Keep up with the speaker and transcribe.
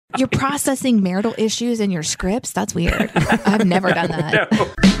You're processing marital issues in your scripts? That's weird. I've never done that.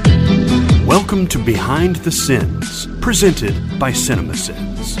 No. Welcome to Behind the Sins, presented by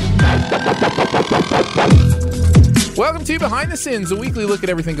CinemaSins. Welcome to Behind the Sins, a weekly look at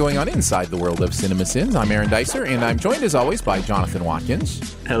everything going on inside the world of CinemaSins. I'm Aaron Dicer, and I'm joined as always by Jonathan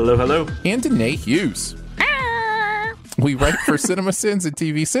Watkins. Hello, hello. And Danae Hughes. We write for CinemaSins and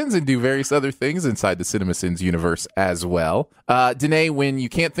TV Sins and do various other things inside the CinemaSins universe as well. Danae, when you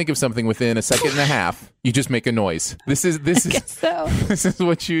can't think of something within a second and a half, you just make a noise. This is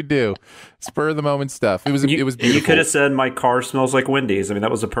what you do. Spur of the moment stuff. It was beautiful. You could have said my car smells like Wendy's. I mean,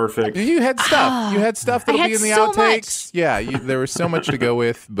 that was a perfect. You had stuff. You had stuff that'll be in the outtakes. Yeah, there was so much to go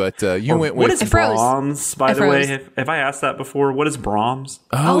with, but you went with. What is Brahms, by the way? Have I asked that before? What is Brahms?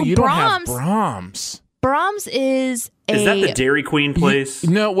 Oh, you don't have Brahms. Brahms is that the Dairy Queen place?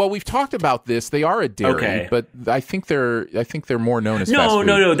 No, well, we've talked about this. They are a dairy, but I think they're more known as fast food.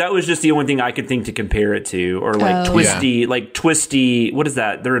 No. That was just the only thing I could think to compare it to, or like Twisty. What is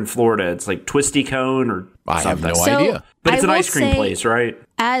that? They're in Florida. It's like Twisty Cone or I something. have no idea. But it's an ice cream place, right?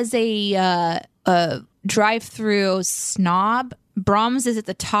 As a drive-through snob, Brahms is at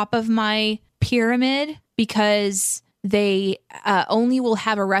the top of my pyramid because they only will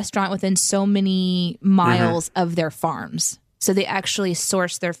have a restaurant within so many miles of their farms. So they actually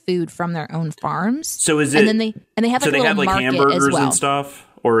source their food from their own farms. So is it? And then they have like a little market hamburgers as well. And stuff,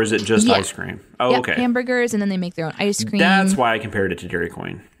 or is it just ice cream? Oh, okay. Hamburgers, and then they make their own ice cream. That's why I compared it to Dairy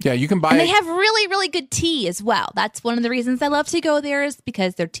Queen. Yeah, you can buy. And they have really, really good tea as well. That's one of the reasons I love to go there, is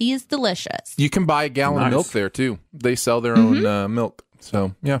because their tea is delicious. You can buy a gallon of milk there too. They sell their own milk.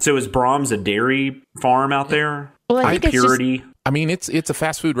 So yeah. So is Brahms a dairy farm out there? Well, I think Purity. it's a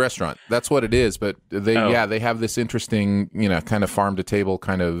fast food restaurant. That's what it is. But they have this interesting, kind of farm to table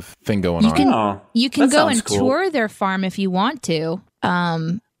kind of thing going on. You can go and tour their farm if you want to.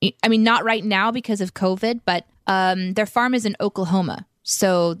 I mean, not right now because of COVID, but their farm is in Oklahoma.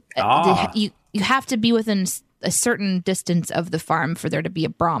 So you have to be within a certain distance of the farm for there to be a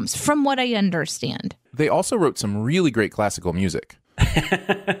Brahms, from what I understand. They also wrote some really great classical music.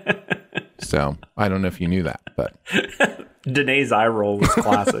 So I don't know if you knew that, but Danae's eye roll was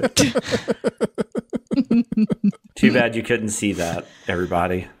classic. Too bad you couldn't see that,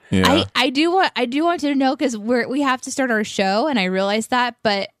 everybody. Yeah. I do want you to know, because we have to start our show, and I realize that,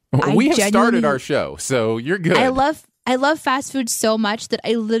 but we have started our show, so you're good. I love fast food so much that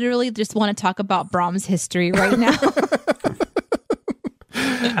I literally just want to talk about Brahms history right now.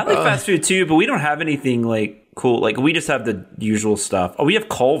 I like fast food too, but we don't have anything like cool. Like, we just have the usual stuff. Oh, we have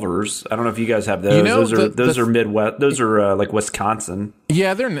Culver's. I don't know if you guys have those. Those are Midwest. Those are like Wisconsin.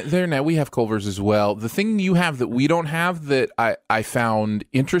 Yeah, they're now. We have Culver's as well. The thing you have that we don't have that I found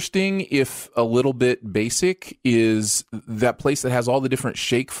interesting, if a little bit basic, is that place that has all the different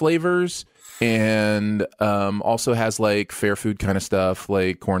shake flavors. And also has like fair food kind of stuff,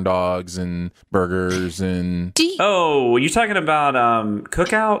 like corn dogs and burgers and. You're talking about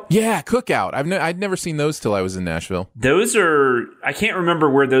Cookout? Yeah, Cookout. I'd never seen those till I was in Nashville. Those are, I can't remember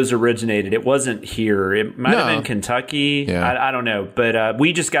where those originated. It wasn't here. It might have been Kentucky. Yeah. I don't know, but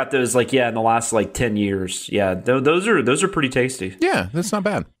we just got those in the last 10 years. Yeah, those are pretty tasty. Yeah, that's not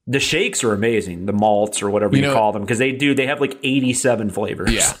bad. The shakes are amazing. The malts or whatever you call them, because they have like 87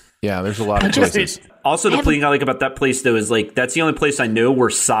 flavors. Yeah. Yeah, there's a lot of choices. Also, the thing I like about that place, though, is that's the only place I know where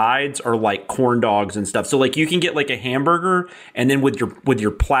sides are like corn dogs and stuff. So you can get like a hamburger, and then with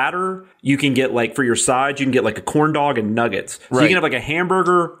your platter, you can get for your sides, you can get like a corn dog and nuggets. So you can have like a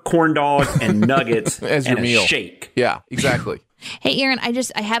hamburger, corn dog, and nuggets as and your meal. Shake. Yeah, exactly. Hey, Aaron,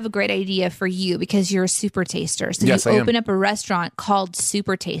 I have a great idea for you, because you're a super taster. So yes, you open up a restaurant called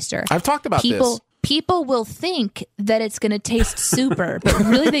Super Taster. I've talked about this. People will think that it's going to taste super, but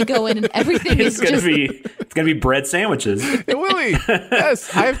really they go in and everything it's gonna be bread sandwiches. It will be.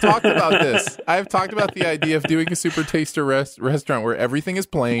 Yes, I have talked about this. I have talked about the idea of doing a Super Taster restaurant where everything is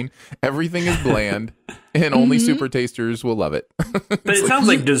plain, everything is bland, and only Super Tasters will love it. But it sounds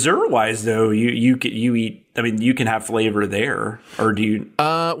like dessert-wise, though, you eat. I mean, you can have flavor there, or do you?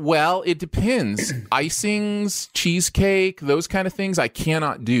 Well, it depends. Icings, cheesecake, those kind of things, I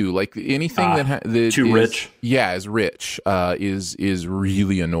cannot do. Like anything that too rich. Yeah, is rich. Is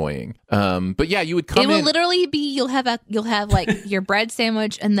really annoying. But yeah, you would come. It will literally be you'll have like your bread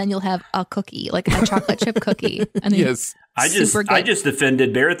sandwich, and then you'll have a cookie, like a chocolate chip cookie. And yes. I just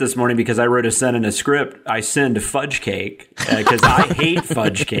offended Barrett this morning because I wrote a sentence in a script. I send fudge cake because I hate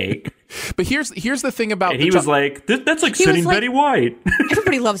fudge cake. But here's the thing about And he was like, that's like sitting like- Betty White.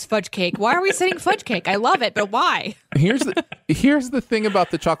 Everybody loves fudge cake. Why are we sitting fudge cake? I love it, but why? Here's the thing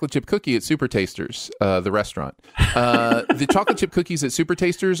about the chocolate chip cookie at Super Tasters, the restaurant. The chocolate chip cookies at Super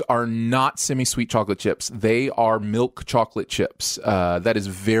Tasters are not semi-sweet chocolate chips. They are milk chocolate chips. That is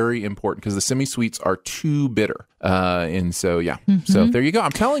very important because the semi-sweets are too bitter. And so, yeah. So there you go.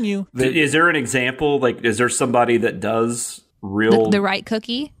 I'm telling you. Is there an example? Like, is there somebody that does real... The right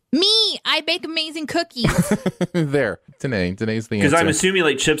cookie? Me! I bake amazing cookies. There. Danae's the answer. Because I'm assuming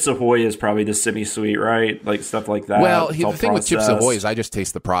like Chips Ahoy is probably the semi-sweet, right? Like stuff like that. Well, It's the all thing with Chips processed. Ahoy is I just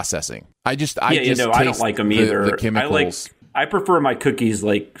taste the processing. I don't like them either. The chemicals. I prefer my cookies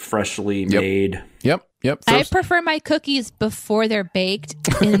like freshly made. Yep. I prefer my cookies before they're baked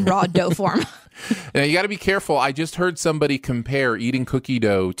in raw dough form. Now, you got to be careful. I just heard somebody compare eating cookie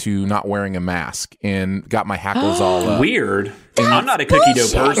dough to not wearing a mask and got my hackles all up. Weird. I'm not a cookie dough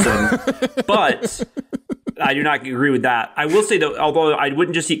person, but I do not agree with that. I will say though, although I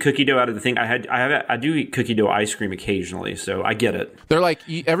wouldn't just eat cookie dough out of the thing, I do eat cookie dough ice cream occasionally, so I get it. They're like,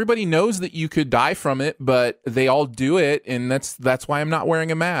 everybody knows that you could die from it, but they all do it, and that's why I'm not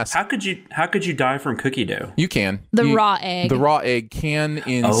wearing a mask. How could you die from cookie dough? You can. Raw egg. The raw egg can,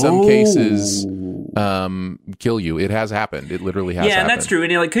 in some cases, kill you. It has happened. It literally has happened. Yeah, and that's true.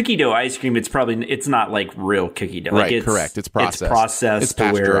 And like cookie dough ice cream, it's not like real cookie dough. Right, like correct. It's processed. It's processed It's to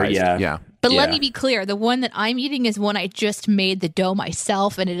where, pasteurized. Yeah. But let me be clear, the one that I'm eating is one I just made the dough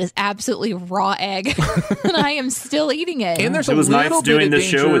myself, and it is absolutely raw egg, and I am still eating it. And there's It was a little nice doing bit of this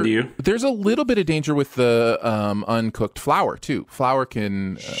show danger- with you. There's a little bit of danger with the uncooked flour too. Flour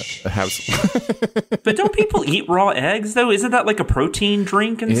can have. But don't people eat raw eggs though? Isn't that like a protein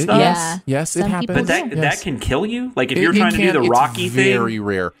drink and stuff? Yeah. Yes, it Some happens. people But do. that can kill you. Like if It- you're it trying to do can- the Rocky it's thing. very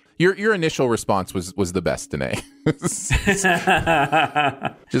rare. Your initial response was the best, Danae.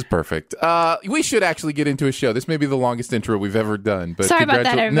 Just perfect. We should actually get into a show. This may be the longest intro we've ever done. But Sorry about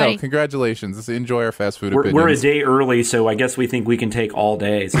that, everybody. No, congratulations. Let's enjoy our fast food We're a opinions. day early, so I guess we think we can take all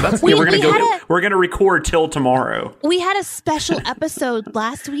day. So that's We- we're gonna we go. had a- We're gonna record till tomorrow. We had a special episode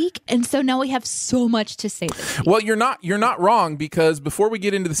last week, and so now we have so much to say this week. Well, you're not wrong, because before we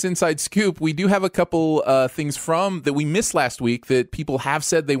get into this inside scoop, we do have a couple things that we missed last week that people have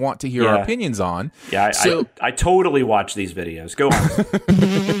said they want to hear our Yeah. opinions on. Yeah, I totally watch these videos. Go on.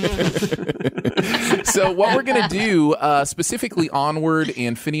 So what we're going to do, specifically Onward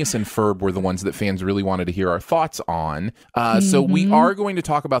and Phineas and Ferb were the ones that fans really wanted to hear our thoughts on. So we are going to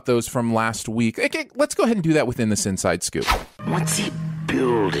talk about those from last week. Okay, let's go ahead and do that within this inside scoop. What's he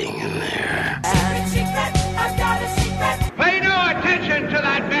building in there? Pay no attention to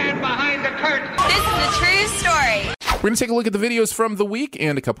that man behind the curtain. This is a true story. We're going to take a look at the videos from the week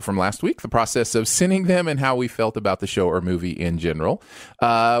and a couple from last week, the process of sending them and how we felt about the show or movie in general.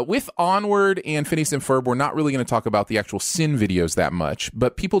 With Onward and Phineas and Ferb, we're not really going to talk about the actual Sin videos that much,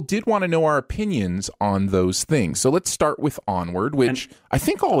 but people did want to know our opinions on those things. So let's start with Onward, which I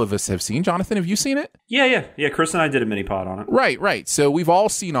think all of us have seen. Jonathan, have you seen it? Yeah. Chris and I did a mini pod on it. Right. So we've all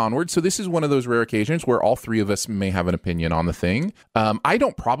seen Onward. So this is one of those rare occasions where all three of us may have an opinion on the thing. I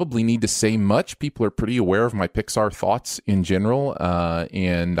don't probably need to say much. People are pretty aware of my Pixar thoughts in general,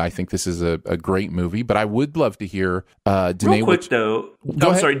 and I think this is a great movie. But I would love to hear Danae. Real quick though, Go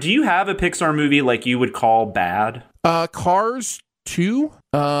ahead. sorry. Do you have a Pixar movie like you would call bad? Cars 2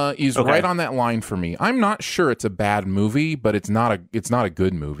 is Okay. right on that line for me. I'm not sure it's a bad movie, but it's not a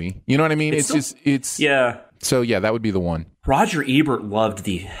good movie. You know what I mean? Yeah. So yeah, that would be the one. Roger Ebert loved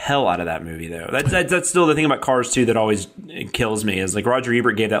the hell out of that movie, though. That's still the thing about Cars 2 that always kills me is like Roger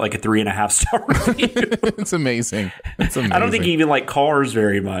Ebert gave that like a 3.5 star review. It's amazing. It's amazing. I don't think he even liked Cars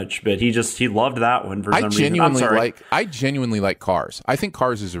very much, but he loved that one for some reason. I'm sorry. I genuinely like Cars. I think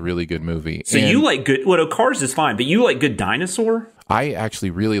Cars is a really good movie. So you like good? Well, no, Cars is fine, but you like Good Dinosaur? I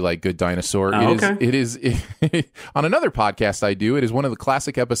actually really like Good Dinosaur. Oh, It is on another podcast I do. It is one of the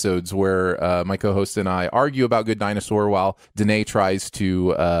classic episodes where my co-host and I argue about Good Dinosaur while Danae tries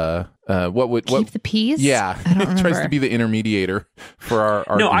to Keep the peace? Yeah, I don't tries remember. to be the intermediator for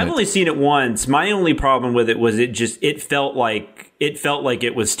our No, argument. I've only seen it once. My only problem with it was it felt like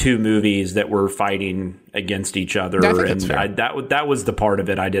it was two movies that were fighting against each other, I think that's and fair. that was the part of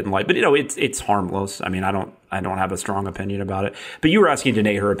it I didn't like. But it's harmless. I mean, I don't have a strong opinion about it. But you were asking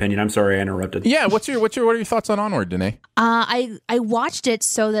Danae her opinion. I'm sorry I interrupted. Yeah, what are your thoughts on Onward, Danae? I watched it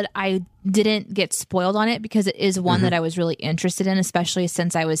so that I didn't get spoiled on it because it is one that I was really interested in, especially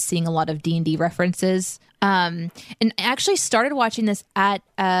since I was seeing a lot of D&D references. And I actually started watching this at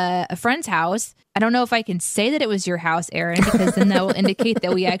a friend's house. I don't know if I can say that it was your house, Aaron, because then that will indicate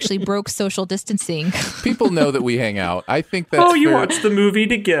that we actually broke social distancing. People know that we hang out. I think that's Oh, you fair. watched the movie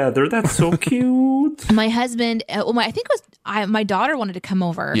together. That's so cute. My husband, I think it was my daughter wanted to come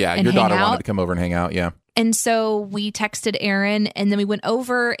over. Yeah, and your hang daughter out. wanted to come over and hang out. Yeah. And so we texted Aaron, and then we went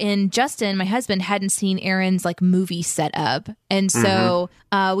over, and Justin, my husband, hadn't seen Aaron's like movie setup. And so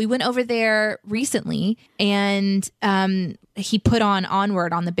we went over there recently, and he put on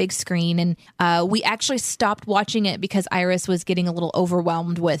Onward on the big screen, and we actually stopped watching it because Iris was getting a little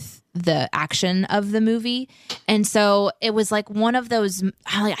overwhelmed with the action of the movie. And so it was like one of those,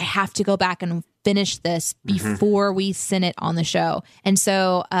 I have to go back and finish this before we send it on the show. And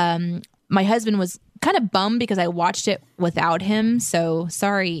so my husband was kind of bummed because I watched it without him. So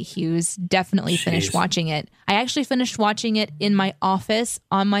sorry, Hughes. Definitely finished watching it. I actually finished watching it in my office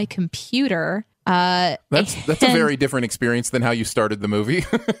on my computer. That's a very different experience than how you started the movie.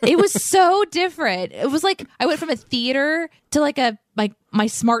 It was so different. It was like I went from a theater to like my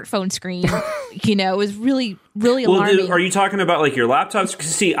smartphone screen. It was really, really alarming. Are you talking about like your laptops? 'Cause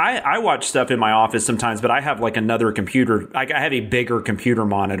see, I watch stuff in my office sometimes, but I have like another computer. I have a bigger computer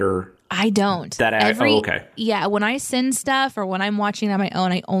monitor. I don't. Okay. Yeah, when I send stuff or when I'm watching on my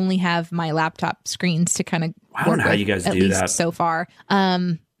own, I only have my laptop screens to kind of I don't know how you guys at do least that so far.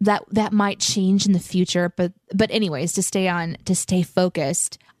 That might change in the future, but anyways, to stay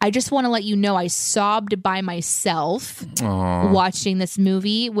focused, I just want to let you know I sobbed by myself watching this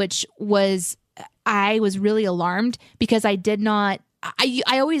movie, which was I was really alarmed because I did not.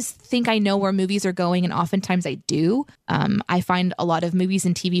 I always think I know where movies are going, and oftentimes I do. I find a lot of movies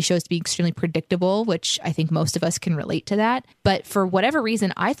and TV shows to be extremely predictable, which I think most of us can relate to that. But for whatever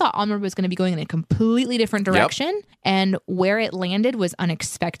reason, I thought Onward was going to be going in a completely different direction, and where it landed was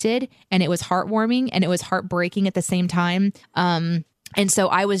unexpected, and it was heartwarming, and it was heartbreaking at the same time. And so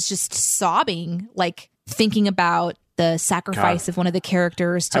I was just sobbing, like thinking about the sacrifice of one of the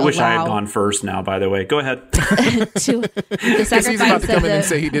characters to I wish I had allow gone first now, by the way. Go ahead. to the Because he's about sacrifice to come of in and the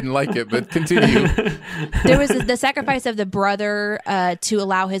say he didn't like it, but continue. there was the sacrifice of the brother to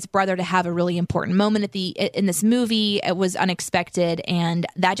allow his brother to have a really important moment in this movie. It was unexpected, and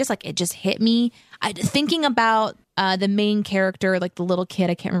that just hit me. Thinking about the main character, like the little kid,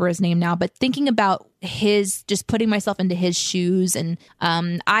 I can't remember his name now, but thinking about just putting myself into his shoes. And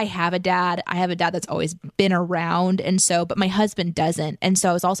I have a dad that's always been around. And so, but my husband doesn't. And so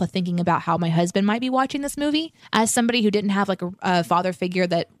I was also thinking about how my husband might be watching this movie as somebody who didn't have like a father figure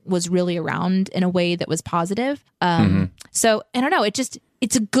that was really around in a way that was positive. So I don't know.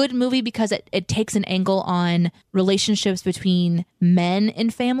 It's a good movie because it takes an angle on relationships between men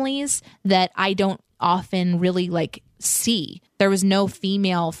and families that I don't often really like see. There was no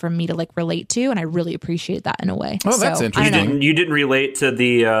female for me to like relate to, and I really appreciate that in a way. Oh, that's interesting. You didn't relate to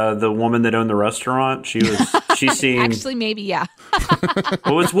the woman that owned the restaurant. She seemed actually maybe yeah.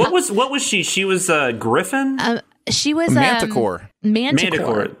 what was she? She was Griffin. She was Manticore.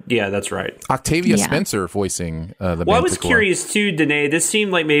 Manticore. Yeah, that's right. Octavia Spencer voicing the Manticore. Well, I was curious too, Danae. This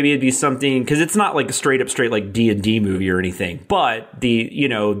seemed like maybe it'd be something because it's not like a straight like D&D movie or anything. But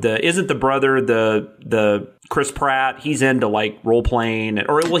isn't the brother the Chris Pratt? He's into like role playing,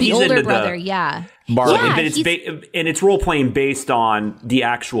 he's older into brother. Bar. Yeah, but it's role playing based on the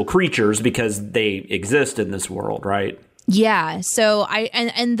actual creatures because they exist in this world, right? Yeah. So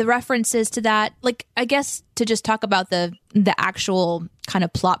and the references to that, like, I guess to just talk about the actual kind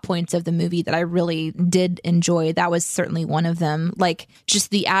of plot points of the movie that I really did enjoy, that was certainly one of them. Like just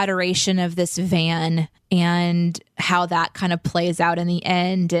the adoration of this van and how that kind of plays out in the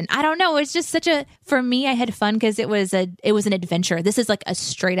end. And I don't know, it's just for me, I had fun because it was an adventure. This is like a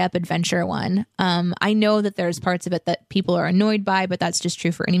straight up adventure one. I know that there's parts of it that people are annoyed by, but that's just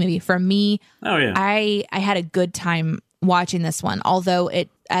true for any movie. For me, I had a good time watching this one, although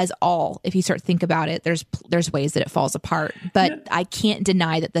if you start to think about it, there's ways that it falls apart, but I can't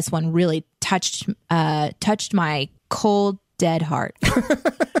deny that this one really touched my cold dead heart.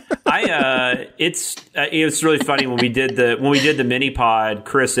 It's really funny when we did the mini pod,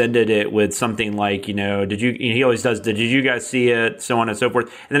 Chris ended it with something like, he always does, did you guys see it? So on and so forth.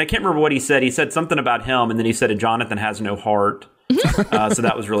 And then I can't remember what he said. He said something about him, and then he said, Jonathan has no heart. So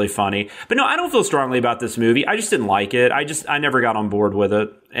that was really funny. But no, I don't feel strongly about this movie. I just didn't like it. I never got on board with it,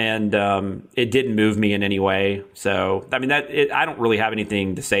 and it didn't move me in any way. So I mean, I don't really have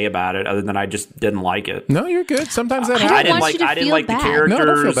anything to say about it other than I just didn't like it. No, you're good. Sometimes that I happens. didn't like the characters. No,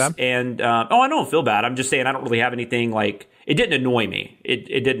 don't feel bad. And I don't feel bad. I'm just saying I don't really have anything like. it didn't annoy me.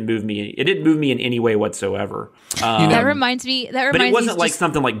 It didn't move me. It didn't move me in any way whatsoever. That reminds me. But it wasn't like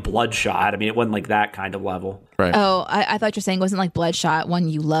something like Bloodshot. I mean, it wasn't like that kind of level. Right. Oh, I thought you were saying it wasn't like Bloodshot, one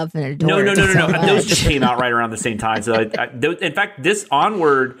you love and adore. No. so Those much. just came out right around the same time. So, in fact, this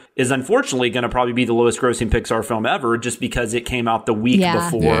Onward is unfortunately going to probably be the lowest grossing Pixar film ever, just because it came out the week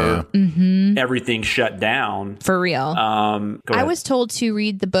before everything shut down. For real. I was told to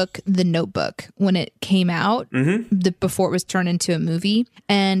read the book The Notebook when it came out, before it was turned into a movie,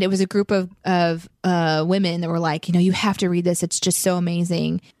 and it was a group of women that were like, you have to read this. It's just so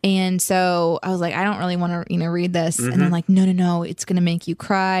amazing. And so I was like, I don't really want to read this. And they're like, no, it's going to make you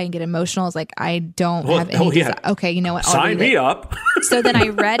cry and get emotional. I was like, I don't have any. Okay, you know what? I'll Sign read me it. up. So then I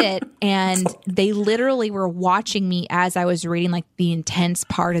read it, and they literally were watching me as I was reading like the intense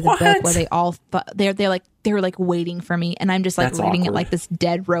part of the book where they all they were like waiting for me, and I'm just like That's reading awkward. it like this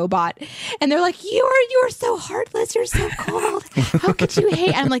dead robot, and they're like, you are so heartless, you're so cold, how could you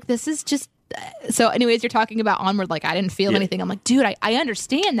hate? I'm like, this is just. So anyways, you're talking about Onward, like I didn't feel anything. I'm like, dude, I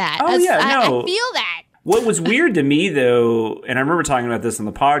understand that. Oh, I feel that. What was weird to me, though, and I remember talking about this on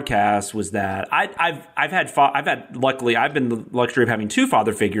the podcast, was that luckily I've been the luxury of having two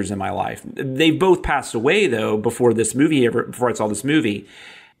father figures in my life. They both passed away though before I saw this movie.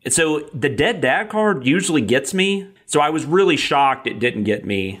 And so the dead dad card usually gets me. So I was really shocked it didn't get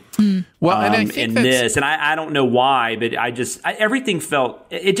me. Well, and I think and I don't know why, but everything felt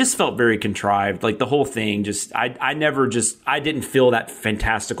very contrived. Like the whole thing, I didn't feel that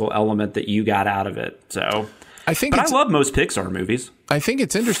fantastical element that you got out of it. So I love most Pixar movies. I think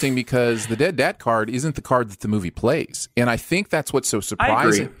it's interesting because the dead dad card isn't the card that the movie plays, and I think that's what's so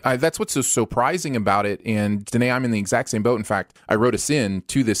surprising. That's what's so surprising about it. And Danae, I'm in the exact same boat. In fact, I wrote us in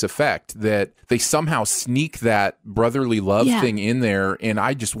to this effect that they somehow sneak that brotherly love thing in there, and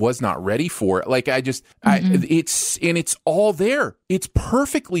I just was not ready for it. Like it's all there. It's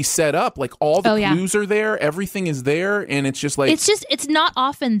perfectly set up. Like all the clues are there, everything is there, and it's just like it's not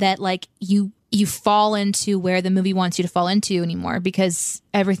often that like you fall into where the movie wants you to fall into anymore, because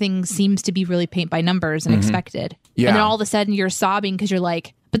everything seems to be really paint by numbers and expected. Yeah. And then all of a sudden you're sobbing because you're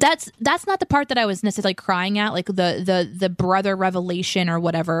like, but that's not the part that I was necessarily crying at, like the brother revelation or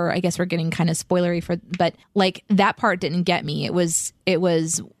whatever. I guess we're getting kind of spoilery but like that part didn't get me. It was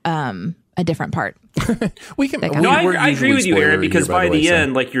a different part. I agree with you, Aaron, because by the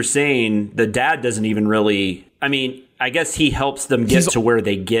end, like you're saying, the dad doesn't even really, I mean, I guess he helps them get to where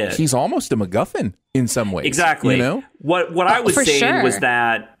they get. He's almost a MacGuffin in some ways. Exactly. What I was saying was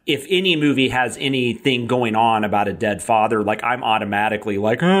that if any movie has anything going on about a dead father, like I'm automatically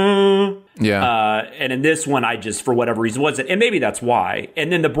like, and in this one, I just for whatever reason wasn't, and maybe that's why.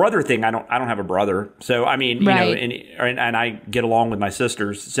 And then the brother thing, I don't have a brother, so I mean, and I get along with my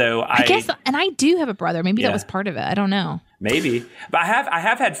sisters, so I guess, and I do have a brother. Maybe that was part of it. I don't know. Maybe, but I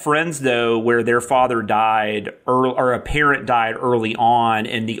have had friends though where their father died or a parent died early on,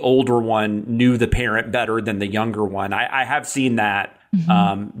 and the older one knew the parent better than the younger one. I have seen that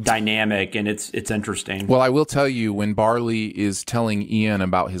dynamic, and it's interesting. Well, I will tell you, when Barley is telling Ian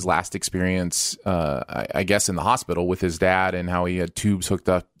about his last experience, I guess in the hospital with his dad and how he had tubes hooked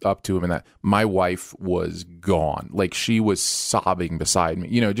up to him, and that my wife was gone. Like she was sobbing beside me,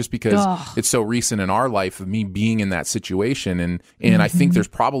 just because it's so recent in our life of me being in that situation. And I think there's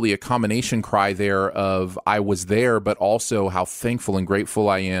probably a combination cry there of I was there, but also how thankful and grateful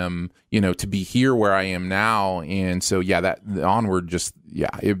I am, to be here where I am now. And so, that Onward just,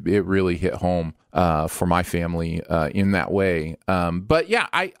 it really hit home for my family in that way. But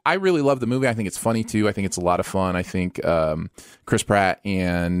I really love the movie. I think it's funny too. I think it's a lot of fun. I think Chris Pratt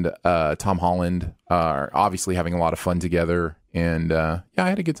and Tom Holland are obviously having a lot of fun together. And I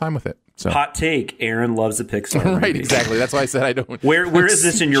had a good time with it. So. Hot take: Aaron loves a Pixar movie. Right, exactly. That's why I said I don't. Where is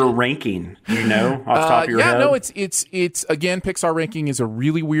this in your ranking? Do you know off the top of your head? No, it's again, Pixar ranking is a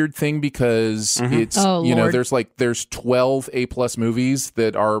really weird thing because it's there's 12 A+ movies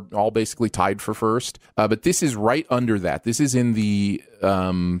that are all basically tied for first, but this is right under that. This is in the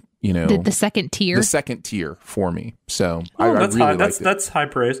the second tier. The second tier for me. So I really liked it. That's high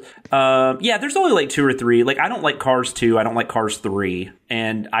praise. There's only like 2 or 3. Like I don't like Cars 2, I don't like Cars 3,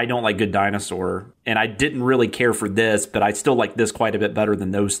 and I don't like Good Dinosaur. And I didn't really care for this, but I still like this quite a bit better than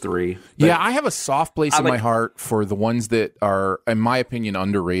those 3. But I have a soft place in my heart for the ones that are, in my opinion,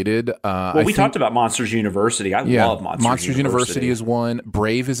 underrated. We talked about Monsters University. I love Monsters University is one.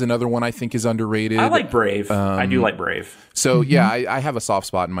 Brave is another one I think is underrated. I like Brave. I do like Brave. So I have a soft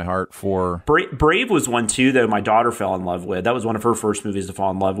spot in my heart for Brave was one too, though my daughter fell in love with. That was one of her first movies to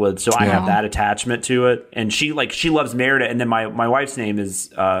fall in love with. So I have that attachment to it. And she loves Merida. And then my wife's name is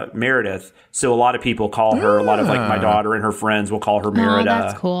Meredith. So a lot of people call her, a lot of like my daughter and her friends will call her Merida. Oh,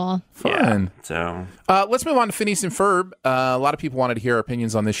 that's cool. Fun. Yeah, so let's move on to Phineas and Ferb. A lot of people wanted to hear our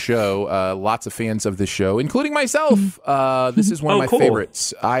opinions on this show. Lots of fans of this show, including myself. This is one of my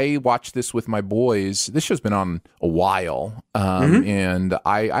favorites. I watched this with my boys. This show's been on a while, and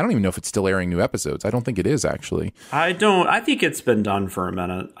I don't even know if it's still airing new episodes. I don't think it is, actually. I think it's been done for a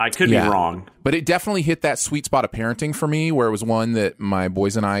minute. I could be wrong. But it definitely hit that sweet spot of parenting for me, where it was one that my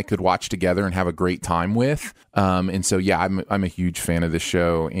boys and I could watch together and have a great time with. And so, yeah, I'm a huge fan of this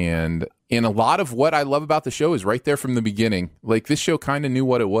show. And a lot of what I love about the show is right there from the beginning. Like, this show kind of knew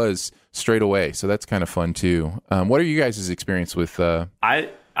what it was straight away. So that's kind of fun, too. What are you guys' experience with...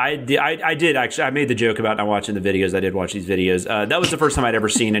 I did actually. I made the joke about not watching the videos. I did watch these videos. That was the first time I'd ever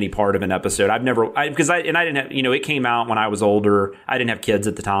seen any part of an episode. I didn't have, it came out when I was older. I didn't have kids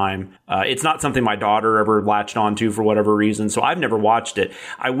at the time. It's not something my daughter ever latched onto for whatever reason. So I've never watched it.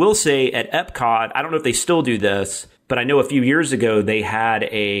 I will say at Epcot, I don't know if they still do this, but I know a few years ago they had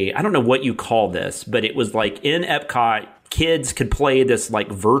I don't know what you call this, but it was like in Epcot, kids could play this like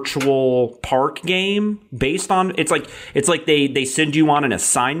virtual park game based on it's like they send you on an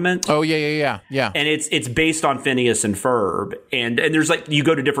assignment. Oh yeah. And it's based on Phineas and Ferb, and there's like you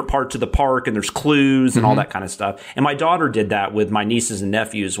go to different parts of the park and there's clues and all that kind of stuff. And my daughter did that with my nieces and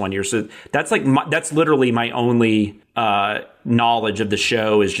nephews one year. So that's like that's literally my only knowledge of the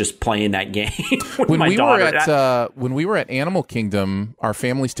show is just playing that game with when my we daughter. When we were at Animal Kingdom, our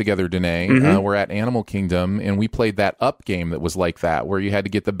families together, Danae, were at Animal Kingdom, and we played that Up game that was like that, where you had to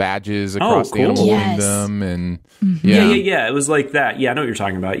get the badges across the Animal Kingdom, and yeah, it was like that. Yeah, I know what you're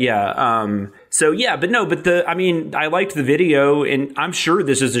talking about. Yeah. So yeah, but I liked the video, and I'm sure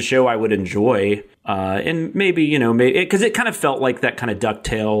this is a show I would enjoy. And maybe because it kind of felt like that kind of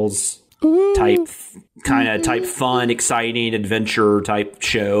DuckTales type fun, exciting adventure type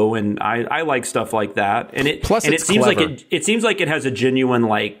show, and I like stuff like that. And it seems clever. like it seems like it has a genuine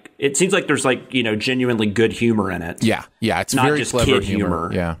it seems like there's genuinely good humor in it. Yeah, it's not very just clever kid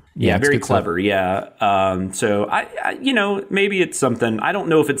humor. Yeah, very clever. Stuff. Yeah. So I maybe it's something. I don't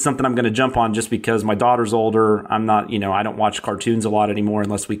know if it's something I'm going to jump on just because my daughter's older. I'm not. I don't watch cartoons a lot anymore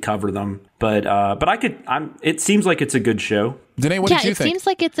unless we cover them. But I could. It seems like it's a good show. Danae, what did you think? It seems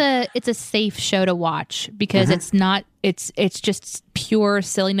like it's a safe show to watch because it's not. It's just pure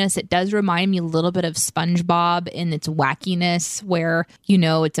silliness. It does remind me a little bit of SpongeBob in its wackiness, where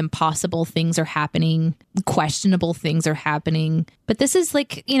it's impossible things are happening, questionable things are happening. But this is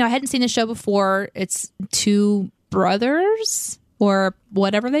like I hadn't seen the show before. It's two brothers or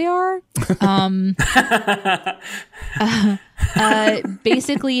whatever they are,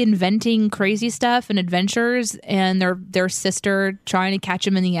 basically inventing crazy stuff and adventures, and their sister trying to catch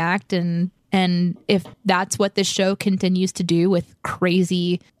them in the act. And if that's what this show continues to do with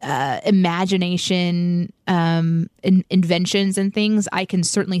crazy imagination, inventions and things, I can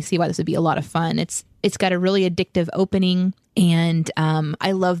certainly see why this would be a lot of fun. It's got a really addictive opening, and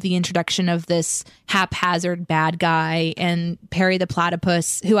I love the introduction of this haphazard bad guy and Perry the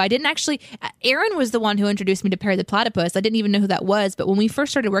Platypus, who I didn't actually... Aaron was the one who introduced me to Perry the Platypus. I didn't even know who that was, but when we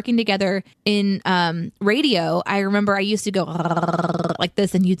first started working together in radio, I remember I used to go like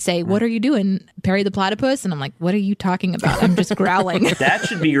this, and you'd say, "What are you doing, Perry the Platypus?" And I'm like, "What are you talking about? I'm just growling." That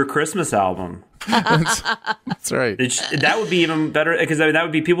should be your Christmas album. That's right. That would be even better, because that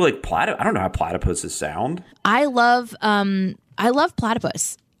would be people like platypus. I don't know how platypuses sound. I love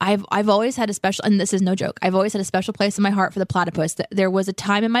platypus. I've always had a special, and this is no joke, I've always had a special place in my heart for the platypus. There was a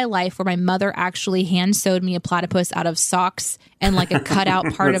time in my life where my mother actually hand sewed me a platypus out of socks and like a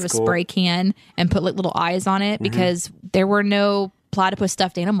cutout part of a spray can and put like little eyes on it, because there were no platypus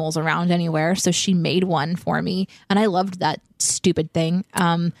stuffed animals around anywhere. So she made one for me, and I loved that stupid thing.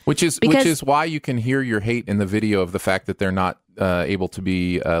 Which is why you can hear your hate in the video of the fact that they're not able to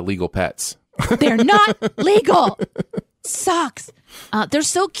be legal pets. They're not legal. Sucks. They're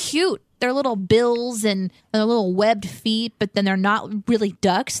so cute. They're little bills and their little webbed feet, but then they're not really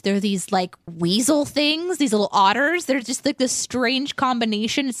ducks. They're these like weasel things, these little otters. They're just like this strange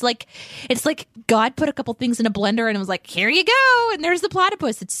combination. It's like God put a couple things in a blender and it was like, here you go, and there's the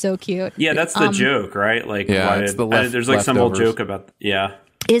platypus. It's so cute. Yeah, that's the joke, right? Like, it's there's like some old joke about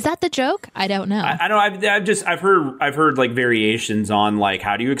Is that the joke? I don't know. I don't. I've heard like variations on like,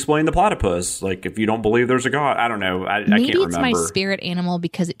 how do you explain the platypus? Like, if you don't believe there's a god, I don't know. I can't remember. Maybe it's my spirit animal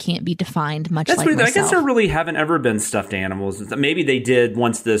because it can't be defined much. That's like weird. myself. I guess there really haven't ever been stuffed animals. Maybe they did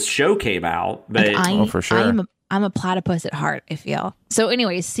once this show came out. But for sure. I'm a platypus at heart, I feel. So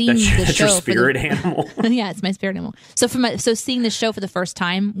anyways, seeing the that's show... your spirit animal. Yeah, it's my spirit animal. So seeing the show for the first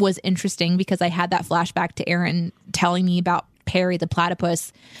time was interesting because I had that flashback to Aaron telling me about Perry the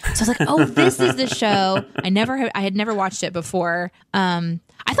platypus. So I was like, oh, this is the show. I had never watched it before. I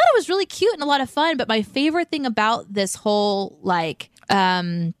thought it was really cute and a lot of fun, but my favorite thing about this whole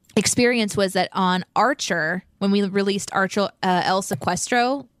experience was that on Archer, when we released Archer El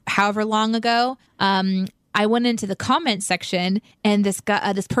Sequestro however long ago, I went into the comment section and this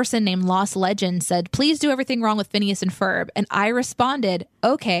guy, this person named Lost Legend said, please do everything wrong with Phineas and Ferb. And I responded,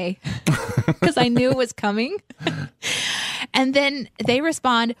 okay, because I knew it was coming. And then they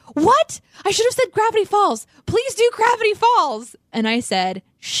respond, what? I should have said Gravity Falls. Please do Gravity Falls. And I said,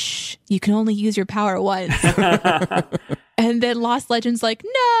 shh, you can only use your power once. And then Lost Legend's like,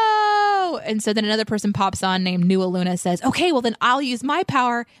 no. And so then another person pops on named Nua Luna says, okay, well then I'll use my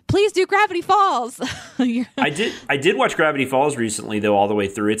power. Please do Gravity Falls. I did watch Gravity Falls recently though, all the way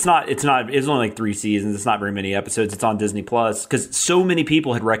through. It's only like 3 seasons. It's not very many episodes. It's on Disney Plus because so many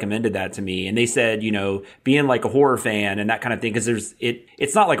people had recommended that to me. And they said, being like a horror fan and that kind of thing, because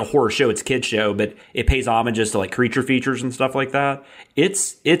it's not like a horror show, it's a kid's show, but it pays homages to like creature features and stuff like that.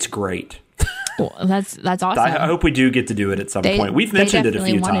 It's great. Well, that's awesome. I hope we do get to do it at some point. We've mentioned it a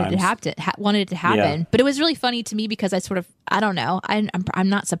few times. Wanted it to happen, but it was really funny to me because I don't know. I'm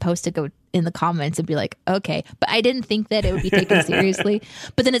not supposed to go in the comments and be like, okay, but I didn't think that it would be taken seriously.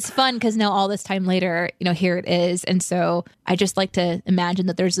 But then it's fun because now all this time later, here it is, and so I just like to imagine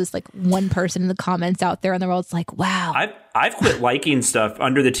that there's this like one person in the comments out there in the world. It's like, wow. I've quit liking stuff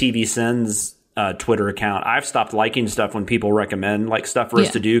under the TV Sins Twitter account. I've stopped liking stuff when people recommend like stuff for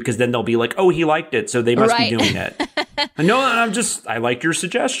us to do, because then they'll be like, oh, he liked it, so they must be doing it. No, I like your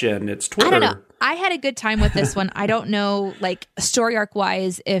suggestion. It's Twitter. I don't know. I had a good time with this one. I don't know, like story arc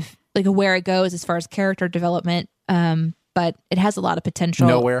wise, if like where it goes as far as character development, but it has a lot of potential.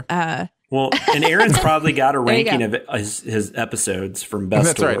 Nowhere. Well, and Aaron's probably got a ranking of his episodes from best.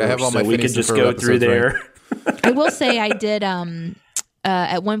 That's right. I have all my. So we could just go through there. Right. I will say I did.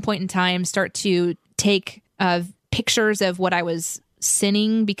 At one point in time, start to take pictures of what I was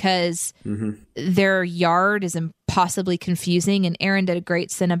sinning because their yard is impossibly confusing. And Aaron did a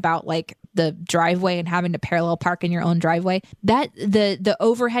great sin about like the driveway and having to parallel park in your own driveway. That the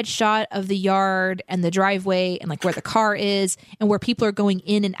overhead shot of the yard and the driveway and like where the car is and where people are going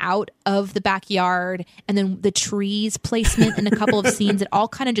in and out of the backyard, and then the trees placement in a couple of scenes, it all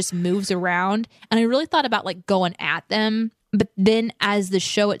kind of just moves around. And I really thought about like going at them. But then as the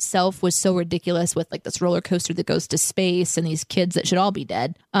show itself was so ridiculous with like this roller coaster that goes to space and these kids that should all be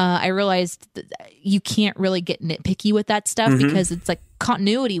dead, I realized that you can't really get nitpicky with that stuff because it's like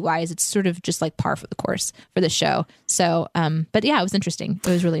continuity wise, it's sort of just like par for the course for the show. So, but yeah, it was interesting. It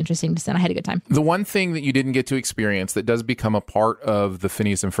was really interesting to send. I had a good time. The one thing that you didn't get to experience that does become a part of the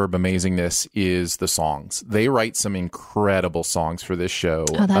Phineas and Ferb amazingness is the songs. They write some incredible songs for this show.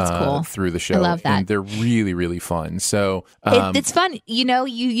 Oh, that's cool. Through the show. I love that. And they're really, really fun. So it's fun.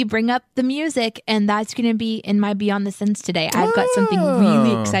 You bring up the music, and that's going to be in my Beyond the Sins today. I've got something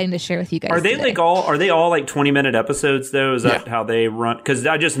really exciting to share with you guys. Are they today. are they all like 20-minute episodes though? Is that how they run? Because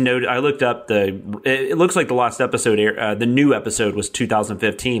I just noted, I looked up it looks like the last episode, the new episode was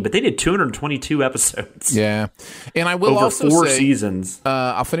 2015, but they did 222 episodes. Yeah. And I will over also 4 say, seasons.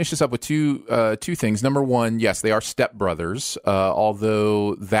 I'll finish this up with two things. Number one, yes, they are stepbrothers,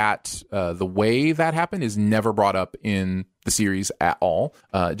 although that the way that happened is never brought up in the series at all.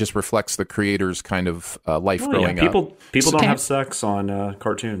 It just reflects the creator's kind of life growing up. People don't have sex on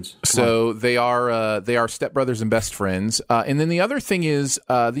cartoons. So they are stepbrothers and best friends. And then the other thing is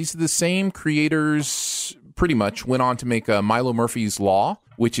these are the same creators. Pretty much went on to make Milo Murphy's Law,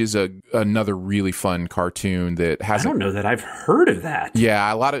 which is another really fun cartoon that has. I don't know that I've heard of that.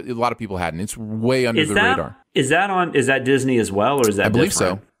 Yeah, a lot of people hadn't. It's way under the radar. Is that Disney as well, or is that? I believe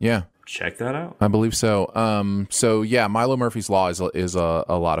different? so. Yeah. Check that out. I believe so. So yeah, Milo Murphy's Law is a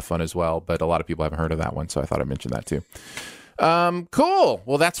lot of fun as well, but a lot of people haven't heard of that one, so I thought I'd mention that too. Cool.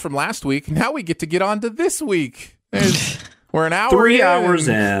 Well, that's from last week. Now we get to get on to this week. We're an hour 3 in. hours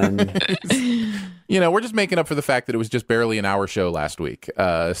in. We're just making up for the fact that it was just barely an hour show last week.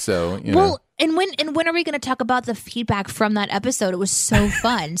 Well, and when are we going to talk about the feedback from that episode? It was so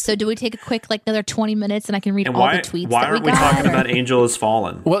fun. So do we take a quick another 20 minutes and I can read all the tweets? Why aren't we talking about Angel Has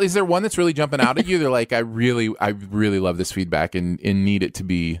Fallen? Well, is there one that's really jumping out at you? They're like, I really love this feedback and need it to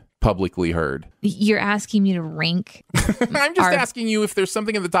be publicly heard. You're asking me to rank. I'm just asking you if there's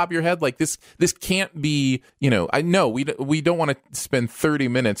something at the top of your head like this can't be, I know we don't want to spend 30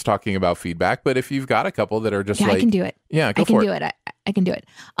 minutes talking about feedback, but if you've got a couple that are just I can do it. Yeah, go for it. I can do it.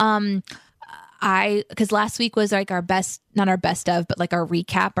 Because last week was like our best, not our best of, but like our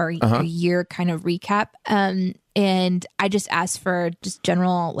recap, our year kind of recap. and I just asked for just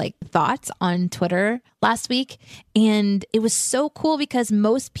general like thoughts on Twitter last week, and it was so cool because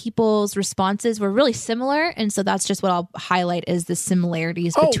most people's responses were really similar, and so that's just what I'll highlight is the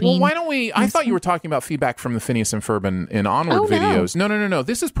similarities between. Well, why don't we? I thought you were talking about feedback from the Phineas and Ferb and Onward videos. No.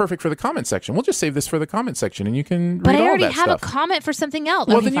 This is perfect for the comment section. We'll just save this for the comment section, and you can. But read I already all that have stuff. a comment for something else.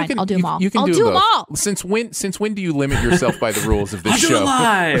 Well, okay, then fine. you can. I'll do them all. You can I'll do them both. all. Since when do you limit yourself by the rules of this I'll do show? it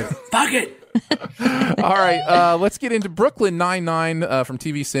live. Fuck it. All right, let's get into Brooklyn Nine-Nine from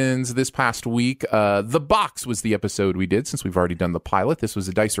TV Sins this past week. The Box was the episode we did since we've already done the pilot. This was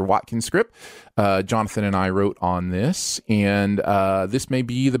a Dicer Watkins script. Jonathan and I wrote on this, and this may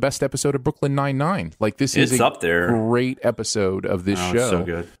be the best episode of Brooklyn Nine-Nine. Like, this is up there. Great episode of this show. It's so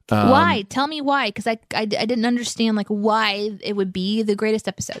good. Why? Tell me why, because I didn't understand like why it would be the greatest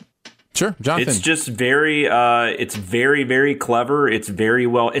episode. Sure, Jonathan. It's just very, it's very, very clever. It's very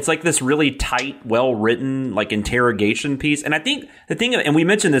well. It's like this really tight, well written, like interrogation piece. And I think the thing, and we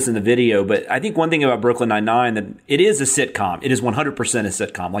mentioned this in the video, but I think one thing about Brooklyn Nine-Nine that it is a sitcom. It is 100% a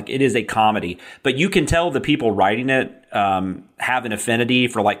sitcom. Like it is a comedy, but you can tell the people writing it have an affinity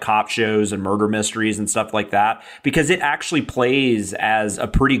for like cop shows and murder mysteries and stuff like that, because it actually plays as a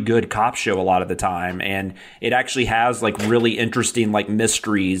pretty good cop show a lot of the time. And it actually has like really interesting like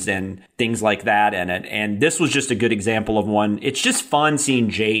mysteries and things like that in it. And this was just a good example of one. It's just fun seeing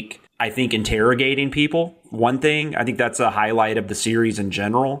Jake, I think, interrogating people. One thing, I think that's a highlight of the series in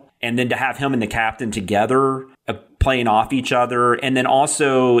general. And then to have him and the captain together, playing off each other. And then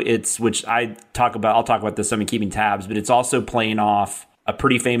also which I'll talk about this some in Keeping Tabs, but it's also playing off a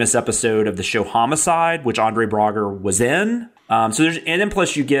pretty famous episode of the show Homicide, which Andre Braugher was in. And then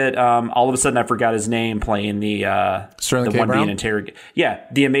plus you get, all of a sudden I forgot his name, playing the Sterling the K. one Brown? being interrogated. Yeah,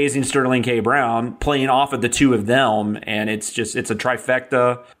 the amazing Sterling K. Brown playing off of the two of them. And it's a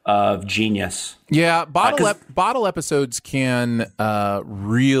trifecta of genius. Yeah, bottle episodes can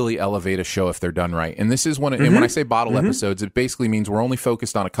really elevate a show if they're done right. And this is one. And when I say bottle episodes, it basically means we're only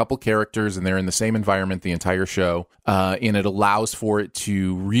focused on a couple characters and they're in the same environment the entire show. And it allows for it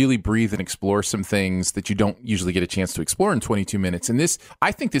to really breathe and explore some things that you don't usually get a chance to explore in 22 minutes. And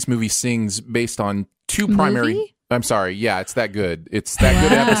I think this movie sings based on two primary. Movie? I'm sorry. Yeah, it's that good. It's that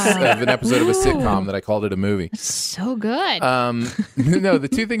good of an episode of a sitcom that I called it a movie. So good. No, the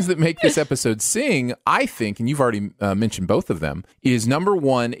two things that make this episode sing, I think, and you've already mentioned both of them, is number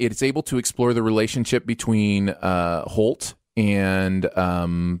one, it's able to explore the relationship between Holt and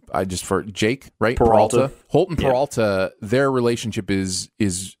for Jake, right? Peralta. Holt and Peralta, their relationship is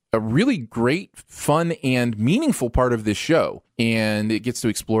a really great, fun, and meaningful part of this show. And it gets to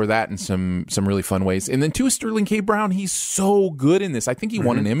explore that in some really fun ways. And then, too, Sterling K. Brown, he's so good in this. I think he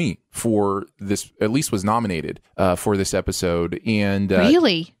won an Emmy for this, at least was nominated for this episode. And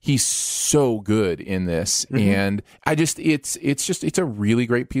really? He's so good in this. And it's a really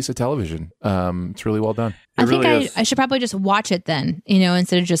great piece of television. It's really well done. I think I should probably just watch it then,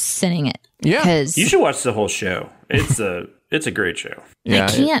 instead of just sending it. Yeah. You should watch the whole show. It's a great show. Yeah,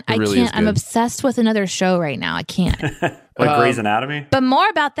 I can't. I'm obsessed with another show right now. I can't. Like Grey's Anatomy? But more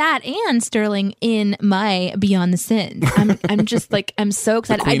about that and Sterling in my Beyond the Sins. I'm just like, I'm so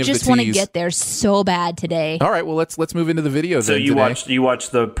excited. I just want to get there so bad today. All right, well, let's move into the video. So then you today.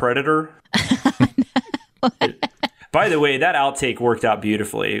 watched The Predator? By the way, that outtake worked out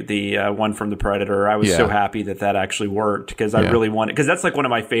beautifully. The one from The Predator. I was so happy that actually worked, because I really wanted, because that's like one of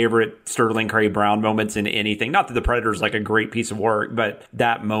my favorite Sterling K. Brown moments in anything. Not that The Predator is like a great piece of work, but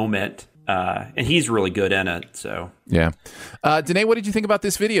that moment, and he's really good in it. So yeah, Danae, what did you think about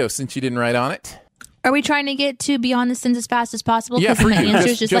this video? Since you didn't write on it. Are we trying to get to Beyond the Sins as fast as possible? Yeah, because my answer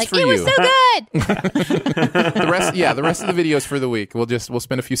is just like, it was so good. The rest of the video is for the week. We'll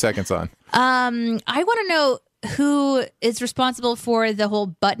spend a few seconds on. I want to know who is responsible for the whole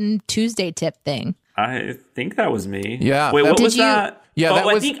Button Tuesday tip thing. I think that was me. Yeah. Wait, what was that? Yeah, that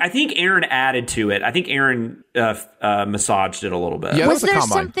was. I think Aaron added to it. I think Aaron massaged it a little bit. Yeah, was there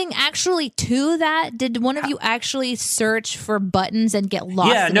something actually to that? Did one of you actually search for buttons and get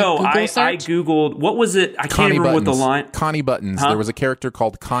lost? Yeah, in no, a Google search? I googled, what was it? I can't remember what the line. Connie Buttons. Huh? There was a character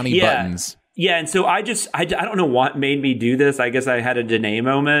called Connie Buttons. Yeah, and so I don't know what made me do this. I guess I had a Danae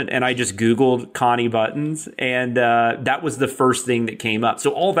moment, and I just Googled Connie Buttons, and that was the first thing that came up.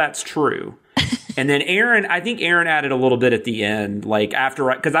 So all that's true. And then I think Aaron added a little bit at the end, like after,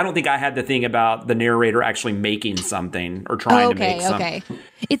 because I don't think I had the thing about the narrator actually making something or trying to make something. Okay.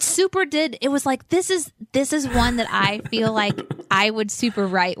 It super did. It was like, this is one that I feel like I would super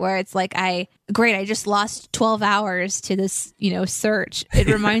write, where it's like, I just lost 12 hours to this, search. It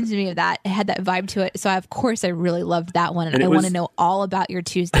reminds me of that. It had that vibe to it. So of course I really loved that one. And I want to know all about your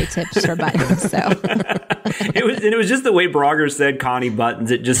Tuesday tips for buttons. So it was just the way Brogger said Connie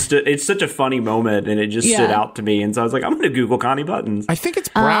Buttons. It's such a funny moment, and it just stood out to me. And so I was like, I'm going to Google Connie Buttons. I think it's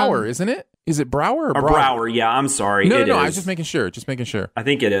Brower, isn't it? Is it Brower or Brower? Yeah, I'm sorry. No, I was just making sure. I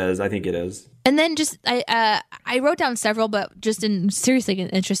think it is. And then just I wrote down several, but just in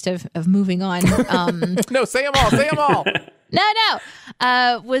interest of moving on. No, say them all.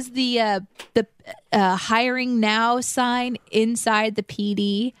 No. Was the hiring now sign inside the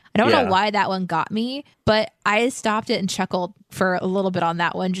PD? I don't know why that one got me, but I stopped it and chuckled for a little bit on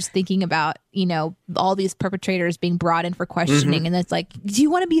that one, just thinking about, all these perpetrators being brought in for questioning. And it's like, do you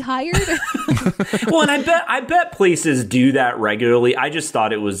want to be hired? Well, and I bet places do that regularly. I just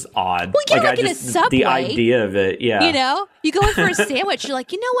thought it was odd. Well, yeah, like in a Subway. The idea of it, yeah. You go in for a sandwich, you're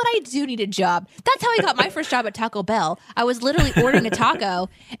like, you know what, I do need a job. That's how I got my first job at Taco Bell. I was literally ordering a taco,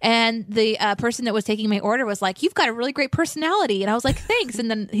 and the person that was taking my order was like, you've got a really great personality. And I was like, thanks. And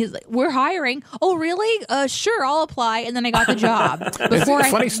then he's like, we're hiring. Oh, really? Sure, I'll apply. And then I got the job. Before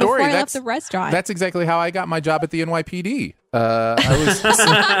I left the restaurant. That's exactly how I got my job at the NYPD. I was...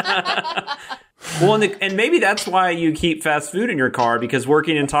 Well, and maybe that's why you keep fast food in your car, because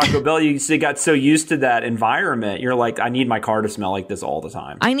working in Taco Bell, you got so used to that environment. You're like, I need my car to smell like this all the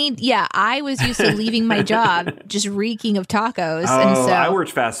time. I was used to leaving my job just reaking of tacos. Oh, and so I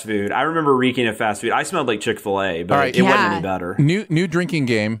worked fast food. I remember reeking of fast food. I smelled like Chick-fil-A, but it wasn't any better. New drinking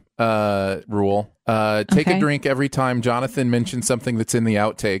game rule. Take a drink every time Jonathan mentions something that's in the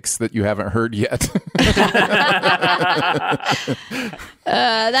outtakes that you haven't heard yet.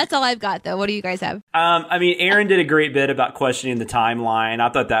 That's all I've got, though. What do you guys have? Aaron did a great bit about questioning the timeline. I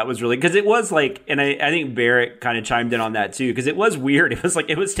thought that was really, because it was like, and I think Barrett kind of chimed in on that too, because it was weird. It was like,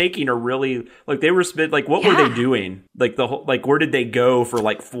 it was taking a really, like, they were like, what were they doing? Like the whole, like, where did they go for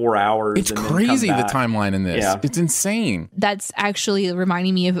like 4 hours? It's crazy, the timeline in this. Yeah. It's insane. That's actually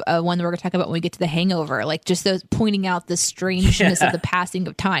reminding me of one that we're going to talk about when we get to the Hangover. Like, just those pointing out the strangeness of the passing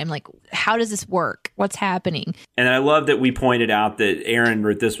of time. Like, how does this work? What's happening? And I love that we pointed out that Aaron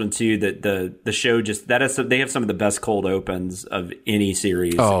wrote this one too, that the show just, they have some of the best cold opens of any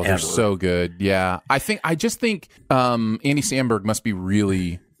series ever. They're so good. Yeah. I just think Andy Samberg must be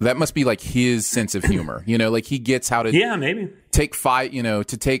really, that must be like his sense of humor. Like he gets how to maybe take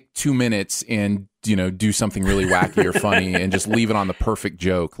to take 2 minutes and do something really wacky or funny and just leave it on the perfect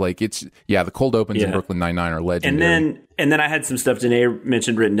joke. Like the cold opens in Brooklyn Nine-Nine are legendary. And then I had some stuff Danae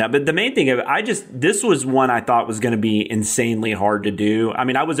mentioned written down. But the main thing of it, this was one I thought was going to be insanely hard to do. I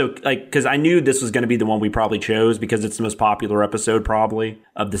mean, I was like, because I knew this was going to be the one we probably chose because it's the most popular episode probably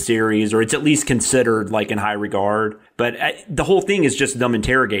of the series, or it's at least considered like in high regard. But the whole thing is just them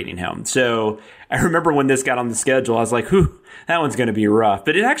interrogating him. So I remember when this got on the schedule, I was like, whew, that one's going to be rough.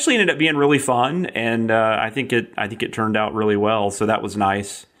 But it actually ended up being really fun. And I think it turned out really well. So that was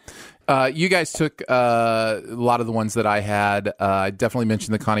nice. You guys took a lot of the ones that I had. I definitely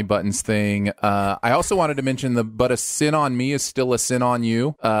mentioned the Connie Buttons thing. I also wanted to mention but a sin on me is still a sin on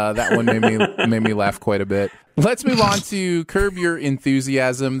you. That one made me laugh quite a bit. Let's move on to Curb Your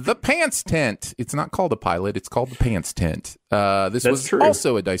Enthusiasm, The Pants Tent. It's not called a pilot. It's called The Pants Tent. This was true.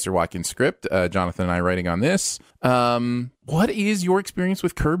 Also a Dicer Watkins script. Jonathan and I writing on this. What is your experience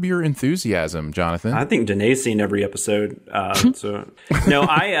with Curb Your Enthusiasm, Jonathan? I think Danae's seen every episode. No,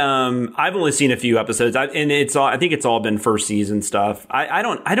 I've only seen a few episodes, I think it's all been first season stuff. I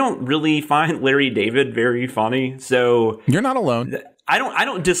don't really find Larry David very funny. So you're not alone. I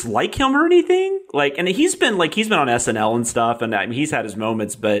don't dislike him or anything. Like, and he's been on SNL and stuff, and he's had his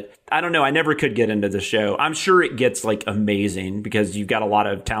moments, but I don't know. I never could get into the show. I'm sure it gets like amazing because you've got a lot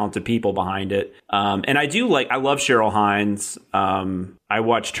of talented people behind it. And I love Cheryl Hines. I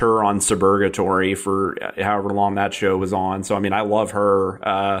watched her on Suburgatory for however long that show was on. So, I mean, I love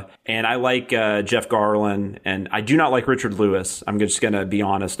her. And I like Jeff Garlin, and I do not like Richard Lewis. I'm just going to be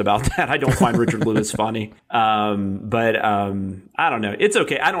honest about that. I don't find Richard Lewis funny. But I don't know. It's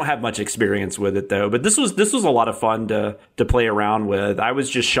okay. I don't have much experience with it though. But this was a lot of fun to play around with. I was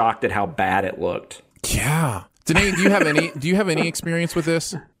just shocked at how bad it looked. Yeah. Danae, do you have any experience with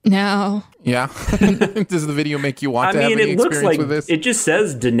this? No. Yeah. Does the video make you want to have any experience with this? It just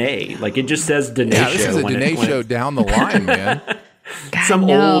says Danae. Like, it just says Danae show. Yeah, this is a Danae show down the line, man. God, some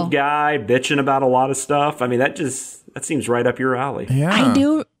old guy bitching about a lot of stuff. I mean, that seems right up your alley. Yeah.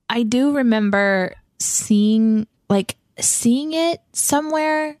 I do remember seeing it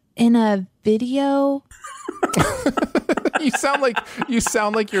somewhere, in a video. You sound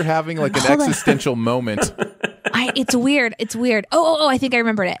like you're having like an existential moment. It's weird. Oh, I think I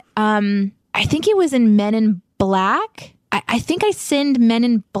remembered it. I think it was in Men in Black. I think I sinned Men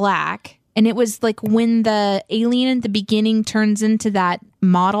in Black, and it was like when the alien at the beginning turns into that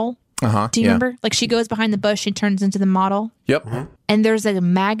model. Do you remember? Like she goes behind the bush and turns into the model. Yep. And there's a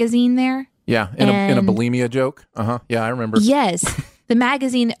magazine there. Yeah, in a bulimia joke. Yeah, I remember. Yes. The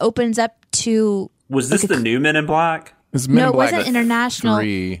magazine opens up to... Was this the new Men in Black? No, it wasn't international.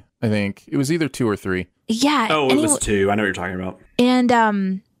 3, I think. It was either 2 or 3. Yeah. Oh, it was 2. I know what you're talking about.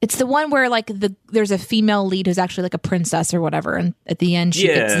 And it's the one where like there's a female lead who's actually like a princess or whatever, and at the end she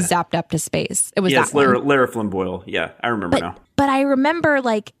gets zapped up to space. It was that one. Lara Flynn Boyle. Yeah, I remember now. But I remember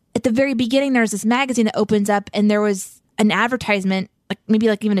like at the very beginning there's this magazine that opens up, and there was an advertisement, like maybe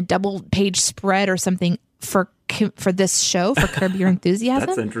like even a double page spread or something for this show, for Curb Your Enthusiasm.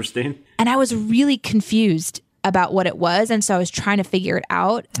 That's interesting. And I was really confused about what it was, and so I was trying to figure it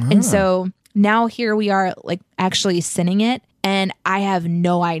out. And so now here we are, like actually sinning it, and I have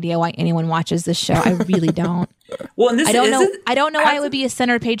no idea why anyone watches this show. I really don't. Well, and I don't know why it would be a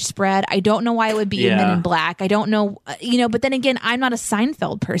center page spread. I don't know why it would be Men in Black. I don't know, but then again, I'm not a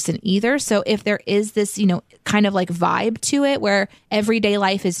Seinfeld person either. So if there is this, kind of like vibe to it where everyday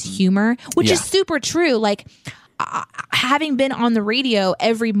life is humor, which is super true. Like having been on the radio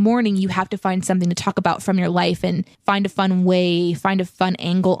every morning, you have to find something to talk about from your life and find a fun way, find a fun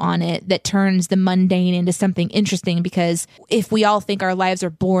angle on it that turns the mundane into something interesting. Because if we all think our lives are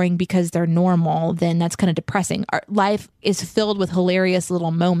boring because they're normal, then that's kind of depressing. Our life is filled with hilarious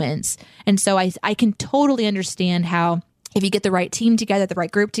little moments. And so I can totally understand how if you get the right team together, the right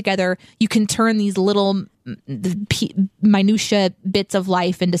group together, you can turn these little minutia bits of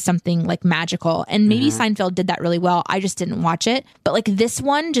life into something like magical. And maybe Seinfeld did that really well. I just didn't watch it. But like this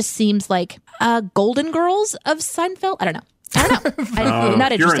one just seems like Golden Girls of Seinfeld. I don't know. I'm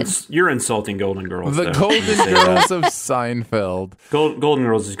not interested. You're insulting Golden Girls. The Golden Girls of Seinfeld. Golden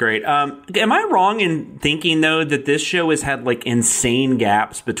Girls is great. Am I wrong in thinking, though, that this show has had like insane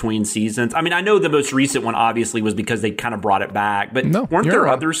gaps between seasons? I mean, I know the most recent one obviously was because they kind of brought it back, but weren't there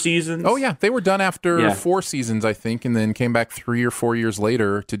other seasons? Oh, yeah. They were done after 4 seasons, I think, and then came back 3 or 4 years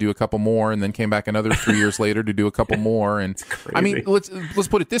later to do a couple more, and then came back another 3 years later to do a couple more. And I mean, let's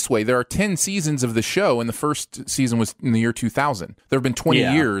put it this way. There are 10 seasons of the show, and the first season was in the year 2000. There have been 20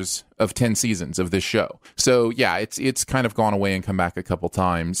 years of 10 seasons of this show. So yeah, it's kind of gone away and come back a couple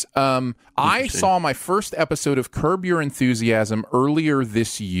times. I saw my first episode of Curb Your Enthusiasm earlier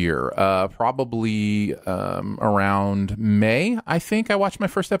this year, probably around May, I think I watched my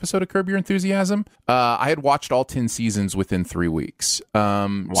first episode of Curb Your Enthusiasm. I had watched all 10 seasons within 3 weeks.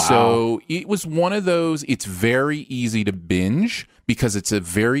 Wow. So it was one of those, it's very easy to binge because it's a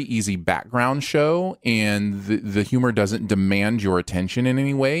very easy background show, and the humor doesn't demand your attention in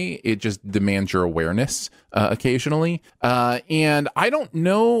any way. It just demands your awareness occasionally. And I don't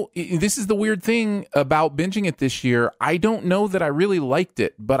know, this is the weird thing about binging it this year. I don't know that I really liked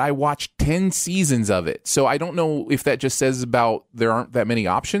it, but I watched 10 seasons of it. So I don't know if that just says about there aren't that many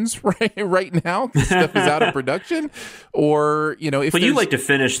options right now. This stuff is out of production, or, if But you like to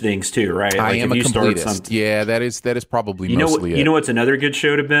finish things too, right? I am a if you completist. Yeah, that is probably mostly it. You know what's another good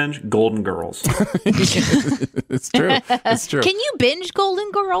show to binge? Golden Girls. It's true. It's true. Can you binge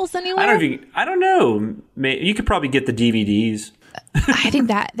Golden Girls anywhere? I don't know. You could probably get the DVDs. I think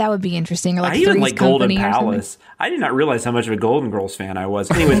that would be interesting. Or like I even like Golden Company Palace. I did not realize how much of a Golden Girls fan I was.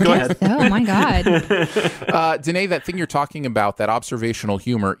 Anyways, go ahead. Oh my God. Danae, that thing you're talking about, that observational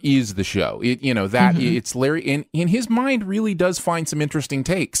humor, is the show. It's Larry, and in his mind really does find some interesting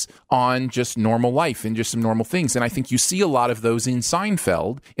takes on just normal life and just some normal things. And I think you see a lot of those in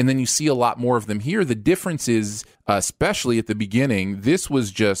Seinfeld, and then you see a lot more of them here. The difference is, especially at the beginning, this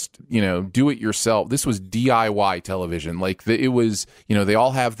was just, do it yourself. This was DIY television. Like it was, they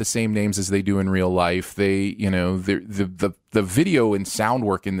all have the same names as they do in real life. They, the video and sound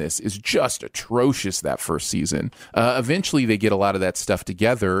work in this is just atrocious that first season. Eventually they get a lot of that stuff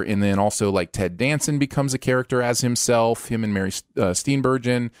together, and then also like Ted Danson becomes a character as himself, him and Mary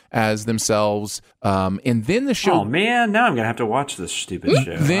Steenburgen as themselves. And then the show... Oh man, now I'm going to have to watch this stupid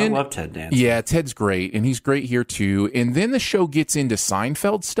show. I love Ted Danson. Yeah, Ted's great, and he's great here too. And then the show gets into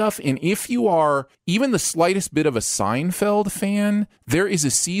Seinfeld stuff, and if you are even the slightest bit of a Seinfeld fan, there is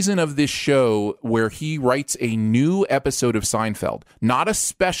a season of this show where he writes a new episode of of Seinfeld, not a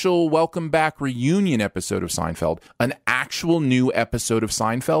special welcome back reunion episode of Seinfeld, an actual new episode of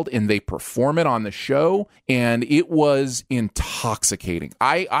Seinfeld, and they perform it on the show, and it was intoxicating.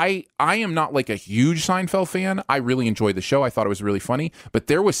 I am not like a huge Seinfeld fan. I really enjoyed the show. I thought it was really funny, but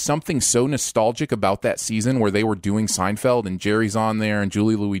there was something so nostalgic about that season where they were doing Seinfeld and Jerry's on there and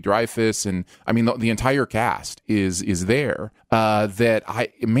Julie Louis-Dreyfus, and I mean the entire cast is there.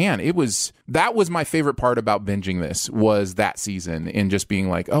 That was my favorite part about binging this, was that season, and just being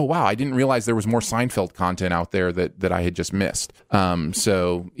like, oh wow, I didn't realize there was more Seinfeld content out there that I had just missed.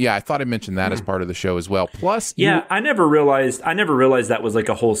 So yeah, I thought I'd mention that as part of the show as well. Plus, I never realized that was like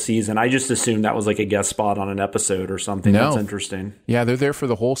a whole season. I just assumed that was like a guest spot on an episode or something. No. That's interesting. Yeah, they're there for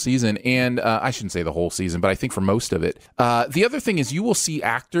the whole season, and I shouldn't say the whole season, but I think for most of it. The other thing is, you will see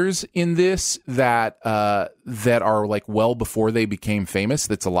actors in this that are like well before they became famous.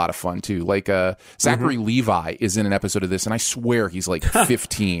 That's a lot of fun too. Like Zachary Levi is in an episode of this, and I swear he's like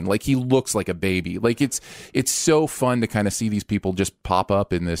 15. Like, he looks like a baby. Like, it's so fun to kind of see these people just pop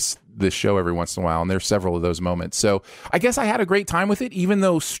up in this show every once in a while, and there's several of those moments. So I guess I had a great time with it, even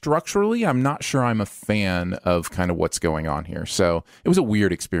though structurally I'm not sure I'm a fan of kind of what's going on here. So it was a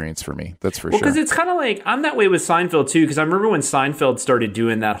weird experience for me, that's for sure. Because it's kind of like, I'm that way with Seinfeld too, because I remember when Seinfeld started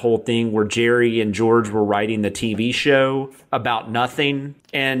doing that whole thing where Jerry and George were writing the TV show about nothing,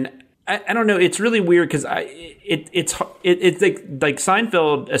 and I don't know. It's really weird because it's like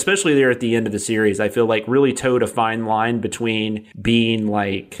Seinfeld, especially there at the end of the series, I feel like really towed a fine line between being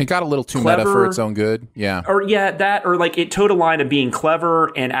like, it got a little too clever, meta for its own good. Yeah. Or like it towed a line of being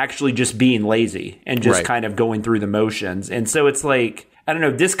clever and actually just being lazy and just kind of going through the motions. And so it's like, I don't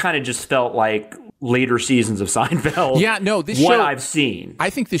know, this kind of just felt like later seasons of Seinfeld. Yeah, no, this what show, I've seen. I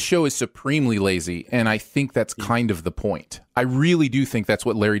think this show is supremely lazy, and I think that's kind of the point. I really do think that's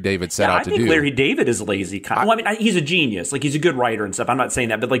what Larry David set out to do. I think Larry David is lazy. Well, I mean, he's a genius. Like, he's a good writer and stuff. I'm not saying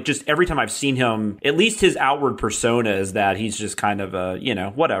that, but like, just every time I've seen him, at least his outward persona is that he's just kind of a,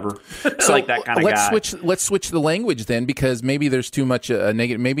 whatever. So like that kind of guy. Let's switch the language then, because maybe there's too much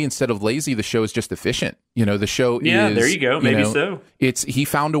negative. Maybe instead of lazy, the show is just efficient. The show is. Yeah, there you go. Maybe so. He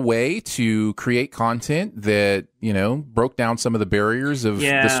found a way to create content that, broke down some of the barriers of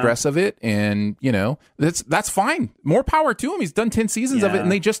the stress of it. And, that's fine. More power to him. He's done 10 seasons of it,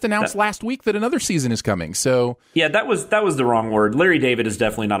 and they just announced last week that another season is coming. So yeah, that was the wrong word. Larry David is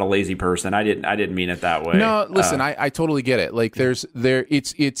definitely not a lazy person. I didn't mean it that way. No, listen, I totally get it. Like,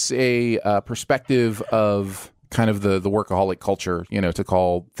 it's a perspective of kind of the workaholic culture, to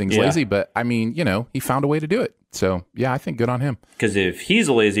call things lazy. But I mean, he found a way to do it. So yeah, I think good on him. Because if he's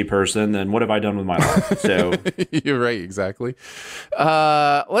a lazy person, then what have I done with my life? So you're right, exactly.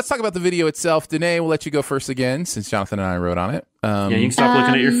 Let's talk about the video itself. Danae, we'll let you go first again, since Jonathan and I wrote on it. Yeah, you can stop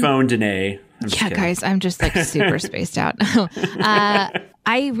looking at your phone, Danae. Yeah, guys, I'm just like super spaced out.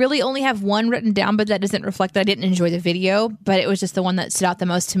 I really only have one written down, but that doesn't reflect that I didn't enjoy the video. But it was just the one that stood out the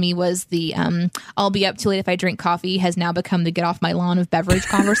most to me was the I'll be up too late if I drink coffee has now become the get off my lawn of beverage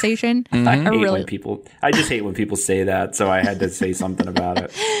conversation. I just hate when people say that, so I had to say something about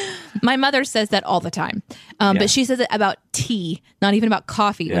it. My mother says that all the time, but she says it about tea, not even about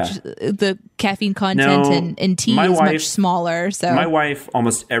coffee, which the caffeine content in tea is much smaller. So my wife,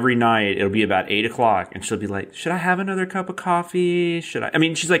 almost every night, it'll be about 8 o'clock, and she'll be like, "Should I have another cup of coffee? Should I?" I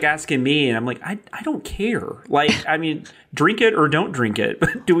mean, she's like asking me, and I'm like, I don't care. Like, I mean, drink it or don't drink it.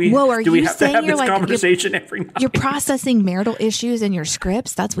 Do we have to have this conversation every night? You're processing marital issues in your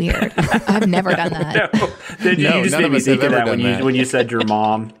scripts? That's weird. I've never done that. You just made me think of that when you said your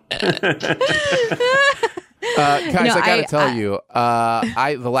mom. Guys, I gotta tell you,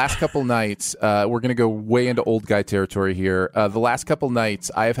 the last couple nights, we're gonna go way into old guy territory here. The last couple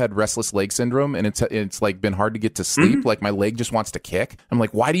nights, I have had restless leg syndrome, and it's like been hard to get to sleep. Mm-hmm. Like, my leg just wants to kick. I'm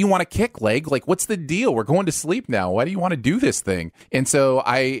like, why do you want to kick, leg? Like, what's the deal? We're going to sleep now. Why do you want to do this thing? And so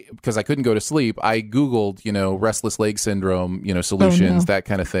because I couldn't go to sleep, I Googled, restless leg syndrome, solutions, that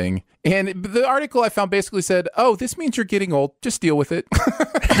kind of thing. And the article I found basically said, "Oh, this means you're getting old. Just deal with it."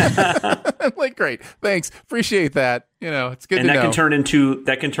 I'm like, great, thanks, appreciate that. It's good to know. And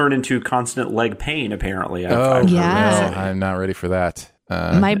that can turn into constant leg pain. Apparently, I'm not ready for that.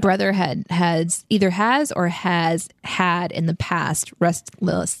 My brother has or has had in the past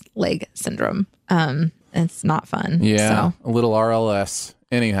restless leg syndrome. It's not fun. Yeah, so. A little RLS.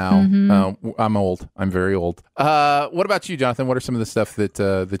 Anyhow, I'm old. I'm very old. What about you, Jonathan? What are some of the stuff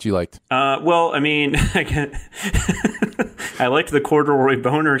that you liked? Well, I mean, I liked the corduroy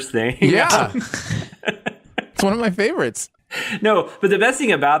boners thing. Yeah. It's one of my favorites. No, but the best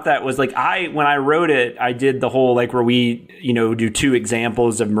thing about that was like when I wrote it, I did the whole like where we, do 2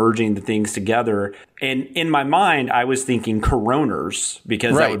 examples of merging the things together. And in my mind, I was thinking coroners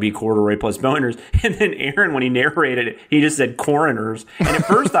because that would be corduroy plus boners. And then Aaron, when he narrated it, he just said coroners. And at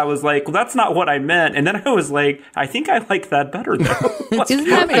first I was like, well, that's not what I meant. And then I was like, I think I like that better though. Isn't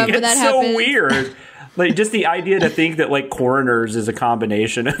that fun when that so happens? Weird. Like, just the idea to think that, like, coroners is a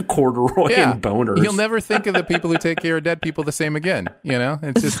combination of corduroy and boners. You'll never think of the people who take care of dead people the same again.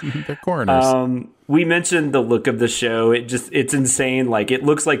 It's just, they're coroners. We mentioned the look of the show. It's insane. Like, it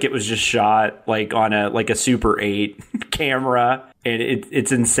looks like it was just shot, like, on a Super 8 camera. And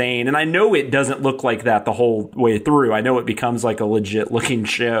it's insane. And I know it doesn't look like that the whole way through. I know it becomes, like, a legit looking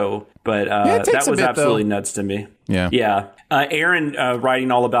show. But that was absolutely nuts to me. Yeah. Yeah. Aaron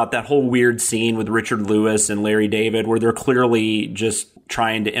writing all about that whole weird scene with Richard Lewis and Larry David where they're clearly just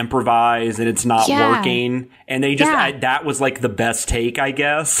trying to improvise and it's not working. And they just, that was like the best take, I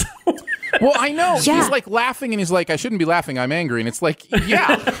guess. Well, I know. Yeah. He's like laughing and he's like, I shouldn't be laughing. I'm angry. And it's like,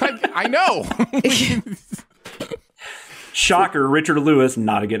 I know. Shocker, Richard Lewis,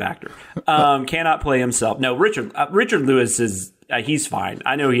 not a good actor. Cannot play himself. No, Richard Lewis is he's fine.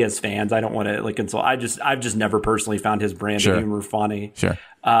 I know he has fans. I don't want to like insult. I've just never personally found his brand of humor funny. Sure.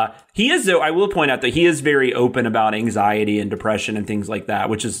 He is, though, I will point out that he is very open about anxiety and depression and things like that,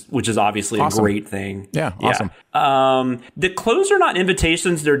 which is obviously a great thing. Yeah, awesome. The clothes are not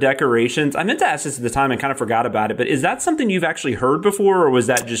invitations, they're decorations. I meant to ask this at the time and kind of forgot about it, but is that something you've actually heard before, or was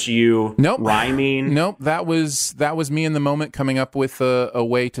that just you rhyming? Nope, that was me in the moment coming up with a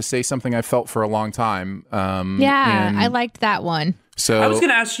way to say something I felt for a long time. I liked that one. So I was going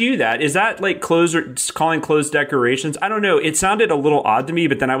to ask you that. Is that like clothes or calling clothes decorations? I don't know. It sounded a little odd to me,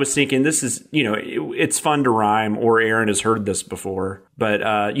 but then I was thinking this is, it's fun to rhyme, or Aaron has heard this before.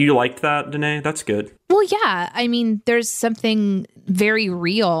 But you liked that, Danae? That's good. Well, yeah. I mean, there's something very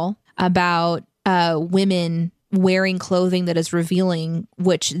real about women wearing clothing that is revealing,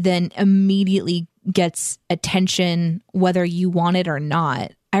 which then immediately gets attention whether you want it or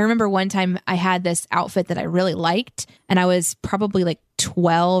not. I remember one time I had this outfit that I really liked, and I was probably like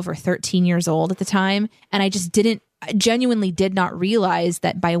 12 or 13 years old at the time. And I genuinely did not realize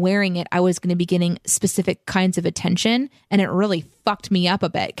that by wearing it, I was going to be getting specific kinds of attention. And it really fucked me up a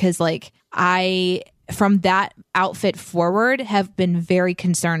bit because like from that outfit forward, have been very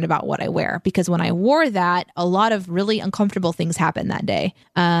concerned about what I wear, because when I wore that, a lot of really uncomfortable things happened that day.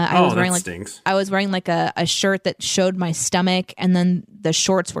 I was wearing like a shirt that showed my stomach, and then the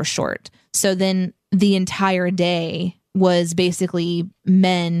shorts were short. So then the entire day was basically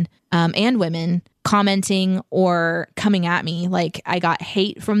men and women commenting or coming at me. Like I got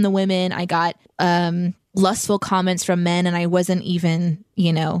hate from the women. I got lustful comments from men, and I wasn't even,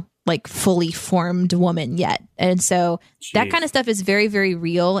 like fully formed woman yet. And so that kind of stuff is very, very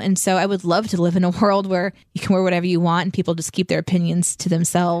real. And so I would love to live in a world where you can wear whatever you want and people just keep their opinions to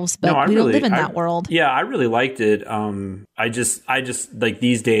themselves. But we don't live in that world. Yeah, I really liked it. I just like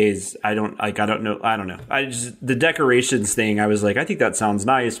these days, I don't know. The decorations thing, I was like, I think that sounds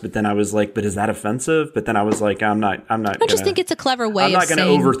nice. But then I was like, but is that offensive? But then I was like, I just think it's a clever way I'm not going to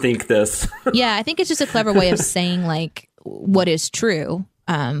overthink this. Yeah, I think it's just a clever way of saying like what is true.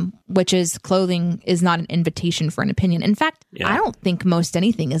 Which is clothing is not an invitation for an opinion. In fact, I don't think most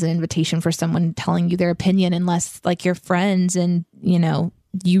anything is an invitation for someone telling you their opinion, unless like you're friends and,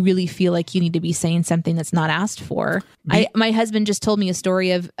 you really feel like you need to be saying something that's not asked for. My husband just told me a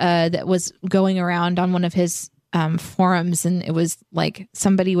story of that was going around on one of his forums, and it was like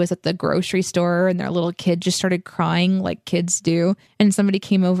somebody was at the grocery store and their little kid just started crying like kids do, and somebody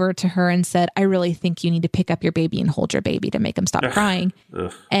came over to her and said, I really think you need to pick up your baby and hold your baby to make him stop crying.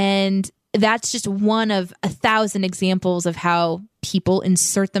 And that's just one of 1,000 examples of how people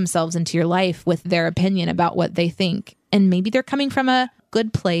insert themselves into your life with their opinion about what they think, and maybe they're coming from a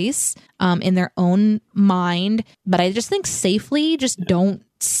good place in their own mind, but I just think safely just don't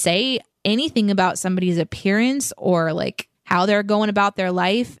say anything about somebody's appearance or like how they're going about their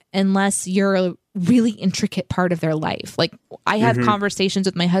life unless you're a really intricate part of their life. Like I have conversations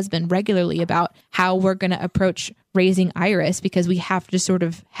with my husband regularly about how we're going to approach raising Iris, because we have to sort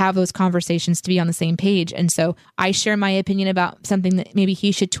of have those conversations to be on the same page. And so I share my opinion about something that maybe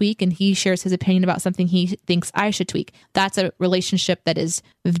he should tweak, and he shares his opinion about something he thinks I should tweak. That's a relationship that is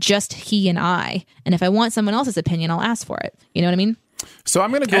just he and I. And if I want someone else's opinion, I'll ask for it. You know what I mean? So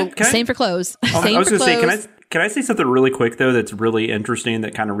I'm going to go. Same for clothes. I was going to say, Can I say something really quick though that's really interesting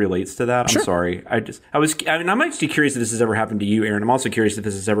that kind of relates to that? I'm sorry. I'm actually curious if this has ever happened to you, Aaron. I'm also curious if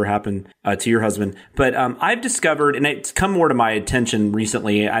this has ever happened to your husband. But I've discovered, and it's come more to my attention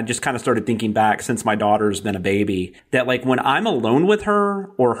recently, I just kind of started thinking back since my daughter's been a baby, that like when I'm alone with her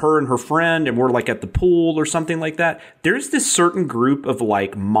or her and her friend and we're like at the pool or something like that, there's this certain group of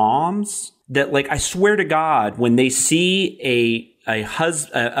like moms that like, I swear to God, when they see a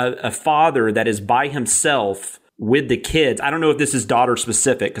father that is by himself with the kids, I don't know if this is daughter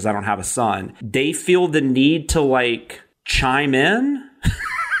specific because I don't have a son, they feel the need to like chime in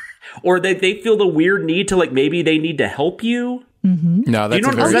or they feel the weird need to like, maybe they need to help you. Mm-hmm. No,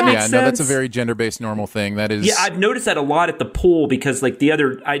 that's a very gender-based normal thing. That is, yeah, I've noticed that a lot at the pool because like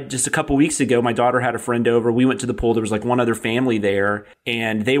just a couple weeks ago, my daughter had a friend over. We went to the pool. There was like one other family there,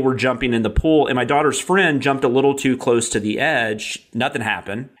 and they were jumping in the pool. And my daughter's friend jumped a little too close to the edge. Nothing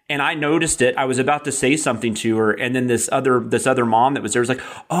happened, and I noticed it. I was about to say something to her, and then this other mom that was there was like,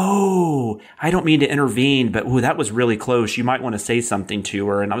 "Oh, I don't mean to intervene, but that was really close. You might want to say something to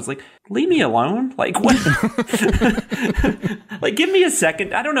her." And I was like, "Leave me alone. Like what?" Like, give me a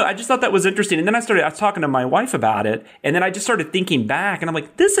second. I don't know. I just thought that was interesting. And then I was talking to my wife about it. And then I just started thinking back. And I'm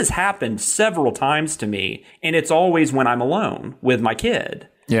like, this has happened several times to me. And it's always when I'm alone with my kid.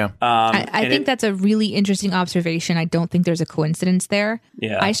 Yeah. I think that's a really interesting observation. I don't think there's a coincidence there.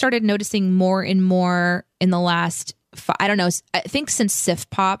 Yeah. I started noticing more and more in the last, I don't know, I think since Sif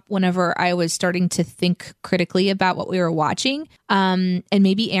Pop, whenever I was starting to think critically about what we were watching. And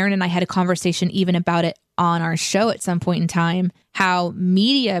maybe Aaron and I had a conversation even about it on our show at some point in time, how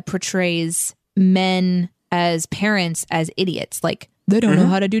media portrays men as parents as idiots. Like they don't know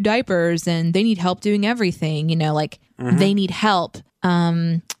how to do diapers and they need help doing everything, like they need help.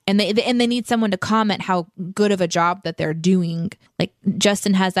 And they need someone to comment how good of a job that they're doing. Like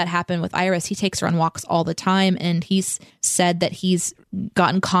Justin has that happen with Iris. He takes her on walks all the time. And he's said that he's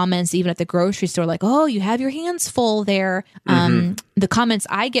gotten comments even at the grocery store, like, "Oh, you have your hands full there." The comments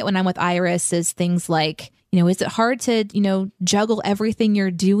I get when I'm with Iris is things like, is it hard to, juggle everything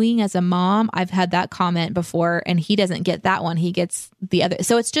you're doing as a mom? I've had that comment before, and he doesn't get that one. He gets the other.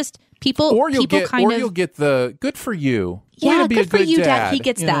 So it's just people. You'll get the good for you. Yeah, be good for you, dad. He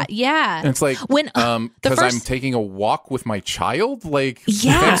gets that. Yeah. And it's like, because I'm taking a walk with my child. Like,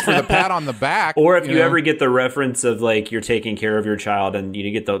 thanks for the pat on the back. Or if you ever get the reference of like you're taking care of your child and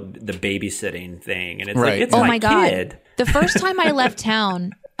you get the babysitting thing, and it's like it's my kid. God. The first time I left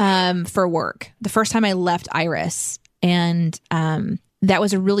town for work, the first time I left Iris, and that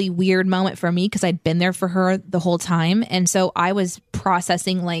was a really weird moment for me because I'd been there for her the whole time. And so I was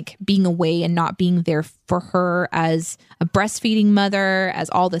processing like being away and not being there for her as a breastfeeding mother, as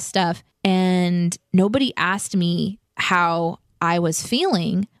all this stuff. And nobody asked me how I was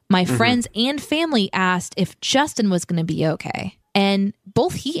feeling. My friends and family asked if Justin was going to be okay. And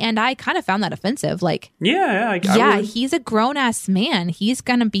both he and I kind of found that offensive. Like, he's a grown ass man. He's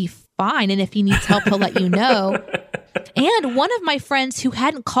going to be fine. And if he needs help, he'll let you know. And one of my friends who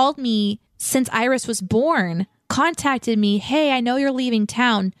hadn't called me since Iris was born contacted me. "Hey, I know you're leaving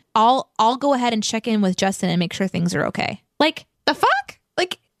town. I'll go ahead and check in with Justin and make sure things are okay." Like, the fuck?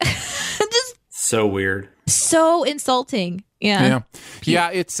 Like, just so weird. So insulting. Yeah.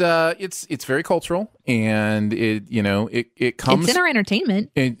 It's very cultural, and it comes. It's in our entertainment.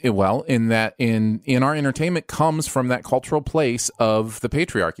 In our entertainment comes from that cultural place of the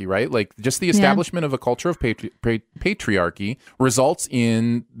patriarchy, right? Like just the establishment of a culture of patriarchy results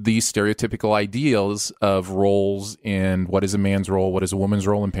in these stereotypical ideals of roles and what is a man's role, what is a woman's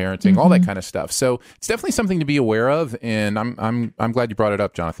role in parenting, all that kind of stuff. So it's definitely something to be aware of, and I'm glad you brought it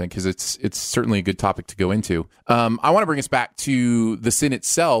up, Jonathan, because it's certainly a good topic to go into. I want to bring us back to the sin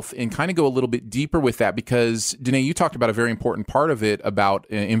itself and kind of go a little bit deeper with that, because Danae, you talked about a very important part of it about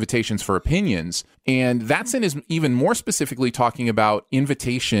invitations for opinions, and that sin is even more specifically talking about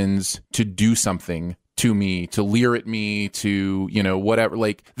invitations to do something to me, to leer at me, to, whatever,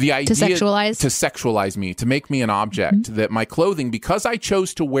 like the idea to sexualize me, to make me an object, that my clothing, because I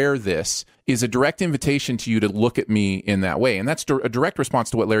chose to wear this, is a direct invitation to you to look at me in that way. And that's a direct response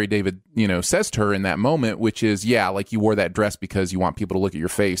to what Larry David, says to her in that moment, which is, like you wore that dress because you want people to look at your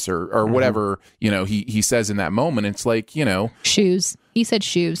face or whatever, he says in that moment. It's like, shoes. He said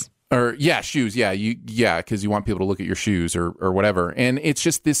shoes. Or shoes. Because you want people to look at your shoes or whatever. And it's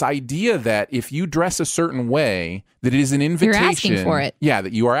just this idea that if you dress a certain way, that it is an invitation. You're asking for it. Yeah,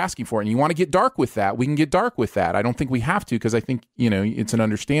 that you are asking for it. And you want to get dark with that. We can get dark with that. I don't think we have to, because I think, it's an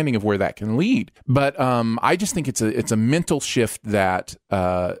understanding of where that can lead. But I just think it's a mental shift that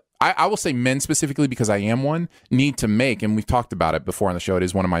I will say men specifically, because I am one, need to make, and we've talked about it before on the show. It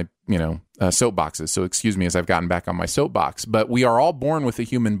is one of my soapboxes. So excuse me as I've gotten back on my soapbox. But we are all born with a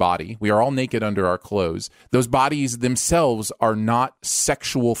human body. We are all naked under our clothes. Those bodies themselves are not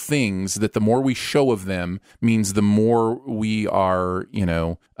sexual things that the more we show of them means the more we are,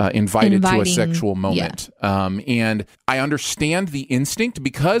 invited to a sexual moment. Yeah. And I understand the instinct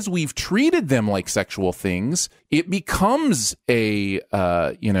because we've treated them like sexual things. It becomes a,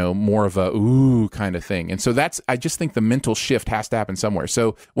 more of a ooh kind of thing. And so I just think the mental shift has to happen somewhere.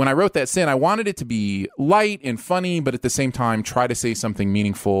 So when I wrote that sin, I wanted it to be light and funny, but at the same time, try to say something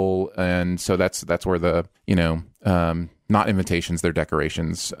meaningful. And so that's where the, not invitations, they're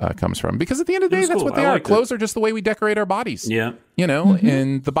decorations comes from. Because at the end of the day, that's what they are. Clothes are just the way we decorate our bodies. Yeah.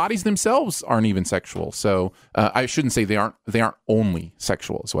 And the bodies themselves aren't even sexual. So I shouldn't say they aren't only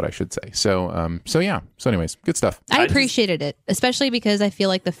sexual is what I should say. So yeah. So anyways, good stuff. I appreciated it, especially because I feel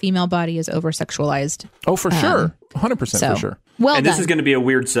like the female body is over-sexualized. Oh, for sure. 100% for sure. Well and done. This is going to be a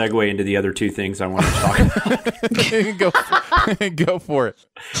weird segue into the other two things I want to talk about. Go for it.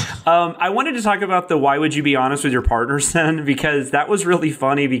 I wanted to talk about the why would you be honest with your partner sin, because that was really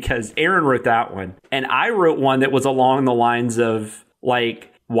funny because Aaron wrote that one. And I wrote one that was along the lines of, like,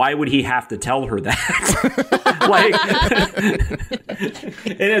 why would he have to tell her that?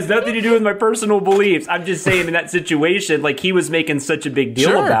 It has nothing to do with my personal beliefs. I'm just saying in that situation, like, he was making such a big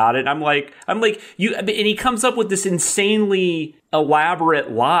deal about it. I'm like, you, and he comes up with this insanely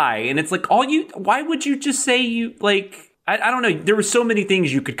elaborate lie. And it's like, why would you just say you, like, I don't know. There were so many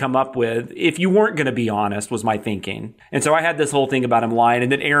things you could come up with if you weren't going to be honest, was my thinking. And so I had this whole thing about him lying.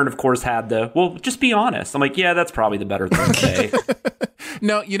 And then Aaron, of course, had just be honest. I'm like, yeah, that's probably the better thing to say.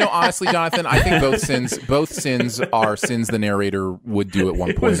 No, honestly, Jonathan, I think both sins are sins the narrator would do at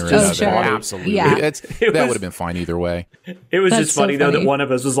one point or another. Sure. Absolutely. Yeah. That would have been fine either way. It was That's just funny, so though, that one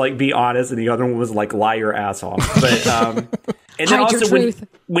of us was like, be honest, and the other one was like, lie your ass off. But, and then Hide your also truth.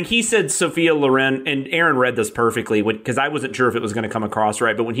 when he said Sophia Loren, and Aaron read this perfectly because I wasn't sure if it was going to come across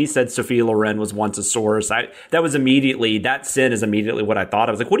right, but when he said Sophia Loren was once a source, that sin is immediately what I thought.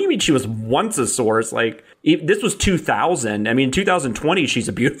 I was like, what do you mean she was once a source? Like, this was 2000. I mean, 2020, she's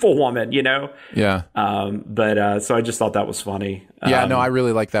a beautiful woman, Yeah. So I just thought that was funny. Yeah, no, I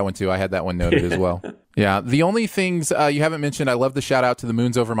really like that one too. I had that one noted as well. Yeah. The only things you haven't mentioned, I love the shout out to the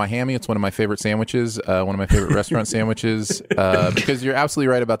Moons Over My Hammy. It's one of my favorite sandwiches, one of my favorite restaurant sandwiches, because you're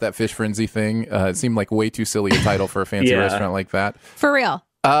absolutely right about that fish frenzy thing. It seemed like way too silly a title for a fancy restaurant like that. For real.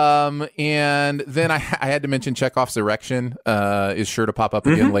 And then I had to mention Chekhov's erection is sure to pop up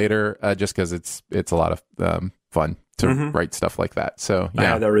again later, just because it's a lot of fun to write stuff like that. So yeah, I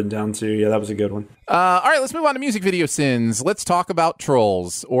had that written down too. Yeah, that was a good one. All right, let's move on to music video sins. Let's talk about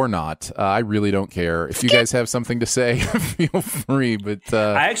trolls or not. I really don't care. If you guys have something to say, feel free. But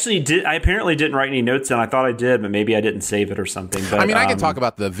I apparently didn't write any notes, and I thought I did, but maybe I didn't save it or something. But I mean, I can talk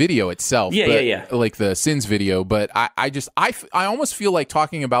about the video itself. Yeah. Like the sins video. But I almost feel like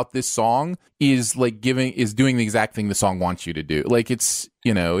talking about this song is like doing the exact thing the song wants you to do. Like it's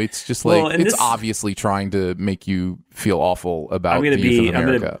just like it's obviously trying to make you feel awful about the youth of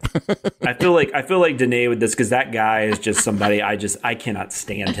America. I feel like Danae with this, because that guy is just somebody I cannot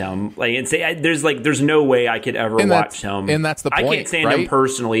stand him. Like, and say there's no way I could ever watch him. And that's the point. I can't stand him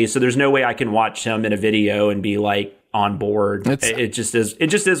personally, so there's no way I can watch him in a video and be like on board. It just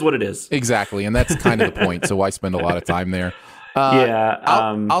is what it is. Exactly, and that's kind of the point. So why spend a lot of time there?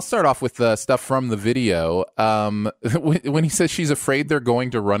 I'll start off with the stuff from the video. When he says she's afraid they're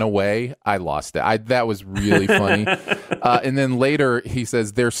going to run away, I lost it. That was really funny. And then later he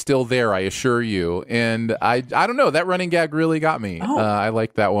says they're still there, I assure you. And I don't know, that running gag really got me. I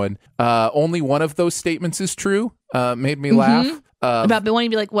like that one. Only one of those statements is true. Made me laugh. About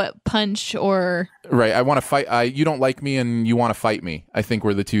wanting to be like, what, punch or... Right, I want to fight. You don't like me and you want to fight me, I think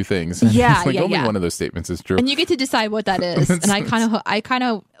were the two things. Yeah, only one of those statements is true. And you get to decide what that is. And I kind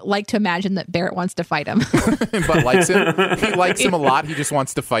of like to imagine that Barrett wants to fight him. But likes him. He likes him a lot. He just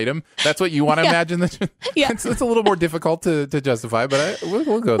wants to fight him. That's what you want to imagine. It's a little more difficult to justify, but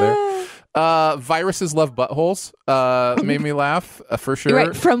we'll go there. Viruses love buttholes. Made me laugh for sure.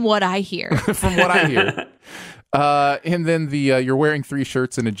 Right, from what I hear. From what I hear. And then you're wearing 3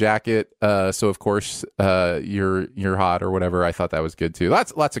 shirts and a jacket, so of course you're hot or whatever. I thought that was good too.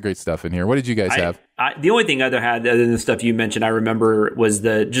 Lots of great stuff in here. What did you guys have? The only thing other than the stuff you mentioned, I remember was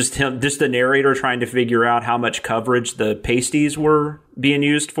just the narrator trying to figure out how much coverage the pasties were being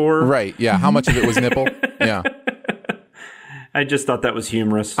used for. Right? Yeah. How much of it was nipple? Yeah. I just thought that was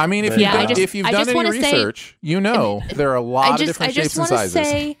humorous. I mean, if you've done any research, there are a lot of different shapes and sizes. I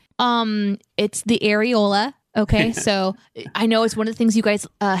just want to say, it's the areola. Okay, so I know it's one of the things you guys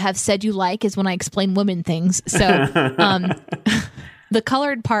have said you like is when I explain women things. So The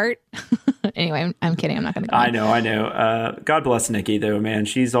colored part. Anyway, I'm kidding. I'm not going to go. I know. God bless Nikki, though, man.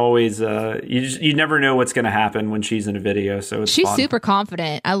 She's always you never know what's going to happen when she's in a video. So it's she's fun. super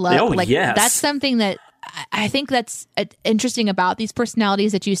confident. I love. Yes. That's something that I think that's interesting about these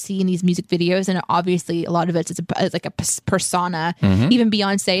personalities that you see in these music videos, and obviously a lot of it's like a persona. Even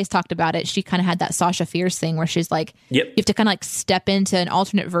Beyonce has talked about it. She kind of had that Sasha Fierce thing where she's like, you have to kind of like step into an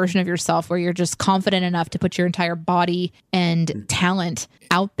alternate version of yourself where you're just confident enough to put your entire body and talent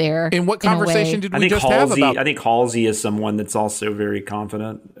out there. In what conversation did we just have about? I think Halsey is someone that's also very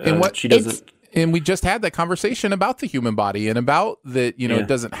confident. In what she doesn't. And we just had that conversation about the human body and about that, it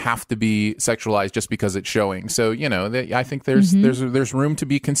doesn't have to be sexualized just because it's showing. So, I think there's room to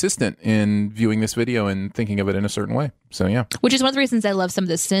be consistent in viewing this video and thinking of it in a certain way. So, yeah. Which is one of the reasons I love some of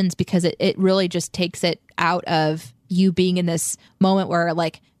the sins, because it really just takes it out of you being in this moment where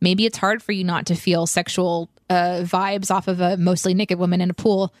like maybe it's hard for you not to feel sexual vibes off of a mostly naked woman in a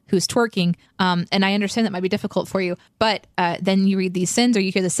pool who's twerking. And I understand that might be difficult for you, but then you read these sins or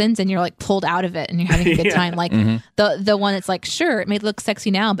you hear the sins and you're like pulled out of it and you're having a good time. Like the one that's like, sure, it may look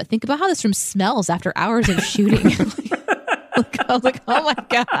sexy now, but think about how this room smells after hours of shooting. I was like, oh my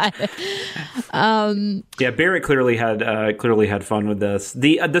God. Barrett clearly had fun with this.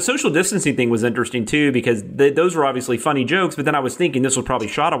 The social distancing thing was interesting too, because those were obviously funny jokes, but then I was thinking this was probably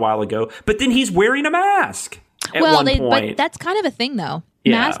shot a while ago, but then he's wearing a mask at one point. But that's kind of a thing though.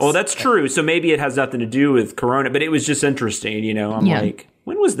 Yeah, Masks, well, that's true. So maybe it has nothing to do with Corona, but it was just interesting, I'm like,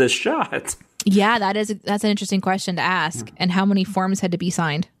 when was this shot? Yeah, that's an interesting question to ask. And how many forms had to be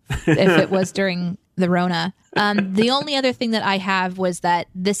signed if it was during the Rona? The only other thing that I have was that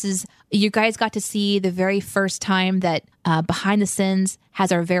you guys got to see the very first time that Behind the Sins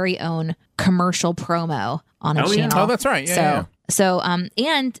has our very own commercial promo on a channel. Yeah. Oh, that's right. Yeah.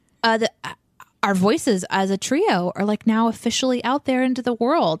 Our voices as a trio are like now officially out there into the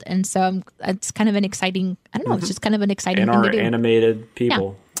world. And so it's kind of an exciting, I don't know, it's just kind of an exciting thing to do. And our animated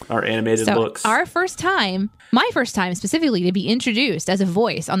people, our animated looks. My first time specifically to be introduced as a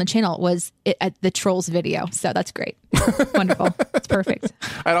voice on the channel was at the Trolls video. So that's great. Wonderful. It's perfect.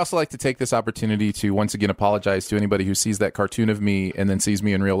 I'd also like to take this opportunity to once again apologize to anybody who sees that cartoon of me and then sees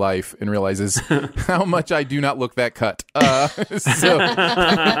me in real life and realizes how much I do not look that cut. So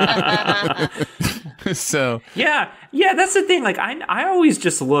yeah, that's the thing. Like I always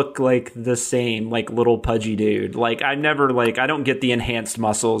just look like the same, like little pudgy dude. Like I never I don't get the enhanced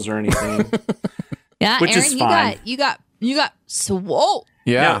muscles or anything. Yeah, which Aaron, is fine. you got swole.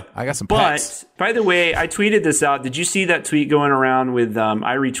 Yeah, I got some pecs. But, by the way, I tweeted this out. Did you see that tweet going around with,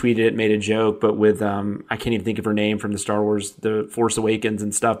 I retweeted it, made a joke, but with, I can't even think of her name from the Star Wars, The Force Awakens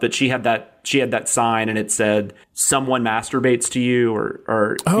and stuff, but she had that sign and it said, someone masturbates to you,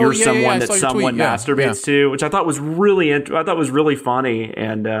 or you're someone that someone masturbates to, which I thought was really funny.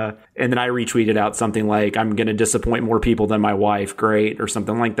 And then I retweeted out something like, I'm going to disappoint more people than my wife. Great. Or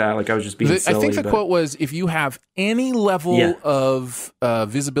something like that. Like I was just being silly. I think the quote was, if you have any level of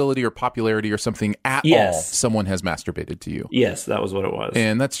visibility or popularity or something at all, someone has masturbated to you. Yes, that was what it was.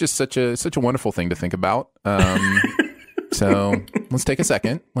 And that's just such a wonderful thing to think about. So let's take a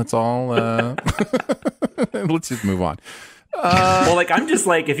second. Let's all let's just move on. Well, I'm just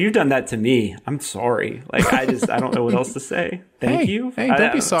if you've done that to me, I'm sorry. I don't know what else to say. Thank you. Hey,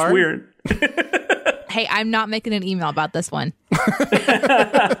 don't be sorry. It's weird. Hey, I'm not making an email about this one.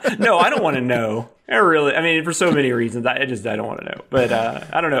 No, I don't want to know. For so many reasons, I don't want to know. But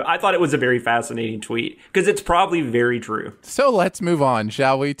I don't know. I thought it was a very fascinating tweet because it's probably very true. So let's move on,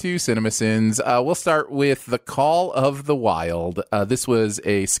 shall we, to Cinema Sins. We'll start with The Call of the Wild. This was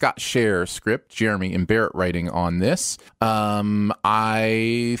a Scott Scher script, Jeremy and Barrett writing on this.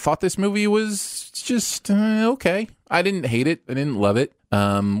 I thought this movie was just okay. I didn't hate it. I didn't love it.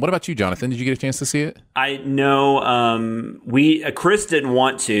 What about you, Jonathan? Did you get a chance to see it? I know Chris didn't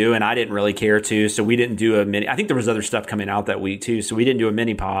want to, and I didn't really care to, so we didn't do a mini. I think there was other stuff coming out that week too, so we didn't do a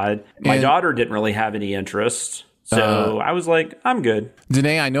mini pod. My daughter didn't really have any interest. So I was like, I'm good.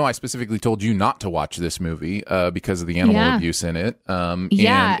 Danae, I know I specifically told you not to watch this movie because of the animal abuse in it. And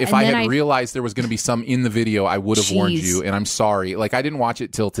if I had realized there was going to be some in the video, I would have warned you. And I'm sorry. I didn't watch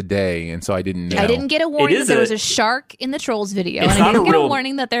it till today, and so I didn't know. I didn't get a warning that there was a shark in the Trolls video. And I didn't get a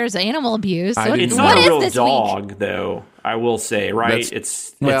warning that there's animal abuse. It's not a real dog, though. I will say, right?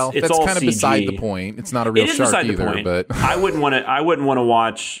 It's all kind of CG. beside the point. It's not a real shark either. But I wouldn't want to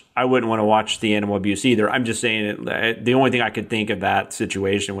watch the animal abuse either. I'm just saying the only thing I could think of that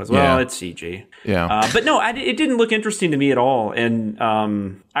situation was, it's CG. Yeah. But no, it didn't look interesting to me at all. And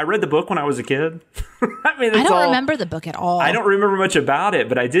I read the book when I was a kid. I don't remember the book at all. I don't remember much about it,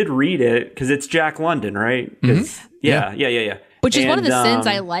 but I did read it because it's Jack London, right? Mm-hmm. Yeah. Which is one of the And, sins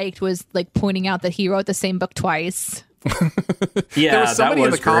I liked, was like pointing out that he wrote the same book twice. Yeah, There was somebody that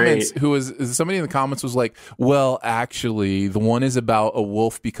in was the comments great. somebody in the comments was like, well, actually, the one is about a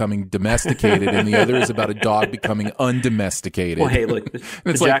wolf becoming domesticated and the other is about a dog becoming undomesticated. Well, hey, look, the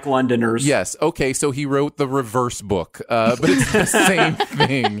It's Jack Londoners. Yes, okay, so he wrote the reverse book, but it's the same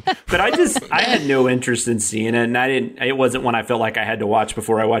thing. But I had no interest in seeing it, and it wasn't one I felt like I had to watch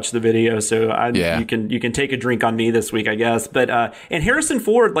before I watched the video. So Yeah. you can take a drink on me this week, I guess. But and Harrison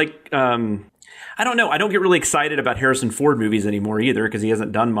Ford, I don't know. I don't get really excited about Harrison Ford movies anymore either, because he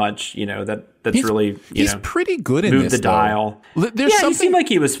hasn't done much. That's really he's pretty good in moved this. the dial. There's He something seemed like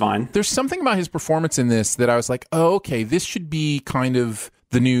he was fine. There's something about his performance in this that I was like, oh, okay, this should be kind of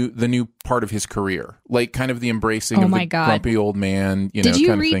the new part of his career, like kind of the embracing of my the God. grumpy old man. Did you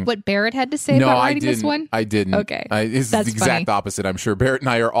kind of read thing. what Barrett had to say No, about I writing didn't. this one? I didn't. Okay. It's That's the exact funny. opposite. I'm sure Barrett and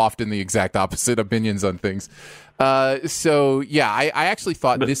I are often the exact opposite opinions on things. So yeah, I actually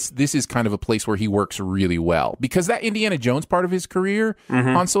thought this is kind of a place where he works really well, because that Indiana Jones part of his career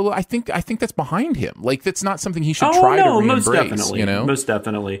on Solo, I think that's behind him. Like, that's not something he should try to re-embrace. most definitely. Most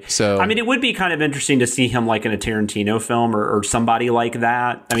definitely. So I mean, it would be kind of interesting to see him like in a Tarantino film or somebody like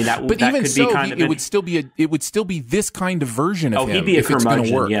that. I mean, that But that even could so, be kind of it would still be this kind of version of Oh, him. he'd be a if it's going to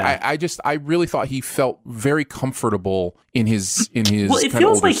curmudgeon, work. yeah. I really thought he felt very comfortable in his. Well, it kind of feels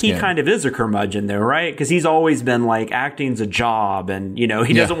older like he skin. kind of is a curmudgeon, though, right? Because he's always been like, acting's a job, and he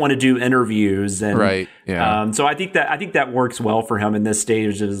doesn't want to do interviews, and Right, yeah. So I think that works well for him in this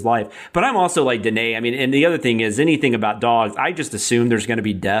stage of his life. But I'm also like Danae. I mean, and the other thing is, anything about dogs, I just assume there's going to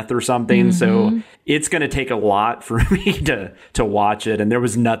be death or something. So it's going to take a lot for me to watch it, and there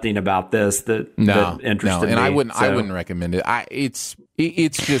was nothing about this that interested me. And I wouldn't So- recommend it.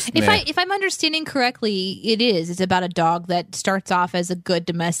 It's just If I'm understanding correctly, it's about a dog that starts off as a good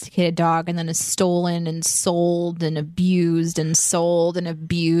domesticated dog and then is stolen and sold and abused and sold and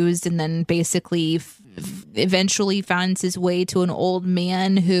abused, and then basically eventually finds his way to an old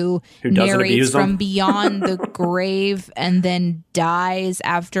man who doesn't narrates abuse from him. beyond the grave and then dies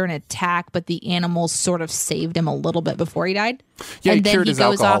after an attack, but the animals sort of saved him a little bit before he died. Yeah, and he then cured he his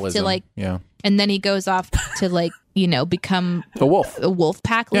goes off alcoholism. to like Yeah. and then he goes off to like become a wolf. a wolf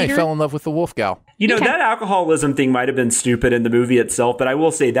pack Yeah, leader. he fell in love with the wolf gal. That alcoholism thing might have been stupid in the movie itself, but I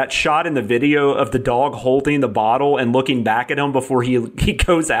will say that shot in the video of the dog holding the bottle and looking back at him before he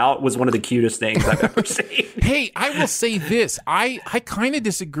goes out was one of the cutest things I've ever seen. Hey, I will say this. I kind of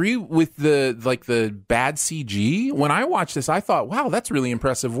disagree with the bad CG. When I watched this, I thought, wow, that's really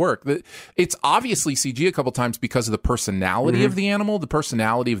impressive work. It's obviously CG a couple times because of the personality of the animal. The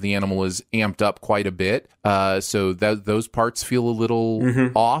personality of the animal is amped up quite a bit. So those parts feel a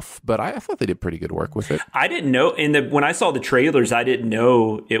little off, but I thought they did pretty good work with it. I didn't know when I saw the trailers, I didn't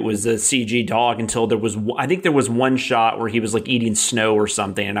know it was a CG dog until there was one shot where he was like eating snow or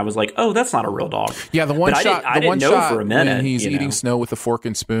something, and I was like, oh, that's not a real dog. Yeah, the one But shot. I The one didn't know shot for a minute, when he's eating snow with a fork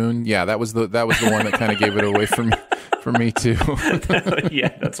and spoon. Yeah, that was the one that kind of gave it away for me too. Yeah,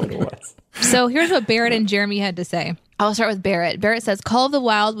 that's what it was. So here's what Barrett and Jeremy had to say. I'll start with Barrett. Barrett says, Call of the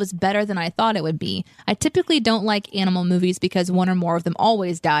Wild was better than I thought it would be. I typically don't like animal movies because one or more of them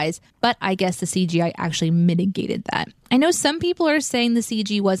always dies, but I guess the CGI actually mitigated that. I know some people are saying the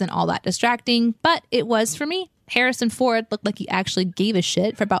CG wasn't all that distracting, but it was for me. Harrison Ford looked like he actually gave a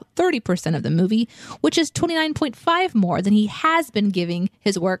shit for about 30% of the movie, which is 29.5 more than he has been giving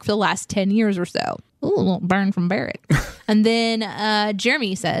his work for the last 10 years or so. Ooh, a little burn from Barrett. And then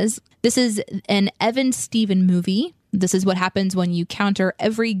Jeremy says, this is an Evan Steven movie. This is what happens when you counter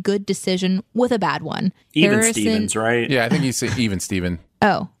every good decision with a bad one. Even Stevens, right? Yeah, I think he's even Steven.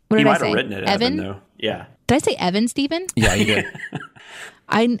 Oh, what He did I might say? have written it, Evan, though. Yeah. Did I say Evan Steven? Yeah, he did.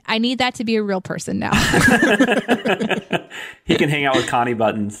 I need that to be a real person now. He can hang out with Connie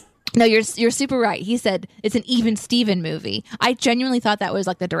Buttons. No, you're super right. He said it's an Even Steven movie. I genuinely thought that was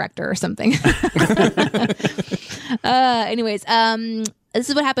like the director or something. Anyways, this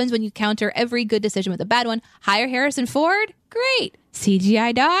is what happens when you counter every good decision with a bad one. Hire Harrison Ford? Great.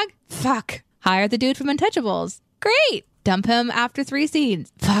 CGI dog? Fuck. Hire the dude from Untouchables? Great. Dump him after 3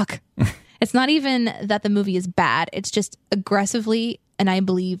 scenes? Fuck. It's not even that the movie is bad. It's just aggressively, and I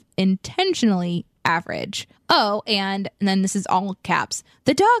believe intentionally, average. Oh, and then this is all caps.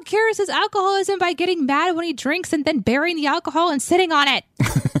 The dog cures his alcoholism by getting mad when he drinks and then burying the alcohol and sitting on it.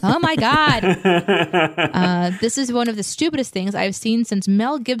 Oh my God. This is one of the stupidest things I've seen since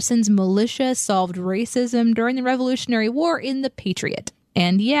Mel Gibson's militia solved racism during the Revolutionary War in The Patriot.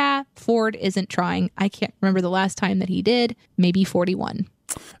 And yeah, Ford isn't trying. I can't remember the last time that he did. Maybe 41.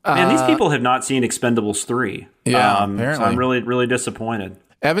 Man, these people have not seen Expendables 3. Yeah, So apparently. I'm really, really disappointed.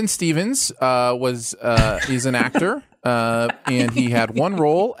 Evan Stevens is an actor. and he had one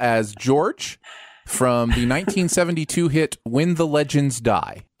role as George from the 1972 hit "When the Legends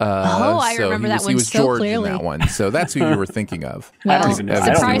Die." I remember that one He was so George clearly. in that one, so that's who you were thinking of. Well, I don't even know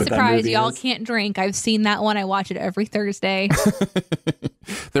surprise, what that surprise, movie y'all is. can't drink. I've seen that one. I watch it every Thursday.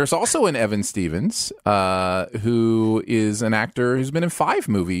 There's also an Evan Stevens, who is an actor who's been in 5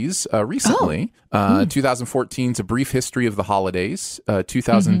 movies recently. 2014's A Brief History of the Holidays.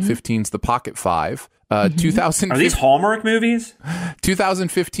 2015's The Pocket Five. 2015, Are these Hallmark movies?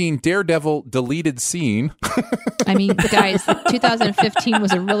 2015 Daredevil deleted scene. I mean, guys, 2015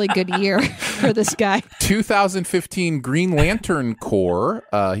 was a really good year for this guy. 2015 Green Lantern Corps.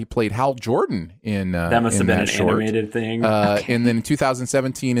 He played Hal Jordan in That must in have been that an short. animated thing. And then in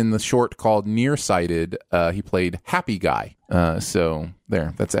 2017 in the short called Nearsighted, he played Happy Guy. So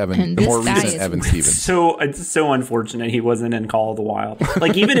there, that's Evan, And the this more guy recent is Evan Stevens. So it's so unfortunate he wasn't in Call of the Wild.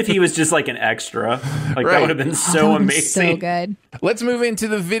 Like, even if he was just like an extra, like Right. that would have been so That was amazing. so good. Let's move into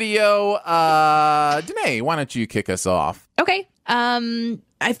the video. Danae, why don't you kick us off? Okay.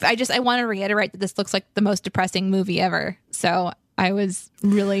 I want to reiterate that this looks like the most depressing movie ever. So I was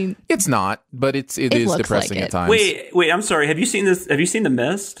really It's not, but it is looks depressing like at it. times. Wait, I'm sorry. Have you seen this? Have you seen The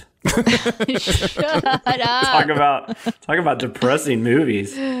Mist? shut up. Talk about depressing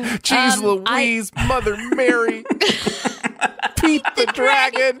movies. Jeez Louise, Mother Mary, Pete the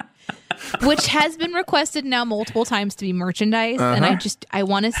Dragon. Which has been requested now multiple times to be merchandise, and I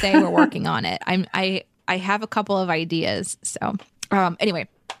want to say we're working on it. I have a couple of ideas. So anyway,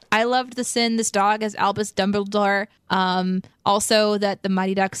 I loved the Sin, this dog as Albus Dumbledore. Also that the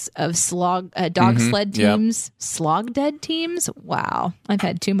Mighty Ducks of dog sled Yep. teams, slog dead teams. Wow, I've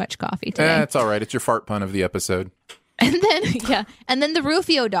had too much coffee today. That's all right. It's your fart pun of the episode. And then the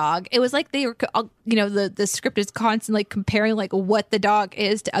Rufio dog. It was like they were, the script is constantly comparing like what the dog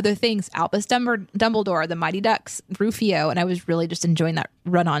is to other things. Albus Dumbledore, the Mighty Ducks, Rufio, and I was really just enjoying that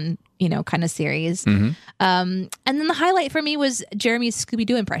run-on, kind of series. And then the highlight for me was Jeremy's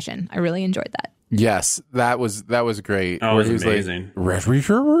Scooby-Doo impression. I really enjoyed that. Yes, that was great. Oh, it was Where he amazing. Like,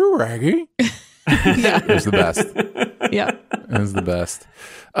 Raggy. It was the best. Yeah. It was the best.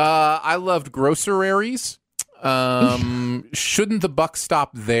 I loved Groceries. Shouldn't the buck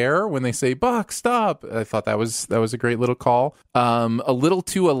stop there when they say buck stop? I thought that was a great little call. A little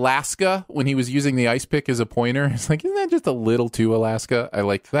too Alaska when he was using the ice pick as a pointer. It's like, isn't that just a little too Alaska? I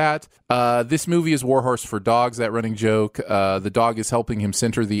liked that. This movie is Warhorse for dogs, that running joke. The dog is helping him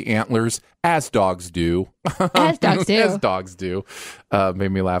center the antlers, as dogs do. As dogs do. As dogs do.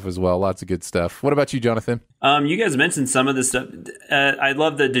 Made me laugh as well. Lots of good stuff. What about you, Jonathan? You guys mentioned some of this stuff. I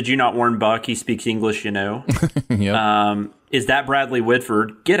love the "Did you not warn Buck? He speaks English, you know." Yep. Is that Bradley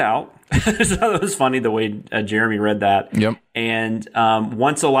Whitford? Get out. So it was funny the way Jeremy read that. Yep. And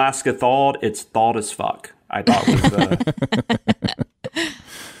once Alaska thawed, it's thawed as fuck. I thought was.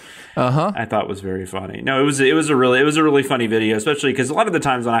 I thought was very funny. No, it was a really funny video, especially because a lot of the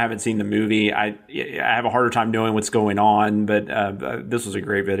times when I haven't seen the movie, I have a harder time knowing what's going on. But this was a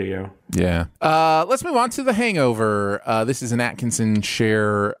great video. Yeah. Let's move on to The Hangover. This is an Atkinson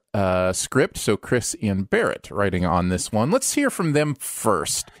share script, so Chris and Barrett writing on this one. Let's hear from them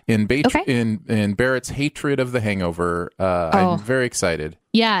first. In Barrett's hatred of The Hangover, I'm very excited.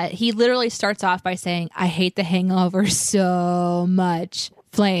 Yeah, he literally starts off by saying, "I hate The Hangover so much.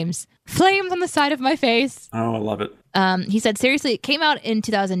 Flames on the side of my face." Oh, I love it. He said, seriously, it came out in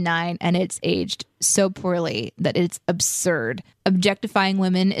 2009 and it's aged so poorly that it's absurd. Objectifying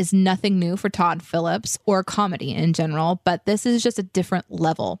women is nothing new for Todd Phillips or comedy in general, but this is just a different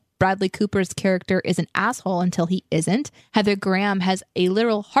level. Bradley Cooper's character is an asshole until he isn't. Heather Graham has a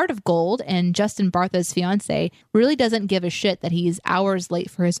literal heart of gold, and Justin Bartha's fiance really doesn't give a shit that he is hours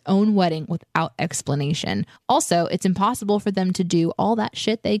late for his own wedding without explanation. Also, it's impossible for them to do all that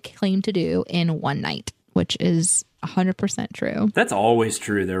shit they claim to do in one night, which is 100% true. That's always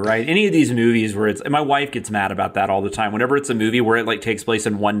true, though, right? Any of these movies where it's, my wife gets mad about that all the time. Whenever it's a movie where it like takes place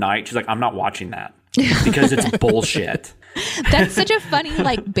in one night, she's like, "I'm not watching that because it's bullshit." That's such a funny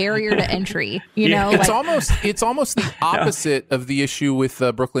like barrier to entry, you know? It's Like, almost the opposite of the issue with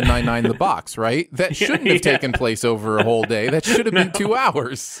Brooklyn Nine-Nine: The Box, right? That shouldn't have taken place over a whole day. That should have been 2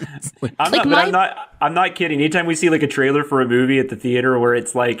 hours. I'm not kidding. Anytime we see like a trailer for a movie at the theater where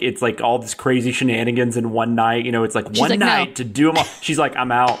it's like all this crazy shenanigans in one night, you know, it's like She's one like, night no. to do them all. She's like,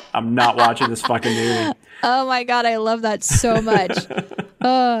 "I'm out. I'm not watching this fucking movie." oh my God, I love that so much.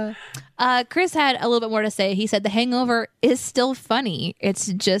 Chris had a little bit more to say. He said The Hangover is still funny. It's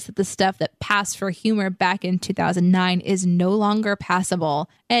just that the stuff that passed for humor back in 2009 is no longer passable.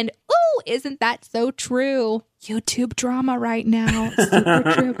 And, oh, isn't that so true? YouTube drama right now.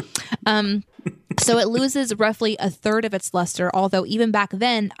 Super true. So it loses roughly a third of its luster, although even back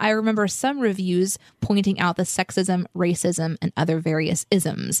then, I remember some reviews pointing out the sexism, racism, and other various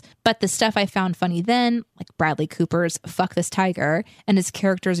isms. But the stuff I found funny then, like Bradley Cooper's "fuck this tiger" and his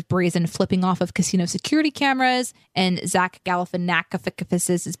character's brazen flipping off of casino security cameras, and Zach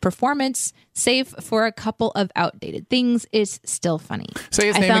Galifianakis' performance, save for a couple of outdated things, is still funny. Say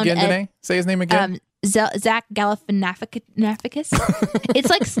his name again, Danae. Say his name again. Zach Galifianakis.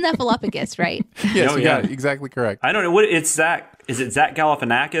 It's like Snuffleupagus, right? Yes, you got it exactly correct. I don't know what it's Zach. Is it Zach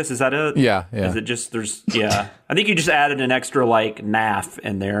Galifianakis? Is that it? Yeah. Is it just I think you just added an extra like naff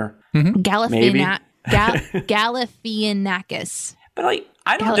in there. Galifianakis. But like,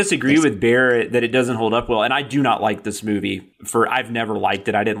 I don't disagree with Barrett that it doesn't hold up well, and I do not like this movie. I've never liked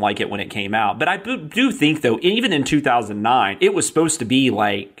it. I didn't like it when it came out, but I do think though, even in 2009, it was supposed to be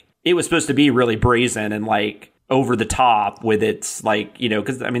really brazen and like over the top with its like,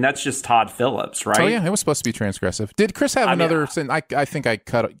 because I mean that's just Todd Phillips, right? Oh yeah, it was supposed to be transgressive. Did Chris have another? I think I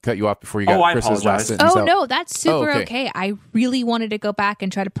cut you off before you got Chris's last sentence. Oh no, that's super okay. I really wanted to go back and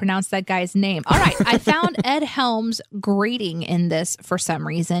try to pronounce that guy's name. All right, I found Ed Helms grating in this for some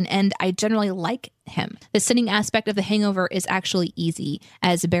reason, and I generally like him. The sitting aspect of The Hangover is actually easy.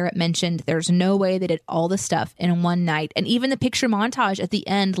 As Barrett mentioned, there's no way they did all the stuff in one night, and even the picture montage at the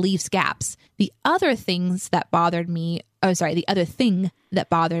end leaves gaps. The other thing that bothered me was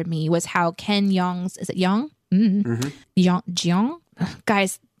how Ken Jeong's, is it Jeong? Jeong?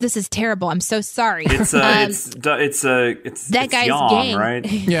 Guys, this is terrible. I'm so sorry. It's that guy's Jeong, gang, right?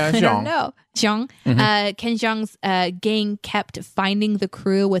 Yeah, Jeong. I don't know. Jeong. Ken Jeong's gang kept finding the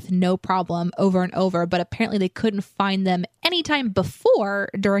crew with no problem over and over, but apparently they couldn't find them anytime before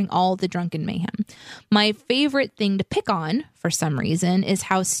during all the drunken mayhem. My favorite thing to pick on, for some reason, is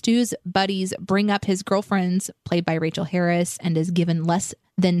how Stu's buddies bring up his girlfriends, played by Rachel Harris, and is given less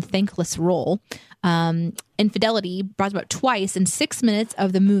than thankless role. Infidelity brought about twice in 6 minutes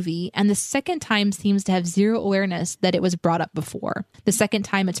of the movie, and the second time seems to have zero awareness that it was brought up before. The second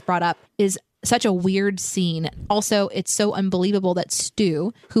time it's brought up is such a weird scene. Also, it's so unbelievable that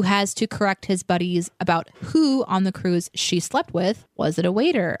Stu, who has to correct his buddies about who on the cruise she slept with, was it a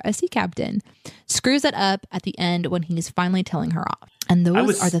waiter, a sea captain, screws it up at the end when he's finally telling her off. And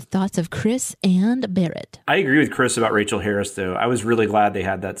those are the thoughts of Chris and Barrett. I agree with Chris about Rachel Harris, though. I was really glad they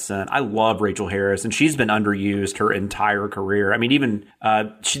had that scene. I love Rachel Harris, and she's been underused her entire career. I mean, even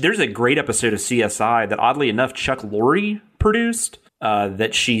there's a great episode of CSI that, oddly enough, Chuck Lorre produced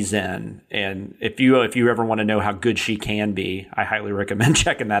that she's in. And if you ever want to know how good she can be, I highly recommend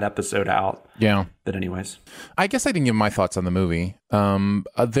checking that episode out. Yeah. But anyways, I guess I didn't give my thoughts on the movie.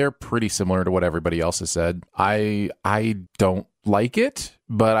 They're pretty similar to what everybody else has said. I don't like it,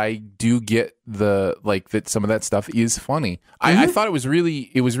 but I do get that some of that stuff is funny. I thought it was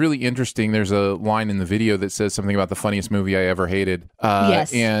really interesting. There's a line in the video that says something about the funniest movie I ever hated.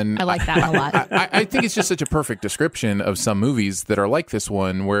 Yes, and I like that a lot. I think it's just such a perfect description of some movies that are like this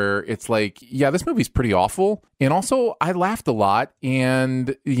one, where it's like, yeah, this movie's pretty awful, and also I laughed a lot,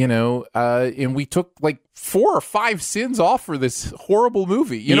 and and we took like 4 or 5 sins off for this horrible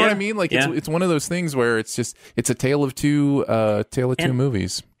movie. You know what I mean? Like it's one of those things where it's a tale of two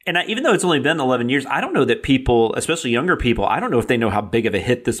movies. And even though it's only been 11 years, I don't know that people, especially younger people, I don't know if they know how big of a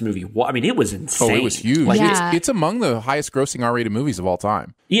hit this movie was. I mean, it was insane. Oh, it was huge. It's among the highest grossing R-rated movies of all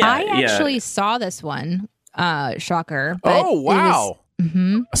time. Yeah, I actually saw this one. Shocker. Oh, wow.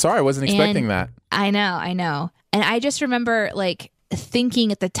 Sorry, I wasn't expecting that. I know. And I just remember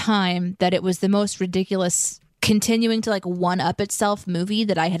thinking at the time that it was the most ridiculous, continuing to one up itself movie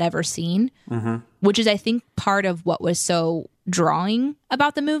that I had ever seen, which is, I think, part of what was so drawing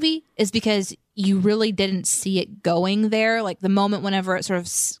about the movie, is because you really didn't see it going there. Like the moment whenever it sort of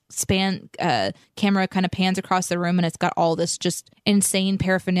camera kind of pans across the room and it's got all this just insane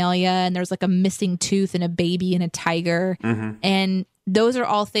paraphernalia, and there's like a missing tooth and a baby and a tiger. And those are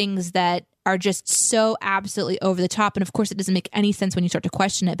all things that are just so absolutely over the top. And of course, it doesn't make any sense when you start to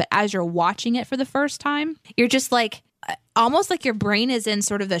question it. But as you're watching it for the first time, you're just almost like your brain is in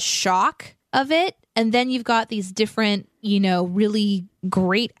sort of the shock of it. And then you've got these different, really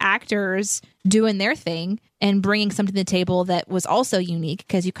great actors doing their thing and bringing something to the table that was also unique,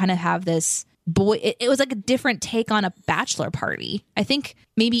 because you kind of have this it was like a different take on a bachelor party. I think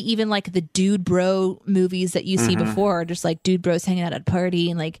maybe even like the dude bro movies that you see before, just like dude bros hanging out at a party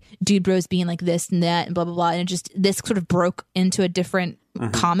and like dude bros being like this and that and blah, blah, blah. And it just, this sort of broke into a different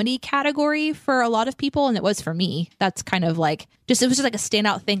comedy category for a lot of people, and it was for me. That's kind of like it was just like a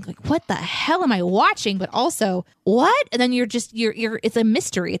standout thing. Like, what the hell am I watching? But also, what? And then you're it's a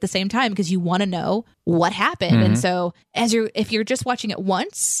mystery at the same time because you want to know what happened. And so if you're just watching it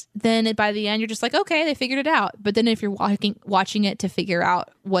once, then by the end you're just like, okay, they figured it out. But then if you're watching it to figure out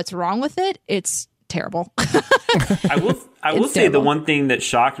what's wrong with it, it's terrible. I will say the one thing that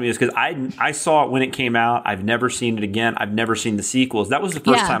shocked me is because I saw it when it came out. I've never seen it again. I've never seen the sequels. That was the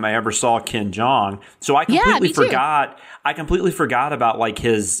first time I ever saw Ken Jeong. So I completely forgot. I completely forgot about like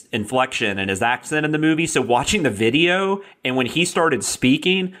his inflection and his accent in the movie. So watching the video and when he started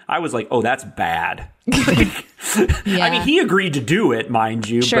speaking, I was like, oh, that's bad. I mean, he agreed to do it, mind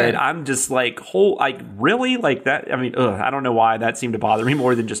you, but I'm just like, really? Like that? I mean, I don't know why that seemed to bother me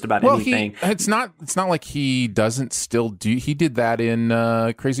more than just about anything. It's not like he doesn't still do. He did that in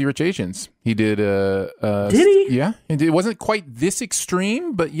Crazy Rich Asians. He did. Did he? Yeah, it wasn't quite this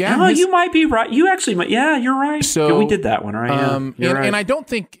extreme, but yeah. No, you might be right. You actually might. Yeah, you're right. So we did that one, right? Right. And I don't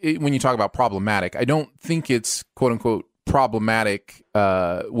think when you talk about problematic, I don't think it's quote unquote problematic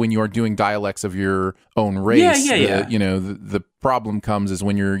when you are doing dialects of your own race. Yeah. You know, the problem comes is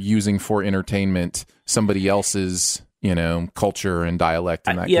when you're using for entertainment somebody else's, you know, culture and dialect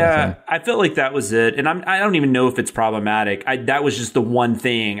and that kind of thing. I felt like that was it. And I don't even know if it's problematic. That was just the one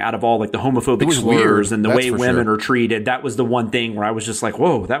thing out of all like the homophobic slurs and the way women are treated. That was the one thing where I was just like,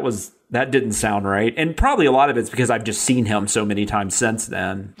 whoa, that didn't sound right. And probably a lot of it's because I've just seen him so many times since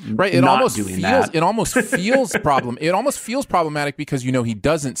then. Right. It almost feels problematic because, you know, he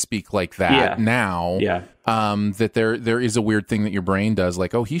doesn't speak like that now. Yeah. That there is a weird thing that your brain does,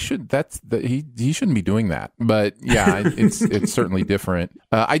 like, oh, he shouldn't be doing that. But yeah, it's certainly different.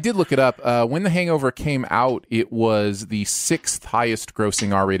 I did look it up. When The Hangover came out, it was the 6th highest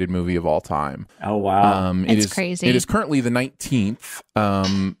grossing R-rated movie of all time. Oh wow, it's crazy. It is currently the 19th.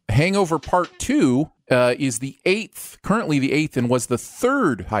 Hangover Part 2 is the 8th, currently the 8th, and was the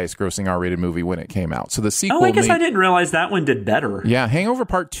 3rd highest grossing R-rated movie when it came out. So the sequel. Oh, I guess I didn't realize that one did better. Yeah, Hangover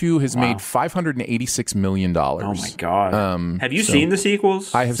Part 2 has made $586 million. Oh my god! Have you seen the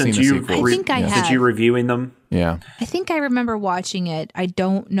sequels? I have seen the sequels. I think I have. Since you reviewing them. Yeah, I think I remember watching it. I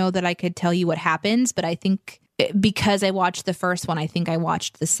don't know that I could tell you what happens, but I think because I watched the first one, I think I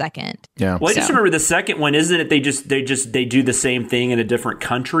watched the second. Yeah. Well, I just remember the second one. Isn't it? They do the same thing in a different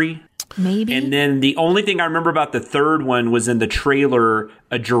country. Maybe. And then the only thing I remember about the third one was in the trailer,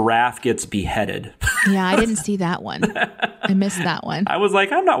 a giraffe gets beheaded. Yeah, I didn't see that one. I missed that one. I was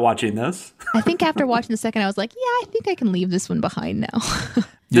like, I'm not watching this. I think after watching the second, I was like, yeah, I think I can leave this one behind now.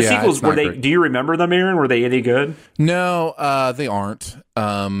 The sequels, were they? Great. Do you remember them, Aaron? Were they any good? No, they aren't.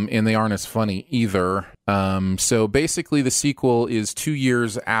 And they aren't as funny either. So basically, the sequel is 2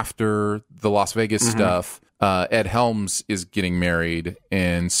 years after the Las Vegas stuff. Ed Helms is getting married,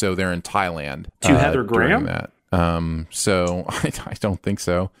 and so they're in Thailand. To Heather Graham? That. So I don't think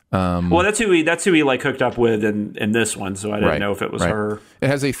so. Well, that's who he like hooked up with in this one, so I didn't know if it was her. It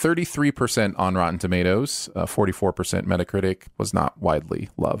has a 33% on Rotten Tomatoes, 44% Metacritic, was not widely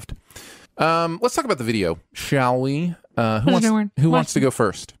loved. Let's talk about the video, shall we? Who wants to go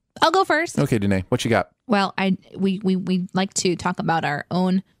first? I'll go first. Okay, Danae, what you got? Well, we like to talk about our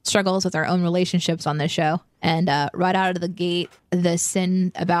own struggles with our own relationships on this show. And right out of the gate, the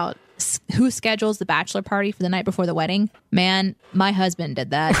sin about who schedules the bachelor party for the night before the wedding. Man, my husband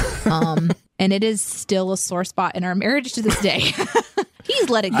did that. And it is still a sore spot in our marriage to this day. He's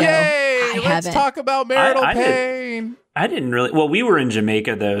let it go. Yay! Let's talk about marital pain. I didn't really. Well, we were in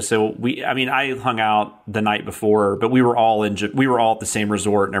Jamaica though, so I hung out the night before, but we were all at the same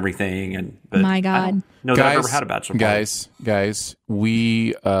resort and everything. And my God, no, I've ever had a bachelor party. Guys,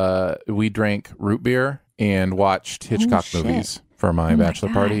 we drank root beer and watched Hitchcock movies for my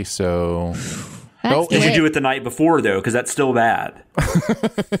bachelor party. So. Did you do it the night before though? Because that's still bad.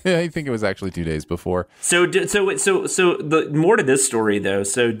 I think it was actually 2 days before. So the more to this story though.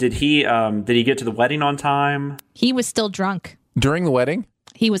 So did he get to the wedding on time? He was still drunk during the wedding.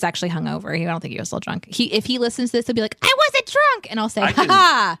 He was actually hungover. I don't think he was still drunk. If he listens to this, he'll be like, "I wasn't drunk," and I'll say, "Ha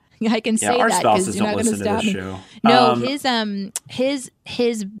ha." I can say our that spouses you're not don't going to listen to stop this show. No,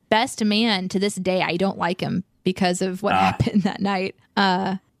 his best man to this day, I don't like him because of what happened that night.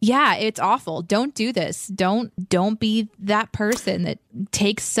 Yeah, it's awful. Don't do this. Don't be that person that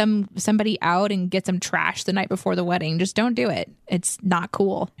takes somebody out and gets them trashed the night before the wedding. Just don't do it. It's not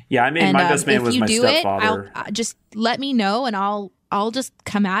cool. Yeah, I mean, my best man was my stepfather. Just let me know, and I'll just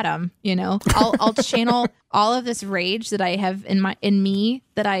come at him. You know, I'll channel all of this rage that I have in me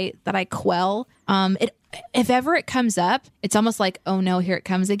that I quell. if ever it comes up, it's almost like, oh no, here it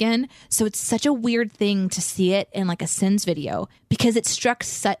comes again. So it's such a weird thing to see it in like a Sins video because it strikes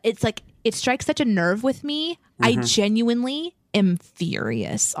such a nerve with me. I genuinely am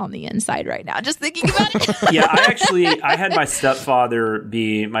furious on the inside right now just thinking about it. Yeah, I had my stepfather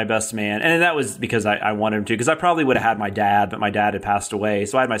be my best man, and that was because I wanted him to, because I probably would have had my dad, but my dad had passed away,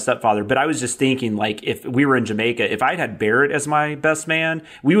 so I had my stepfather. But I was just thinking, like, if we were in Jamaica, if I'd had Barrett as my best man,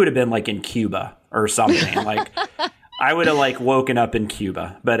 we would have been like in Cuba or something. Like, I would have like woken up in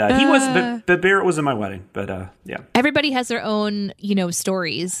Cuba, but he was, but Barrett was in my wedding. But yeah, everybody has their own,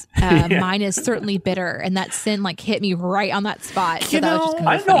 stories. Mine is certainly bitter, and that sin like hit me right on that spot. So that was just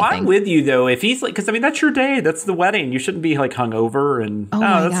kind of I know I'm with you though. If he's like, because I mean that's your day, that's the wedding. You shouldn't be like hungover, and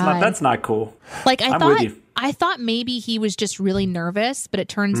that's not cool. Like I thought maybe he was just really nervous, but it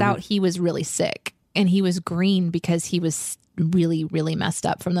turns out he was really sick, and he was green because he was really, really messed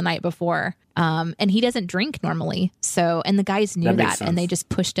up from the night before. And he doesn't drink normally. So, and the guys knew that and they just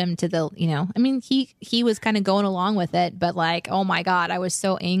pushed him to the, I mean, he was kind of going along with it, but like, oh my God, I was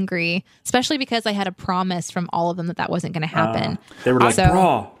so angry, especially because I had a promise from all of them that wasn't going to happen. They were like,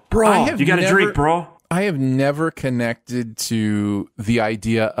 bro, you got to drink, bro. I have never connected to the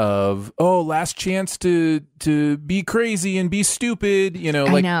idea of, last chance to be crazy and be stupid, like,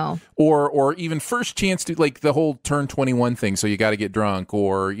 I know. Or even first chance to, like, the whole turn 21 thing. So you got to get drunk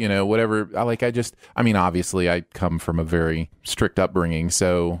or, whatever. Obviously I come from a very strict upbringing.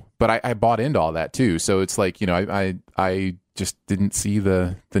 So, but I bought into all that too. So it's like, I just didn't see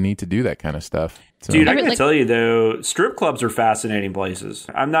the need to do that kind of stuff. So. Dude, I gotta tell you though, strip clubs are fascinating places.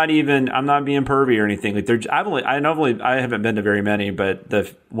 I'm not being pervy or anything. Like I haven't been to very many, but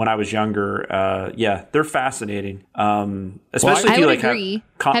when I was younger, they're fascinating. Especially if you like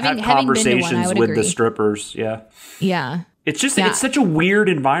have conversations with the strippers. Yeah. Yeah. It's just it's such a weird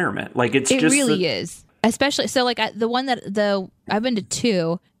environment. Like it really is. Especially so, like the one I've been to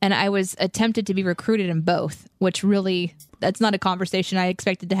 2, and I was attempted to be recruited in both, which really that's not a conversation I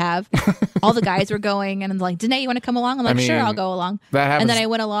expected to have. All the guys were going, and I'm like, Danae, you want to come along? I'm like, sure, I'll go along. That happens. And then I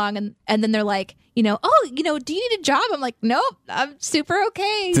went along, and then they're like, do you need a job? I'm like, nope, I'm super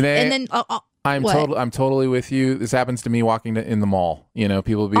okay. Danae, and then I'm totally with you. This happens to me walking in the mall.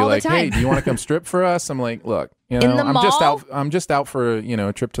 People will be like, "Hey, do you want to come strip for us?" I'm like, "Look, I'm just out for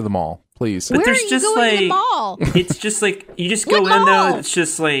a trip to the mall, please." But where there's are you just going like to the mall? It's just like you just go in though. It's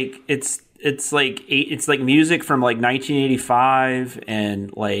just like it's like music from like 1985,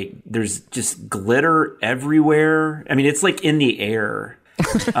 and like there's just glitter everywhere. I mean, it's like in the air.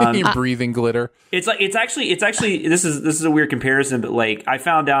 You're breathing glitter. It's actually this is a weird comparison, but like I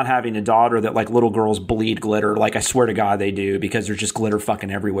found out having a daughter that like little girls bleed glitter. Like I swear to God they do, because there's just glitter fucking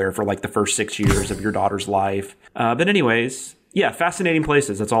everywhere for like the first 6 years of your daughter's life. But anyways, yeah, fascinating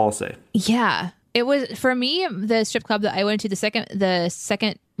places. That's all I'll say. Yeah, it was for me the strip club that I went to. The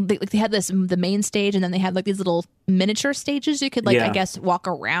second. They had the main stage, and then they had like these little miniature stages you could I guess walk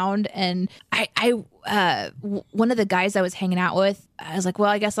around. And one of the guys I was hanging out with, I was like, well,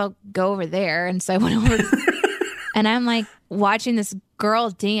 I guess I'll go over there. And so I went over and I'm like watching this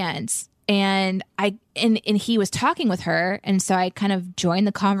girl dance, and he was talking with her, and so I kind of joined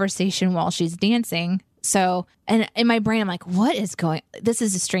the conversation while she's dancing. So, and in my brain I'm like, what is this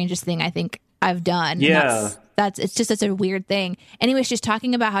is the strangest thing I think I've done. Yeah. It's just such a weird thing. Anyway, she's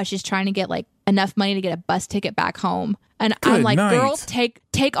talking about how she's trying to get like enough money to get a bus ticket back home. And I'm like, girl, take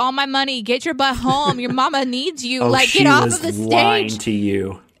all my money, get your butt home. Your mama needs you. Get off of the stage. Lying to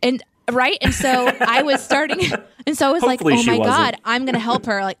you. And right. And so I was starting. And so I was Hopefully like, oh my wasn't. God, I'm going to help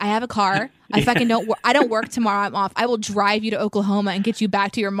her. Like, I have a car. I fucking I don't work tomorrow. I'm off. I will drive you to Oklahoma and get you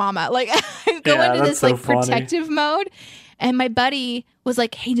back to your mama. Like I go into this like protective mode. And my buddy was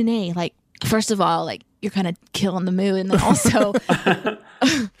like, hey, Danae, like, first of all, like, you're kind of killing the mood. And then also,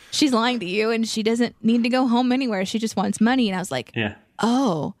 she's lying to you, and she doesn't need to go home anywhere. She just wants money. And I was like,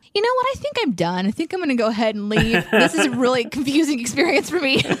 oh, you know what? I think I'm done. I think I'm going to go ahead and leave. This is a really confusing experience for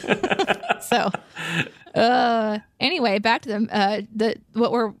me. So, anyway, back to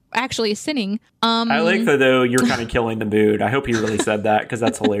what we're actually sinning. I like that, though, you're kind of killing the mood. I hope he really said that, because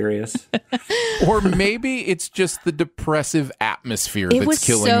that's hilarious. Or maybe it's just the depressive atmosphere that's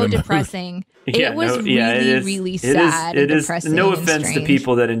killing the mood. It was so depressing. It was really sad. It is. Depressing. No offense to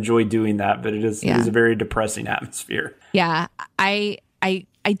people that enjoy doing that, but it is a very depressing atmosphere. Yeah, I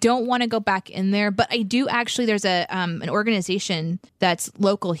don't want to go back in there, but I do actually. There's an organization that's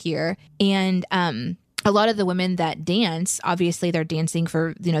local here, and a lot of the women that dance, obviously they're dancing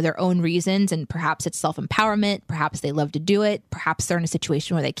for, their own reasons, and perhaps it's self-empowerment, perhaps they love to do it, perhaps they're in a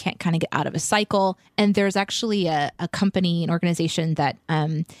situation where they can't kind of get out of a cycle. And there's actually a company, an organization that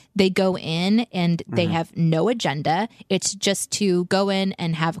they go in and they have no agenda. It's just to go in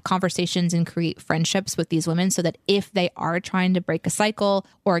and have conversations and create friendships with these women, so that if they are trying to break a cycle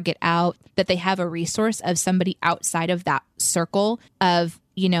or get out, that they have a resource of somebody outside of that circle of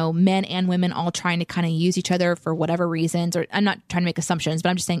men and women all trying to kind of use each other for whatever reasons. Or I'm not trying to make assumptions, but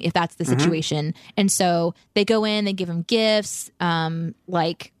I'm just saying if that's the situation. And so they go in, they give them gifts,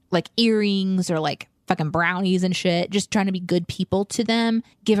 like earrings or like fucking brownies and shit, just trying to be good people to them,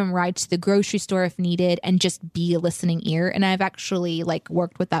 give them rides to the grocery store if needed, and just be a listening ear. And I've actually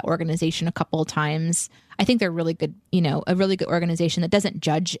worked with that organization a couple of times. I think they're really good, a really good organization that doesn't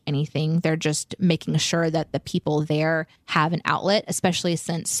judge anything. They're just making sure that the people there have an outlet, especially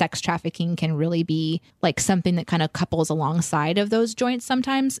since sex trafficking can really be something that kind of couples alongside of those joints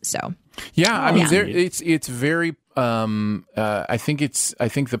sometimes. So it's very I think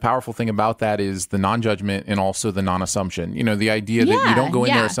the powerful thing about that is the non-judgment and also the non-assumption. The idea that you don't go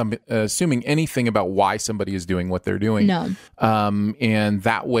in there assuming anything about why somebody is doing what they're doing. No. And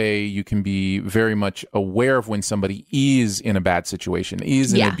that way you can be very much aware of when somebody is in a bad situation,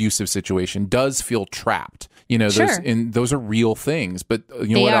 is in an abusive situation, does feel trapped. Those are real things. But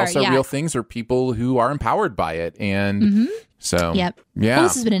what else are real things are people who are empowered by it. And so, yeah. Well,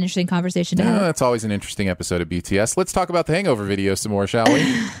 this has been an interesting conversation to have. That's always an interesting episode of BTS. Let's talk about the Hangover video some more, shall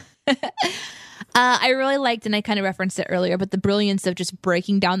we? I really liked, and I kind of referenced it earlier, but the brilliance of just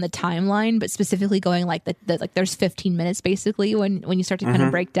breaking down the timeline, but specifically going there's 15 minutes basically when you start to kind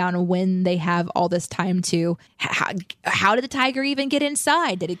of break down when they have all this time to how did the tiger even get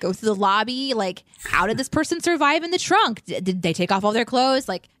inside? Did it go through the lobby? How did this person survive in the trunk? Did they take off all their clothes?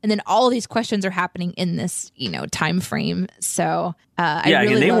 And then all of these questions are happening in this time frame. So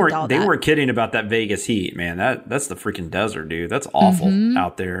they weren't kidding about that Vegas heat, man. That's the freaking desert, dude. That's awful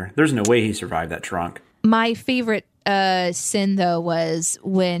out there. There's no way he survived that trunk. My favorite sin though was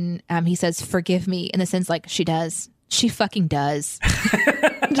when he says, "Forgive me," in the sense she does. She fucking does.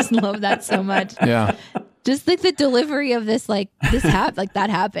 I just love that so much. Yeah. Just the delivery of this, that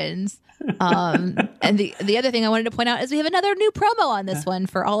happens. And the other thing I wanted to point out is we have another new promo on this one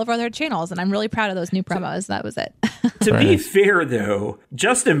for all of our other channels, and I'm really proud of those new promos. That was it. To be fair, though,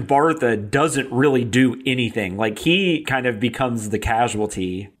 Justin Bartha doesn't really do anything. He kind of becomes the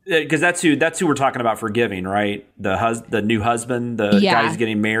casualty, because that's who we're talking about forgiving, right? The new husband, the guy who's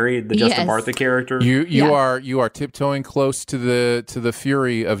getting married, the Justin Bartha character. You are tiptoeing close to the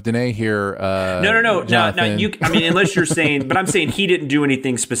fury of Danae here. No. Unless you're saying, but I'm saying he didn't do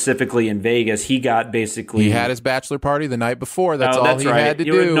anything specifically in Vegas. He got basically he had his bachelor party the night before. That's all he had to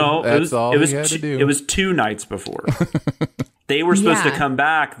do. It was 2 nights before. They were supposed to come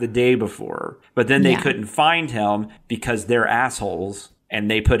back the day before, but then they couldn't find him because they're assholes, and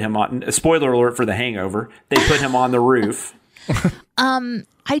they put him on. Spoiler alert for The Hangover. They put him on the roof.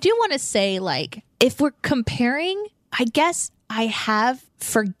 I do want to say, if we're comparing, I guess I have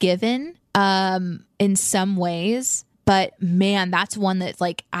forgiven in some ways. But man, that's one that's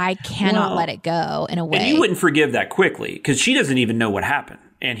I cannot let it go in a way. And you wouldn't forgive that quickly because she doesn't even know what happened.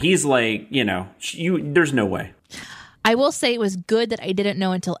 And he's there's no way. I will say it was good that I didn't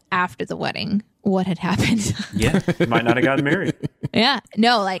know until after the wedding what had happened. Yeah, you might not have gotten married. Yeah.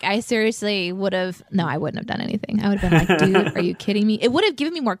 No, I seriously would have. No, I wouldn't have done anything. I would have been dude, are you kidding me? It would have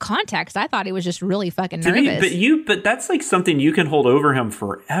given me more context. I thought he was just really fucking nervous. But that's something you can hold over him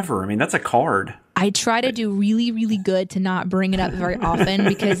forever. I mean, that's a card. I try to do really, really good to not bring it up very often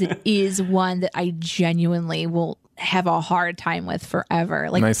because it is one that I genuinely will have a hard time with forever.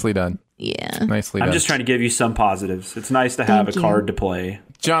 Nicely done. Yeah. Nicely done. I'm just trying to give you some positives. It's nice to have a card to play.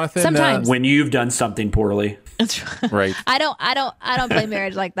 Jonathan, sometimes when you've done something poorly. Right. I don't play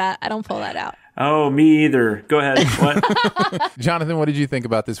marriage like that. I don't pull that out. Oh, me either. Go ahead. What? Jonathan, what did you think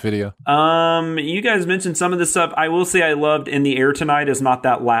about this video? You guys mentioned some of this stuff. I will say I loved "In the Air Tonight" is not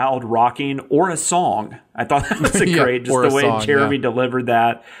that loud, rocking, or a song. I thought that was great. Just the way Jeremy delivered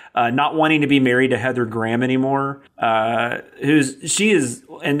that. Not wanting to be married to Heather Graham anymore. She is,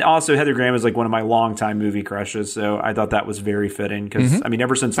 and also Heather Graham is one of my longtime movie crushes. So I thought that was very fitting because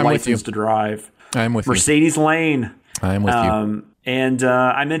ever since License to Drive, I'm with Mercedes Lane. I'm with you. And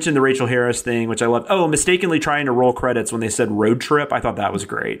I mentioned the Rachel Harris thing, which I loved. Oh, mistakenly trying to roll credits when they said Road Trip. I thought that was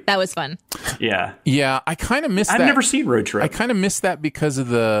great. That was fun. Yeah. Yeah, I kind of missed that. I've never seen Road Trip. I kind of missed that because of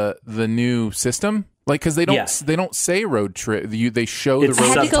the new system. Because they don't say Road Trip. They show the road. I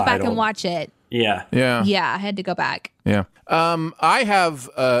had to go back and watch it. Yeah. Yeah, I had to go back. Yeah. I have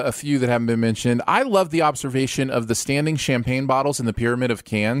a few that haven't been mentioned. I love the observation of the standing champagne bottles in the Pyramid of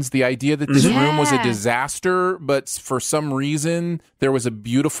Cans. The idea that this room was a disaster, but for some reason there was a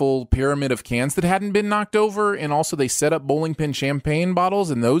beautiful pyramid of cans that hadn't been knocked over, and also they set up bowling pin champagne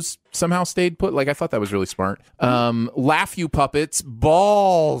bottles, and those somehow stayed put. Like, I thought that was really smart. Laugh You Puppets,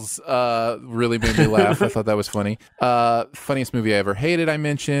 balls, really made me laugh. I thought that was funny. Funniest movie I ever hated, I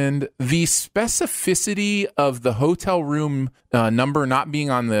mentioned. The specificity of the hotel room number not being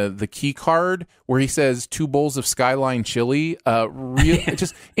on the key card, where he says 2 bowls of Skyline chili.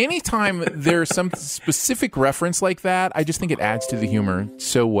 Just anytime there's some specific reference like that, I just think it adds to the humor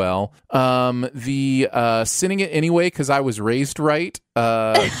so well. The Sinning It Anyway because I was raised right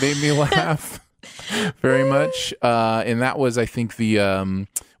made me laugh very much. And that was, I think, the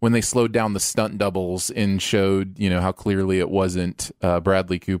when they slowed down the stunt doubles and showed, how clearly it wasn't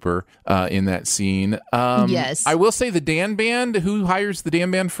Bradley Cooper in that scene. Yes. I will say the Dan Band, who hires the Dan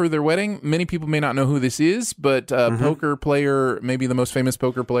Band for their wedding, many people may not know who this is, but poker player, maybe the most famous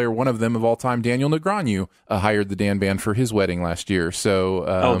poker player, one of them of all time, Daniel Negreanu, hired the Dan Band for his wedding last year.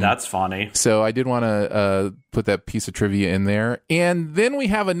 So, that's funny. So I did want to put that piece of trivia in there. And then we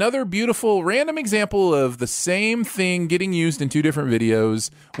have another beautiful random example of the same thing getting used in 2 different videos.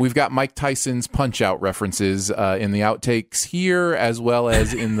 We've got Mike Tyson's Punch-Out references in the outtakes here, as well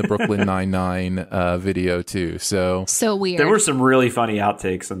as in the Brooklyn Nine-Nine video, too. So weird. There were some really funny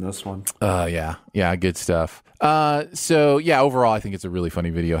outtakes in this one. Yeah, good stuff. Overall, I think it's a really funny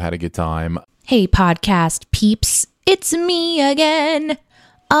video. Had a good time. Hey, podcast peeps. It's me again.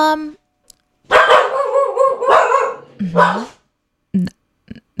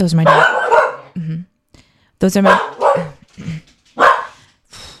 Those are my dogs. Those are my...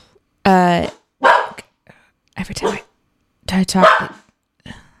 every time I talk,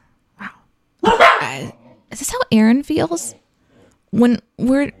 wow. Is this how Aaron feels when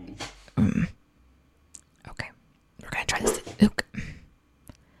we're? Okay, we're gonna try this. Okay.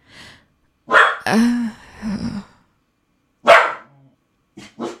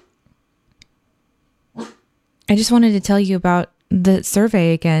 I just wanted to tell you about the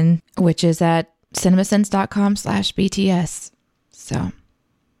survey again, which is at cinemasense.com/BTS. So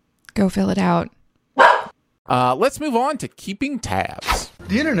go fill it out. Let's move on to keeping tabs.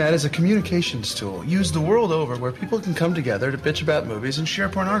 The internet is a communications tool used the world over where people can come together to bitch about movies and share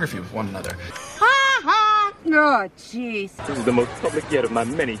pornography with one another. Oh, jeez. This is the most public yet of my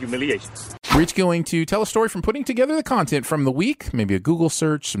many humiliations. We're each going to tell a story from putting together the content from the week, maybe a Google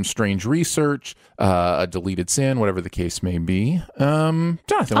search, some strange research, a deleted sin, whatever the case may be.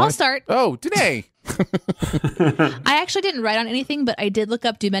 Jonathan, I'll start. Oh, Danae. I actually didn't write on anything, but I did look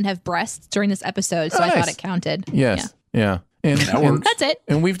up, do men have breasts during this episode, so I thought it counted. Yes. Yeah. And that's it.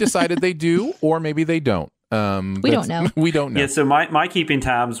 And we've decided they do, or maybe they don't. We don't know. We don't know. Yeah, so my keeping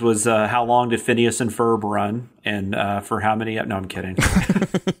tabs was how long did Phineas and Ferb run, and for how many? No, I'm kidding.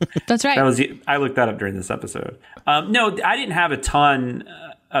 That's right. I looked that up during this episode. No, I didn't have a ton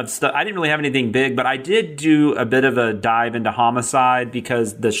of stuff. I didn't really have anything big, but I did do a bit of a dive into Homicide,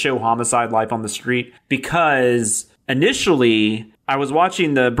 because the show Homicide: Life on the Street, because initially I was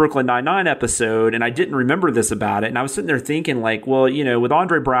watching the Brooklyn Nine-Nine episode and I didn't remember this about it. And I was sitting there thinking, like, well, with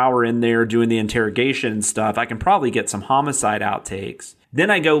Andre Braugher in there doing the interrogation and stuff, I can probably get some Homicide outtakes. Then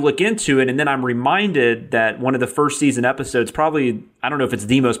I go look into it, and then I'm reminded that one of the first season episodes, probably, I don't know if it's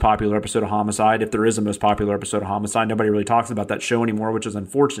the most popular episode of Homicide, if there is a most popular episode of Homicide. Nobody really talks about that show anymore, which is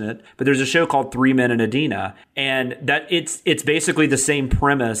unfortunate. But there's a show called 3 Men and Adina, and that it's basically the same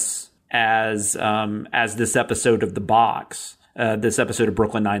premise as this episode of The Box. This episode of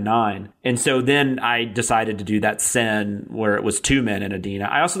Brooklyn Nine-Nine. And so then I decided to do that sin where it was 2 Men and Adina.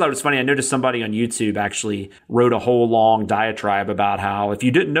 I also thought it was funny. I noticed somebody on YouTube actually wrote a whole long diatribe about how, if you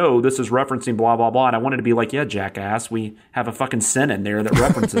didn't know, this is referencing blah, blah, blah. And I wanted to be like, yeah, jackass, we have a fucking sin in there that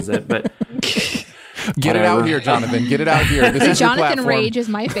references it. But get it out here, Jonathan. Get it out here. This is Jonathan your Rage is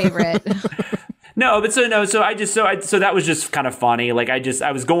my favorite. So that was just kind of funny. Like, I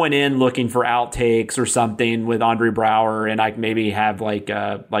was going in looking for outtakes or something with Andre Braugher, and I maybe have like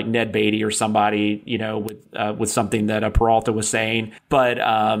Ned Beatty or somebody, with something that Peralta was saying. But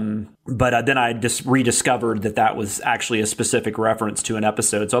then I just rediscovered that was actually a specific reference to an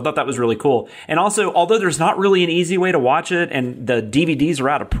episode. So I thought that was really cool. And also, although there's not really an easy way to watch it, and the DVDs are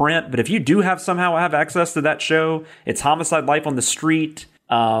out of print, but if you do somehow have access to that show, it's Homicide: Life on the Street.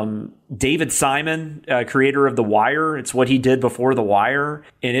 David Simon, creator of The Wire. It's what he did before The Wire,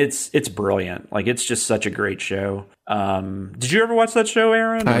 and it's brilliant. Like, it's just such a great show. Did you ever watch that show,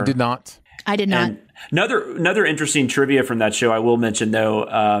 Aaron? I did not. I did not. And another interesting trivia from that show I will mention,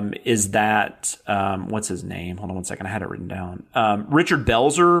 though, is that, what's his name? Hold on one second. I had it written down. Richard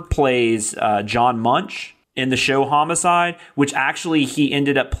Belzer plays John Munch in the show Homicide, which actually he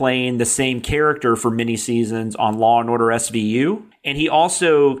ended up playing the same character for many seasons on Law & Order SVU. And he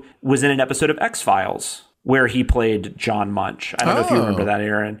also was in an episode of X-Files where he played John Munch. I don't know if you remember that,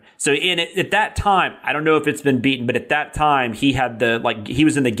 Aaron. So at that time, I don't know if it's been beaten, but at that time he had he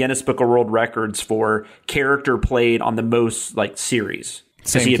was in the Guinness Book of World Records for character played on the most series.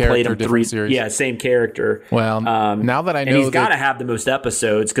 Same he had character, played him different series. Yeah, same character. Well, now that I know, and he's got to have the most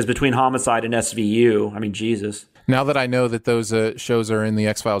episodes because between Homicide and SVU, I mean, Jesus. Now that I know that those shows are in the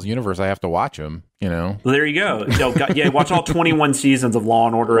X-Files universe, I have to watch them. Well, there you go. Watch all 21 seasons of Law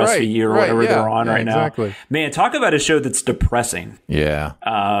and Order SVU or whatever they're on right now. Man, talk about a show that's depressing. Yeah.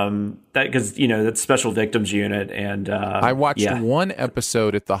 Because that's Special Victims Unit, and I watched one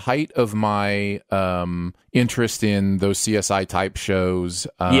episode at the height of my interest in those CSI type shows.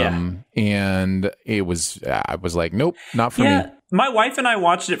 And it was I was like, nope, not for me. My wife and I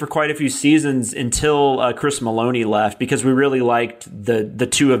watched it for quite a few seasons until Chris Maloney left, because we really liked the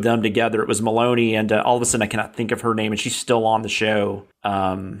two of them together. It was Maloney and all of a sudden I cannot think of her name, and she's still on the show.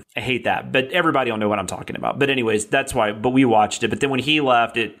 I hate that, but everybody will know what I'm talking about. But anyways, that's why. But we watched it. But then when he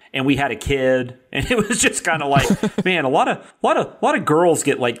left it, and we had a kid, and it was just kind of like, man, a lot of girls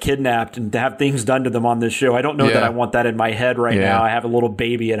get kidnapped and have things done to them on this show. I don't know that I want that in my head right now. I have a little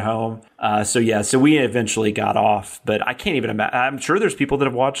baby at home, so we eventually got off. But I can't even imagine. I'm sure there's people that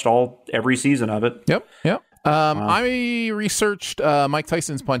have watched every season of it. Yep. I researched Mike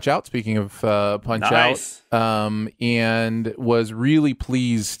Tyson's Punch-Out, speaking of Punch-Out, and was really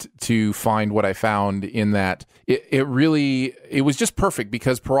pleased to find what I found in that. It was just perfect,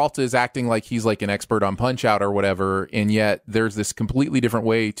 because Peralta is acting like he's like an expert on Punch-Out or whatever, and yet there's this completely different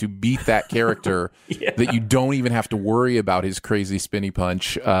way to beat that character that you don't even have to worry about his crazy spinny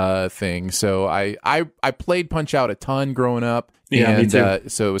punch thing. So I played Punch-Out a ton growing up. Yeah, me too.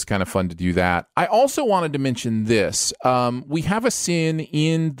 So it was kind of fun to do that. I also wanted to mention this. We have a sin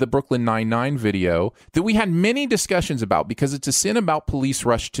in the Brooklyn Nine-Nine video that we had many discussions about, because it's a sin about police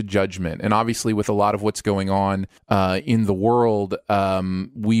rush to judgment. And obviously with a lot of what's going on in the world,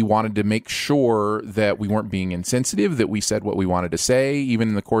 we wanted to make sure that we weren't being insensitive, that we said what we wanted to say. Even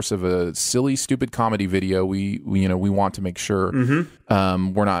in the course of a silly, stupid comedy video, we want to make sure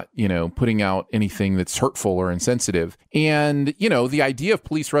we're not, putting out anything that's hurtful or insensitive. And the idea of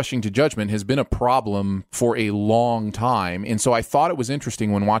police rushing to judgment has been a problem for a long time. And so I thought it was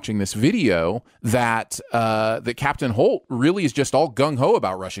interesting when watching this video that Captain Holt really is just all gung-ho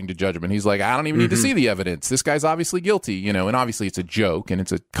about rushing to judgment. He's like, I don't even need to see the evidence. This guy's obviously guilty, and obviously it's a joke and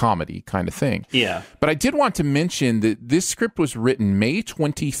it's a comedy kind of thing. Yeah. But I did want to mention that this script was written May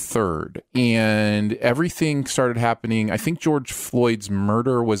 23rd, and everything started happening. I think George Floyd's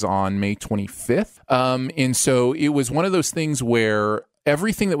murder was on May 25th. And so it was one of those things where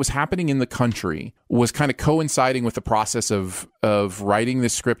everything that was happening in the country was kind of coinciding with the process of writing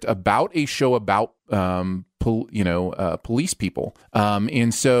this script about a show about police people.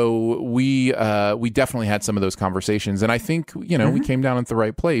 And so we definitely had some of those conversations. And I think, we came down at the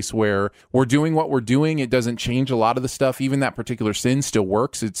right place where we're doing what we're doing. It doesn't change a lot of the stuff. Even that particular sin still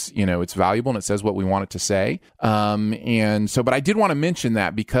works. It's, it's valuable and it says what we want it to say. But I did want to mention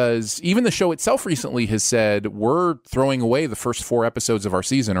that, because even the show itself recently has said we're throwing away the first 4 episodes of our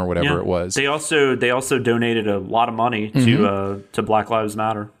season or whatever it was. They also donated a lot of money to Black Lives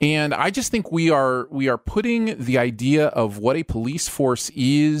Matter. And I just think we are putting the idea of what a police force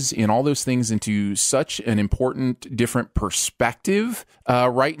is and all those things into such an important, different perspective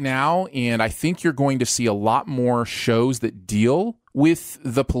right now. And I think you're going to see a lot more shows that deal with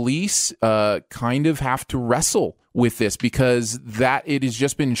the police kind of have to wrestle with this, because that it has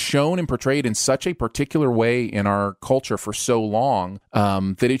just been shown and portrayed in such a particular way in our culture for so long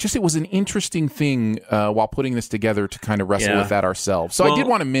that it was an interesting thing while putting this together to kind of wrestle with that ourselves. So I did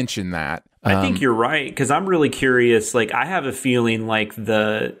want to mention that. I think you're right, because I'm really curious. I have a feeling like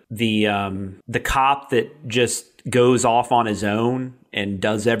the cop that just goes off on his own and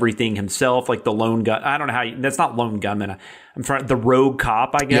does everything himself, like the lone gun. I don't know how that's not lone gunman. I'm trying the rogue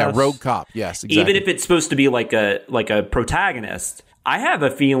cop, I guess. Yeah, rogue cop. Yes, exactly. Even if it's supposed to be like a protagonist, I have a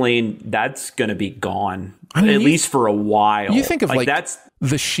feeling that's going to be gone, at least for a while. You think of that's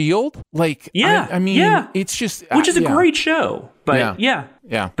The Shield, it's just which is a great show, but but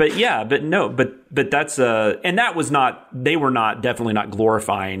that's and that was not. They were definitely not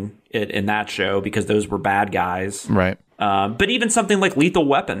glorifying it in that show, because those were bad guys, right? But even something like Lethal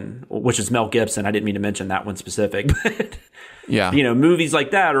Weapon, which is Mel Gibson, I didn't mean to mention that one specific, but Yeah. you know, movies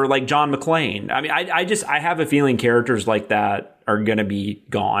like that, or like John McClane. I mean, I have a feeling characters like that are going to be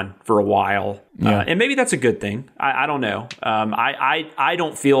gone for a while. Yeah. And maybe that's a good thing. I don't know. I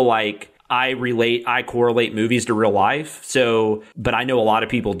don't feel like I correlate movies to real life. So, but I know a lot of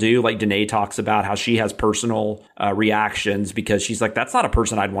people do. Like Danae talks about how she has personal reactions because she's like, that's not a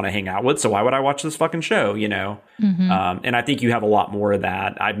person I'd want to hang out with. So why would I watch this fucking show? You know? And I think you have a lot more of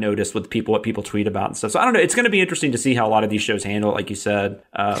that. I've noticed with people, what people tweet about and stuff. So I don't know. It's going to be interesting to see how a lot of these shows handle it. Like you said,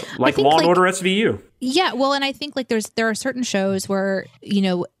 like Law and Order SVU. Yeah. Well, and I think like there are certain shows where, you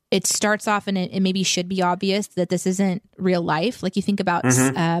know, it starts off and it maybe should be obvious that this isn't real life. Like you think about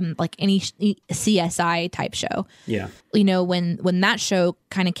like any CSI type show. Yeah. You know, when that show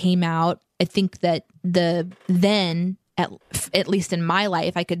kind of came out, I think that at least in my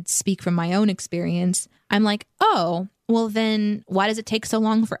life, I could speak from my own experience. I'm like, oh, well then why does it take so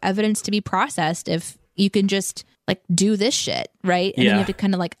long for evidence to be processed if you can just like do this shit, right? And then you have to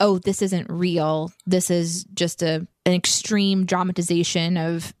kind of like, oh, this isn't real. This is just an extreme dramatization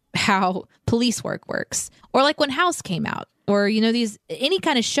of how police work works. Or like when House came out, or you know, any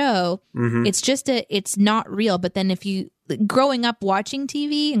kind of show, it's not real. But then if you growing up watching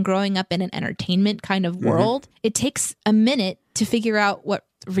TV and growing up in an entertainment kind of world, it takes a minute to figure out what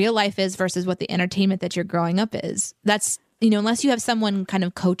real life is versus what the entertainment that you're growing up is. That's, you know, unless you have someone kind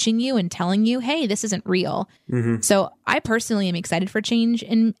of coaching you and telling you, hey, this isn't real. So I personally am excited for change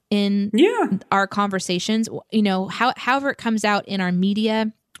in our conversations, you know, however it comes out in our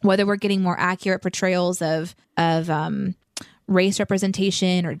media, whether we're getting more accurate portrayals of race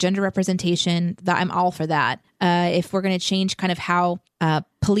representation or gender representation, that I'm all for that. If we're going to change kind of how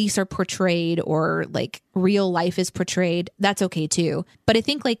police are portrayed or like real life is portrayed, that's okay too. But I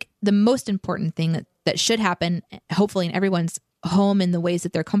think like the most important thing that should happen, hopefully in everyone's home in the ways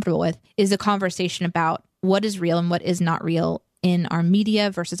that they're comfortable with, is a conversation about what is real and what is not real in our media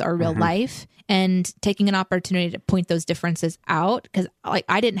versus our real life, and taking an opportunity to point those differences out. Because like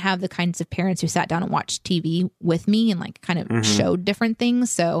I didn't have the kinds of parents who sat down and watched TV with me and like kind of showed different things.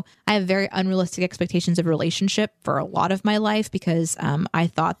 So I have very unrealistic expectations of relationship for a lot of my life because I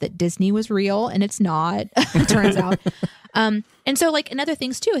thought that Disney was real and it's not, it turns out. And so like, and other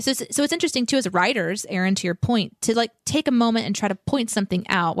things too. So it's interesting too, as writers, Aaron, to your point, to like take a moment and try to point something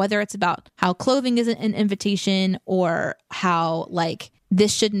out, whether it's about how clothing isn't an invitation or how like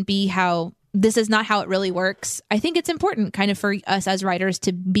this is not how it really works. I think it's important kind of for us as writers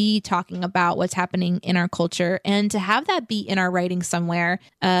to be talking about what's happening in our culture and to have that be in our writing somewhere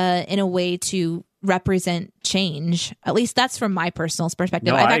in a way to represent change. At least that's from my personal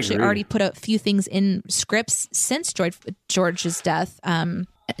perspective. No, I've I actually agree. already put a few things in scripts since George's death.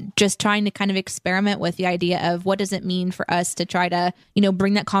 Just trying to kind of experiment with the idea of what does it mean for us to try to, you know,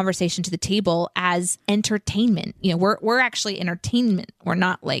 bring that conversation to the table as entertainment. You know, we're actually entertainment. We're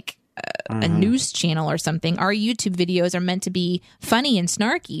not like a news channel or something. Our YouTube videos are meant to be funny and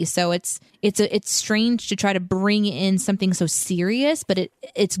snarky. So it's strange to try to bring in something so serious, but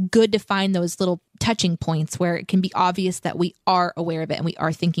it's good to find those little touching points where it can be obvious that we are aware of it and we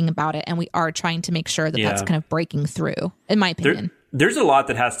are thinking about it and we are trying to make sure that that's kind of breaking through, in my opinion. There's a lot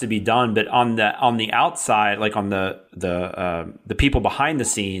that has to be done, but on the outside, like on the people behind the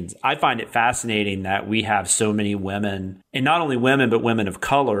scenes, I find it fascinating that we have so many women, and not only women, but women of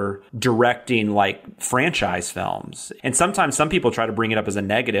color directing like franchise films. And sometimes some people try to bring it up as a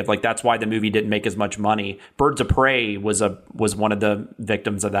negative, like that's why the movie didn't make as much money. Birds of Prey was one of the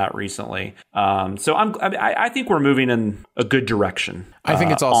victims of that recently. So I think we're moving in a good direction. I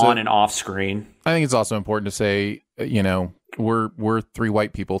think it's also on and off screen. I think it's also important to say, you know, we're three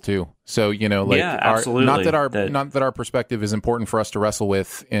white people too. So, you know, like absolutely. Not that our perspective is important for us to wrestle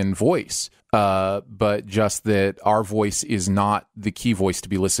with in voice, but just that our voice is not the key voice to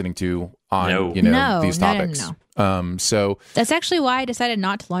be listening to on these topics. No. So that's actually why I decided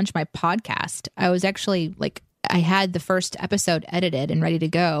not to launch my podcast. I was actually like, I had the first episode edited and ready to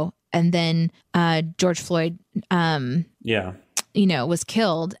go, and then George Floyd was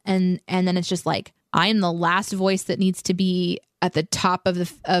killed, and then it's just like, I am the last voice that needs to be at the top of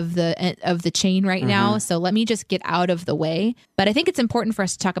the chain right now. So let me just get out of the way. But I think it's important for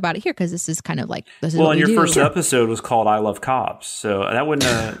us to talk about it here because this is kind of like this is what we do. First episode was called "I Love Cops," so that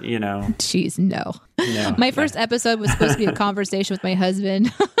wouldn't, Jeez, no. My first episode was supposed to be a conversation with my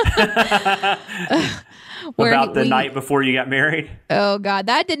husband. About the night before you got married? Oh, God,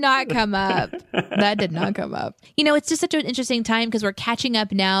 that did not come up. That did not come up. You know, it's just such an interesting time because we're catching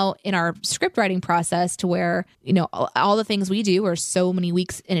up now in our script writing process to where, you know, all the things we do are so many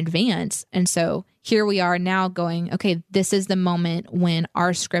weeks in advance. And so here we are now going, okay, this is the moment when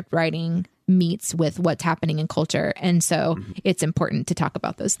our script writing meets with what's happening in culture. And so it's important to talk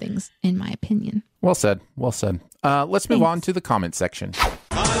about those things, in my opinion. Well said. Well said. Let's move on to the comment section.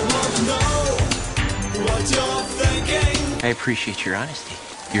 I appreciate your honesty.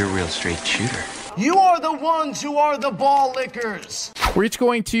 You're a real straight shooter. You are the ones who are the ball lickers. We're each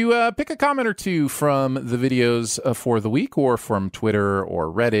going to pick a comment or two from the videos for the week, or from Twitter or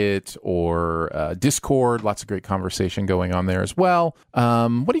Reddit or Discord. Lots of great conversation going on there as well.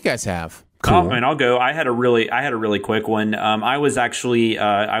 What do you guys have? Cool. And I'll go. I had a really quick one. I was actually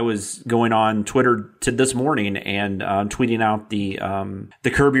I was going on Twitter this morning and tweeting out the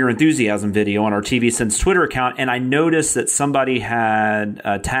Curb Your Enthusiasm video on our TV Sense Twitter account, and I noticed that somebody had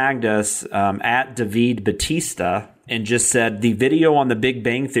tagged us at David Batista and just said the video on The Big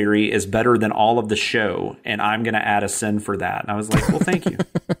Bang Theory is better than all of the show, and I'm going to add a send for that. And I was like, well, thank you.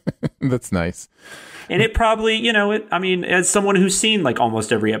 That's nice. And it probably, you know, I mean, as someone who's seen like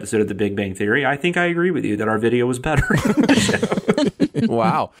almost every episode of The Big Bang Theory, I think I agree with you that our video was better than the show.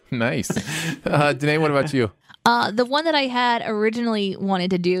 Wow. Nice. Danae, what about you? The one that I had originally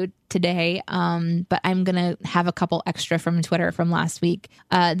wanted to do today, but I'm going to have a couple extra from Twitter from last week.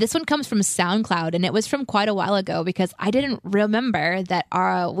 This one comes from SoundCloud, and it was from quite a while ago because I didn't remember that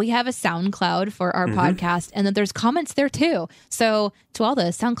we have a SoundCloud for our podcast and that there's comments there too. So to all the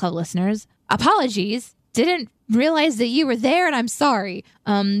SoundCloud listeners, apologies. Didn't realize that you were there, and I'm sorry.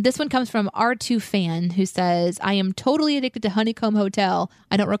 This one comes from R2 Fan, who says, I am totally addicted to Honeycomb Hotel.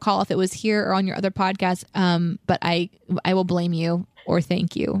 I don't recall if it was here or on your other podcast, but I will blame you or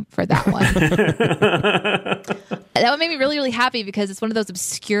thank you for that one. That one made me really, really happy because it's one of those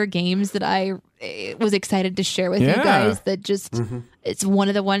obscure games that I was excited to share with you guys that just, it's one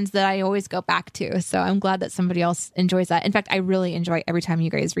of the ones that I always go back to. So I'm glad that somebody else enjoys that. In fact, I really enjoy every time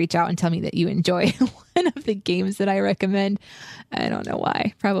you guys reach out and tell me that you enjoy one of the games that I recommend. I don't know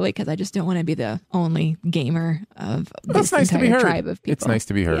why. Probably because I just don't want to be the only gamer of this entire tribe of people. It's nice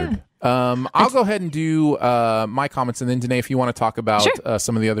to be heard. Yeah. I'll go ahead and do my comments, and then Danae, if you want to talk about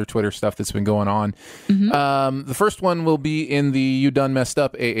some of the other Twitter stuff that's been going on. The first one will be in the "You Done Messed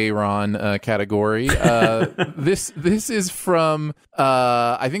Up" Aaron category. This is from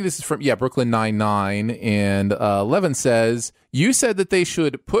I think this is from Brooklyn Nine-Nine, and Levin says, you said that they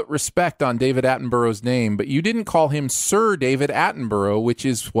should put respect on David Attenborough's name, but you didn't call him Sir David Attenborough, which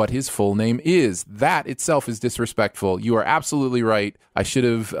is what his full name is. That itself is disrespectful. You are absolutely right. I should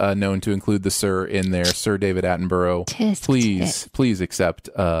have known to include the Sir in there. Sir David Attenborough. Please accept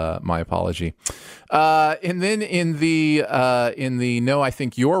my apology. And then in the no, I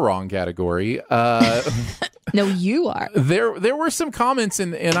think you're wrong category. No, you are. There were some comments,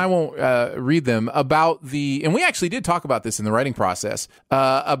 and I won't read them, about and we actually did talk about this in the writing process,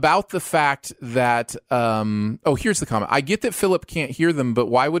 about the fact that, here's the comment. I get that Philip can't hear them, but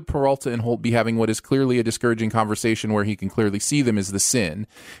why would Peralta and Holt be having what is clearly a discouraging conversation where he can clearly see them is the sin?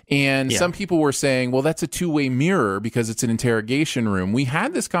 And some people were saying, well, that's a two-way mirror because it's an interrogation room. We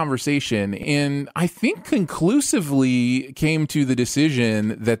had this conversation, and I think conclusively came to the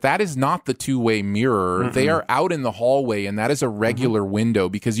decision that is not the two-way mirror. They are out in the hallway, and that is a regular window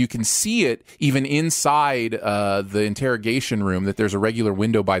because you can see it even inside the interrogation room, that there's a regular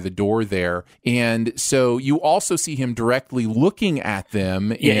window by the door there. And so you also see him directly looking at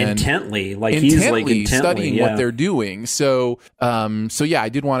them intently, he's intently studying what they're doing. So I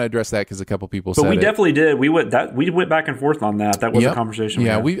did want to address that because a couple people said we definitely did. We went back and forth on that. That was a conversation.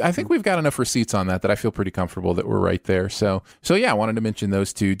 I think we've got enough receipts on that I feel pretty comfortable that we're right there. So I wanted to mention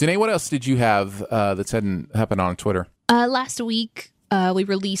those two. Danae, what else did you have that's happened on Twitter? Last week, we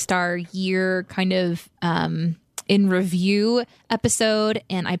released our year kind of in review episode,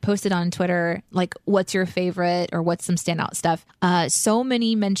 and I posted on Twitter, like, what's your favorite or what's some standout stuff. So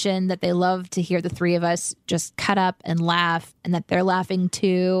many mentioned that they love to hear the three of us just cut up and laugh, and that they're laughing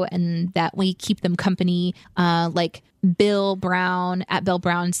too, and that we keep them company. Like Bill Brown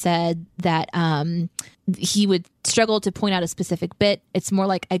said that he would struggle to point out a specific bit. It's more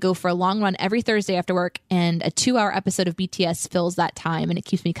like I go for a long run every Thursday after work, and a 2-hour episode of BTS fills that time, and it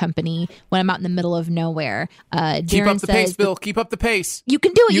keeps me company when I'm out in the middle of nowhere. Keep up the pace, Bill. Keep up the pace. You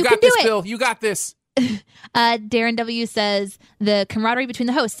can do it. You got this, Bill. You got this. Darren W says the camaraderie between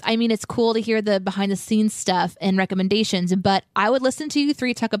the hosts. I mean, it's cool to hear the behind the scenes stuff and recommendations, but I would listen to you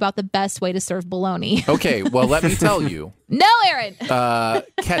three talk about the best way to serve bologna. Okay, well, let me tell you. No, Aaron.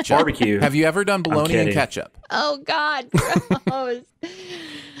 Ketchup. Barbecue. Have you ever done bologna and ketchup? Oh God, gross.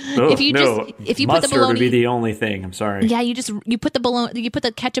 Oh, if you put mustard the bologna, would be the only thing. I'm sorry. Yeah, you put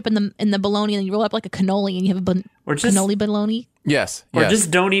the ketchup in the bologna, and you roll up like a cannoli, and you have a cannoli bologna. Yes. Or just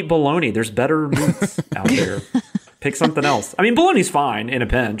don't eat bologna. There's better meats out there. Pick something else. I mean, bologna's fine in a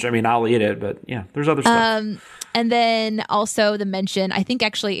pinch. I mean, I'll eat it, but yeah, there's other stuff. And then also the mention, I think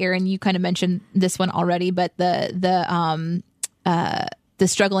actually, Aaron, you kind of mentioned this one already, but the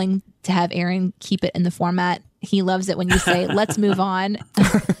struggling to have Aaron keep it in the format. He loves it when you say, let's move on.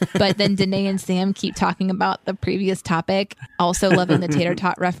 But then Danae and Sam keep talking about the previous topic. Also loving the tater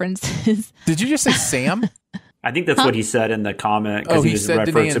tot references. Did you just say Sam? I think that's what he said in the comment because he was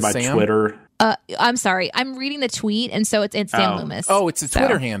referencing my Sam? Twitter. I'm sorry. I'm reading the tweet, and so it's Sam Loomis. Oh, it's a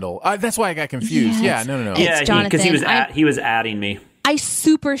Twitter handle. That's why I got confused. Yes. Yeah, no. Yeah, because he was adding me. I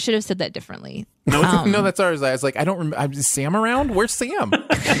super should have said that differently. No, no, that's ours. I was like, I don't remember. Is Sam around? Where's Sam?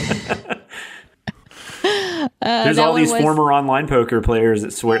 There's all these former online poker players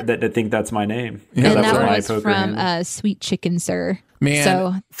that swear that think that's my name. Yeah, and that was from Sweet Chicken Sir. Man,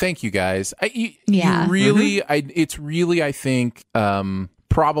 so, thank you guys. You really, it's really, I think,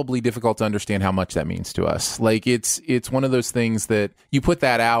 probably difficult to understand how much that means to us. Like it's one of those things that you put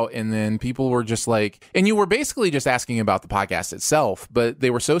that out and then people were just like, and you were basically just asking about the podcast itself, but they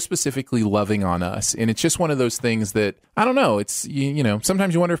were so specifically loving on us. And it's just one of those things that, I don't know, it's, you know,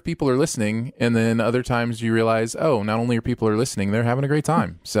 sometimes you wonder if people are listening, and then other times you realize, oh, not only are people are listening, they're having a great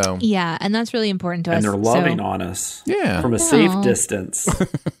time. So yeah, and that's really important to us. And they're loving on us. Yeah. From a safe distance.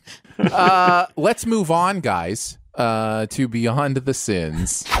 Let's move on, guys. To Beyond the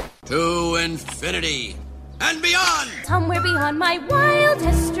Sins. To infinity and beyond. Somewhere beyond my wild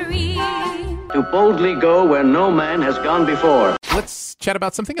history. To boldly go where no man has gone before. Let's chat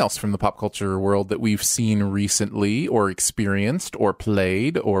about something else from the pop culture world that we've seen recently or experienced or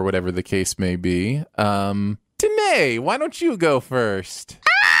played or whatever the case may be. Danae, why don't you go first?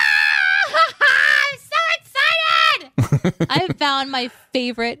 I'm so excited! I have found my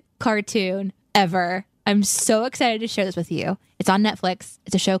favorite cartoon ever. I'm so excited to share this with you. It's on Netflix.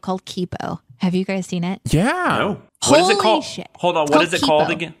 It's a show called Kipo. Have you guys seen it? Yeah. No. What is it called? Shit. Hold on. What is it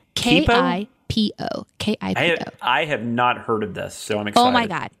called again? Kipo? Kipo. Kipo. I have not heard of this, so I'm excited. Oh my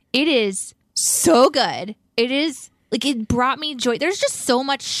God. It is so good. It is like, it brought me joy. There's just so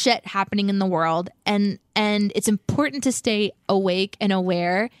much shit happening in the world, and it's important to stay awake and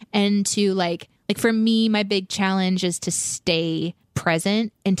aware, and to like for me, my big challenge is to stay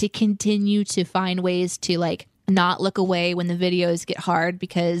present and to continue to find ways to like not look away when the videos get hard,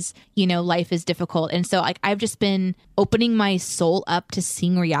 because you know life is difficult. And so like I've just been opening my soul up to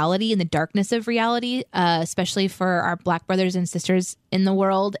seeing reality and the darkness of reality, especially for our Black brothers and sisters in the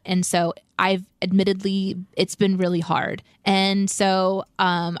world. And so I've admittedly, it's been really hard. And so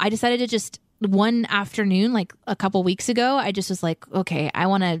I decided to just one afternoon, like a couple weeks ago, I just was like, okay, I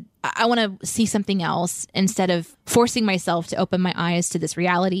want to see something else, instead of forcing myself to open my eyes to this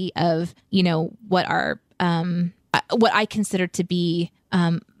reality of, you know, what I consider to be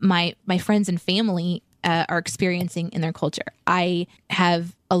my friends and family are experiencing in their culture. I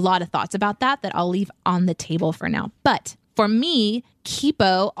have a lot of thoughts about that I'll leave on the table for now. But for me,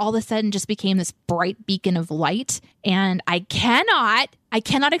 Kipo all of a sudden just became this bright beacon of light, and I cannot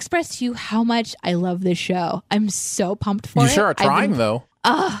express to you how much I love this show. I'm so pumped for it. You sure are trying, though.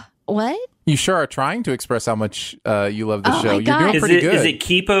 What? You sure are trying to express how much you love the show. You're doing is pretty good. Is it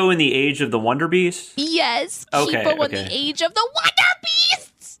Kipo in the Age of the Wonder Beast? Yes. Okay, Kipo in the Age of the Wonder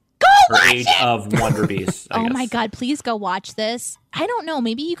Beasts. Go watch Age it. of Wonder Beasts. Oh my God, please go watch this. I don't know.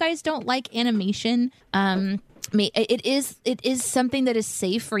 Maybe you guys don't like animation. It is something that is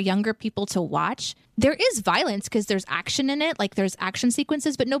safe for younger people to watch. There is violence because there's action in it, like there's action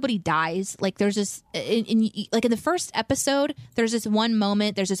sequences, but nobody dies. Like there's this, in the first episode, there's this one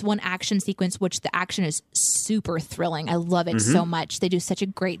moment, there's this one action sequence, which the action is super thrilling. I love it so much. They do such a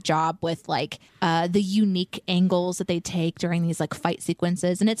great job with like the unique angles that they take during these like fight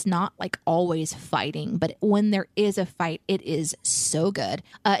sequences, and it's not like always fighting, but when there is a fight, it is so good.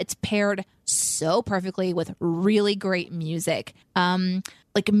 It's paired so perfectly with really great music.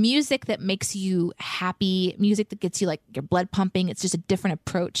 Like music that makes you happy, music that gets you like your blood pumping. It's just a different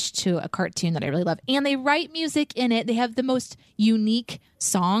approach to a cartoon that I really love. And they write music in it. They have the most unique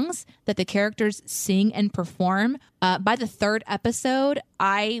songs that the characters sing and perform By the third episode,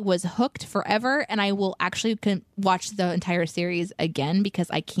 I was hooked forever, and I will actually watch the entire series again because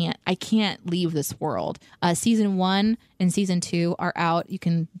I can't leave this world. Season 1 and season 2 are out. You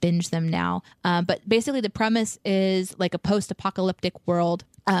can binge them now. But basically the premise is like a post-apocalyptic world,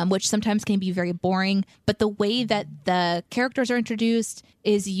 which sometimes can be very boring. But the way that the characters are introduced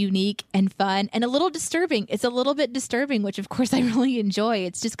is unique and fun and a little disturbing. It's a little bit disturbing, which of course I really enjoy.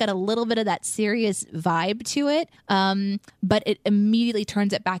 It's just got a little bit of that serious vibe to it. But it immediately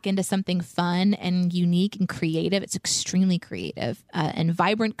turns it back into something fun and unique and creative. It's extremely creative and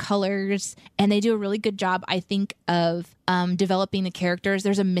vibrant colors. And they do a really good job, I think, of developing the characters.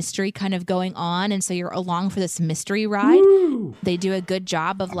 There's a mystery kind of going on. And so you're along for this mystery ride. Woo! They do a good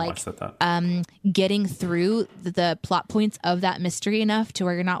job of getting through the plot points of that mystery enough to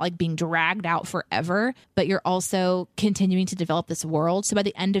where you're not like being dragged out forever, but you're also continuing to develop this world. So by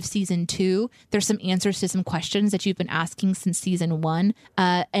the end of season 2, there's some answers to some questions that you've been asking since season 1,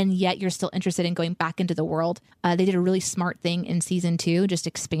 and yet you're still interested in going back into the world. They did a really smart thing in season 2, just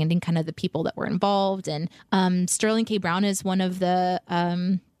expanding kind of the people that were involved. And Sterling K. Brown is one of the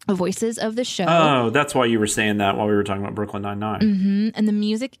voices of the show. Oh, that's why you were saying that while we were talking about Brooklyn Nine-Nine. Mm-hmm. And the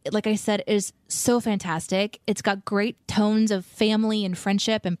music, like I said, is so fantastic. It's got great tones of family and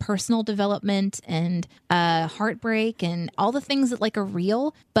friendship and personal development and heartbreak and all the things that like are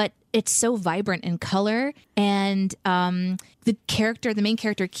real, but it's so vibrant in color. And the main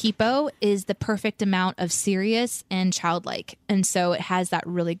character, Kipo, is the perfect amount of serious and childlike. And so it has that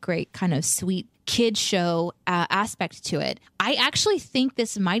really great kind of sweet kid show aspect to it. I actually think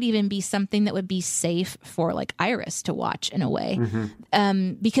this might even be something that would be safe for like Iris to watch in a way.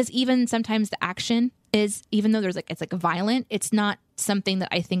 Mm-hmm. Because even sometimes the action is, even though it's like violent, it's not something that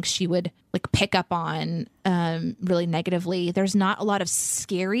I think she would like pick up on really negatively. There's not a lot of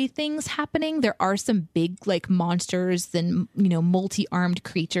scary things happening. There are some big like monsters and, you know, multi-armed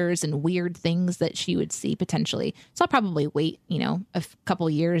creatures and weird things that she would see potentially. So I'll probably wait, you know, a couple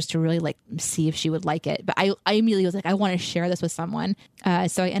years to really like see if she would like it. But I immediately was like, I want to share this with someone.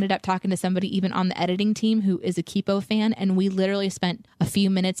 So I ended up talking to somebody even on the editing team who is a Kipo fan. And we literally spent a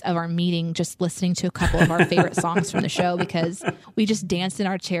few minutes of our meeting just listening to a couple of our favorite songs from the show, because we just danced in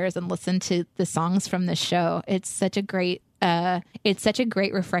our chairs and listened to the songs from the show. It's such a great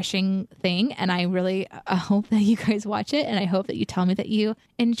refreshing thing, and I really hope that you guys watch it, and I hope that you tell me that you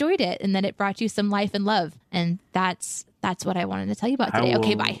enjoyed it and that it brought you some life and love. And that's what I wanted to tell you about today.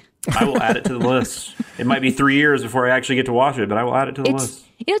 Okay, bye. I will add it to the list. It might be 3 years before I actually get to watch it, but I will add it to the list.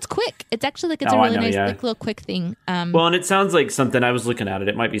 You know, it's quick. It's actually like it's a really nice like, little quick thing. Well, and it sounds like something, I was looking at it.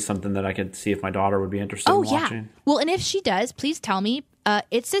 It might be something that I could see if my daughter would be interested in watching. Yeah. Well, and if she does, please tell me.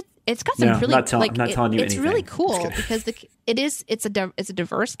 It's got some really I'm not telling you it's anything. really cool because it's a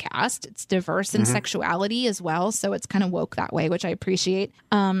diverse cast. It's diverse in sexuality as well, so it's kind of woke that way, which I appreciate.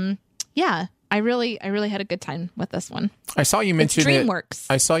 Yeah. I really had a good time with this one. I saw you mention it. DreamWorks.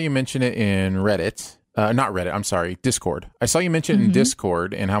 I saw you mention it in Reddit. Not Reddit, I'm sorry, Discord. I saw you mention it in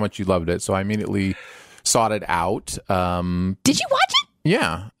Discord and how much you loved it, so I immediately sought it out. Did you watch it?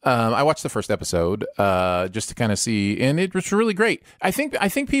 Yeah, I watched the first episode just to kind of see, and it was really great. I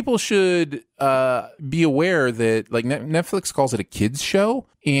think people should be aware that like Netflix calls it a kids show,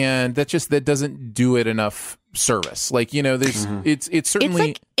 and that doesn't do it enough service. Like, you know, there's it's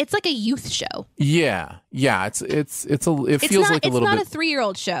certainly it's like a youth show. Yeah. It feels like a little bit. It's not a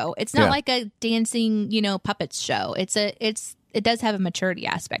 3-year-old show. It's not like a dancing, you know, puppets show. It does have a maturity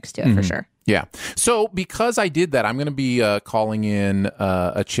aspects to it for sure. Yeah. So because I did that, I'm going to be calling in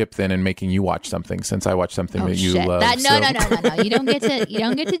a Chip then and making you watch something, since I watched something that you love. No. You don't get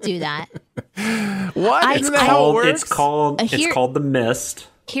to do that. What? Isn't that how it works? It's called The Mist.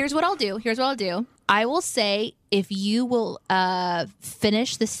 Here's what I'll do. I will say, if you will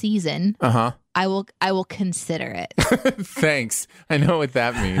finish the season, I will consider it. Thanks. I know what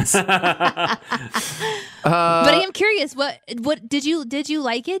that means. But I am curious. What did you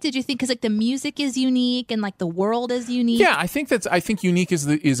like it? Did you think, because like the music is unique and like the world is unique? Yeah, I think unique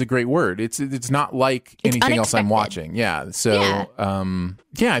is a great word. It's not like anything else I'm watching. Yeah. So I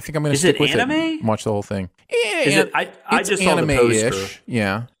think I'm going to stick with anime? it. And watch the whole thing. Yeah, is it? I just saw the poster.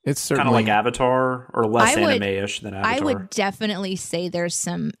 Yeah, it's certainly kind of like Avatar, or less anime-ish than Avatar. I would definitely say there's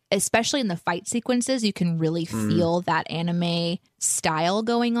some, especially in the fight sequences, you can really feel that anime style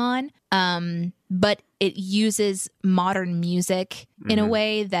going on. But it uses modern music in a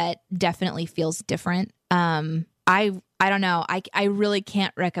way that definitely feels different. I I don't know. I really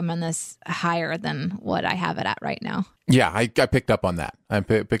can't recommend this higher than what I have it at right now. Yeah, I picked up on that. I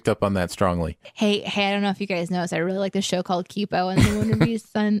picked up on that strongly. Hey, I don't know if you guys noticed, I really like the show called Kipo, and the one reviews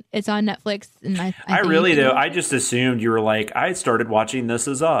it's on Netflix. And I really do. I just assumed you were like, I started watching This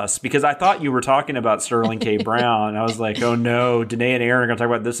Is Us because I thought you were talking about Sterling K. Brown. I was like, oh no, Danae and Aaron are going to talk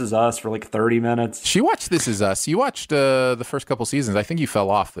about This Is Us for like 30 minutes. She watched This Is Us. You watched the first couple seasons. I think you fell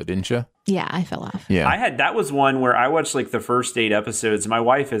off though, didn't you? Yeah, I fell off. Yeah, that was one where I watched like the first 8 episodes. My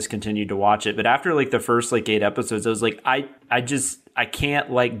wife has continued to watch it, but after like the first like 8 episodes, I was like, I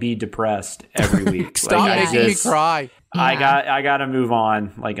can't like be depressed every week. Stop making me cry. Yeah. I got to move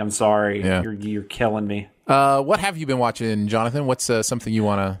on. Like, I'm sorry. Yeah. You're killing me. What have you been watching, Jonathan? What's something you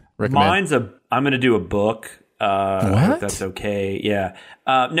want to recommend? I'm going to do a book. I hope that's okay. Yeah.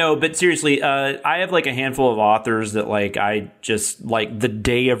 No, but seriously, I have like a handful of authors that like I just like the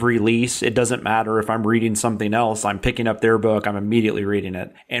day of release. It doesn't matter if I'm reading something else. I'm picking up their book. I'm immediately reading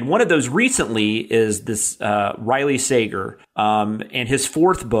it. And one of those recently is this Riley Sager. And his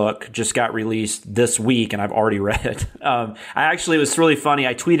 4th book just got released this week, and I've already read it. It was really funny.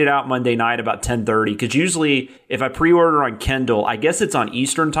 I tweeted out Monday night about 10:30 because usually if I pre-order on Kindle, I guess it's on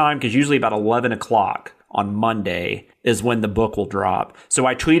Eastern time because usually about 11 o'clock on Monday is when the book will drop. So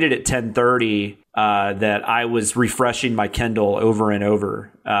I tweeted at 10:30 that I was refreshing my Kindle over and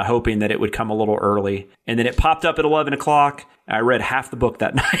over, hoping that it would come a little early. And then it popped up at 11 o'clock. I read half the book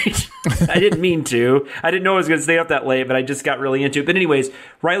that night. I didn't mean to. I didn't know I was going to stay up that late, but I just got really into it. But anyways,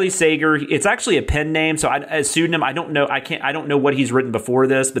 Riley Sager, it's actually a pen name. So a pseudonym, I don't know what he's written before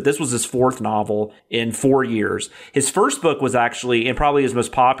this, but this was his 4th novel in 4 years. His first book was actually, and probably his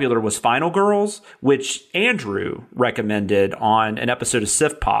most popular, was Final Girls, which Andrew recommended on an episode of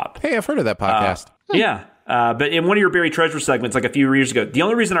Sif Pop. Hey, I've heard of that podcast. Yeah. But in one of your Buried Treasure segments, like a few years ago, the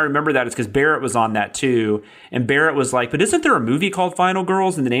only reason I remember that is because Barrett was on that too. And Barrett was like, but isn't there a movie called Final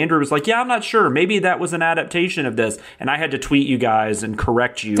Girls? And then Andrew was like, yeah, I'm not sure. Maybe that was an adaptation of this. And I had to tweet you guys and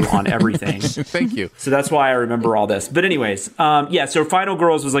correct you on everything. Thank you. So that's why I remember all this. But anyways, so Final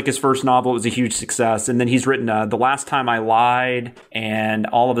Girls was like his first novel. It was a huge success. And then he's written The Last Time I Lied. And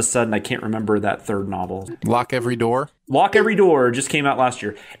all of a sudden, I can't remember that 3rd novel. Lock Every Door. Lock Every Door just came out last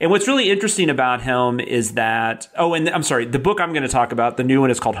year. And what's really interesting about him is that, the book I'm going to talk about, the new one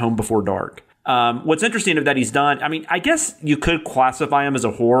is called Home Before Dark. What's interesting of that he's done, I mean, I guess you could classify him as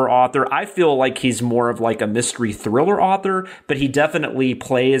a horror author. I feel like he's more of like a mystery thriller author, but he definitely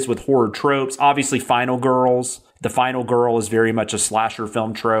plays with horror tropes. Obviously, Final Girls. The Final Girl is very much a slasher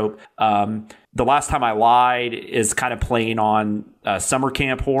film trope. The Last Time I Lied is kind of playing on summer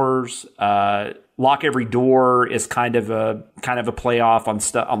camp horrors. Lock Every Door is kind of a playoff on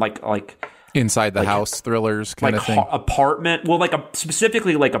stuff on like inside the house thrillers kind of thing. Apartment, well,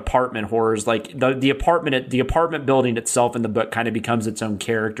 specifically like apartment horrors. Like the apartment building itself in the book kind of becomes its own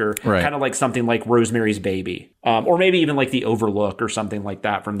character, right. Kind of like something like Rosemary's Baby, or maybe even like The Overlook or something like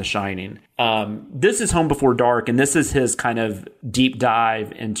that from The Shining. This is Home Before Dark, and this is his kind of deep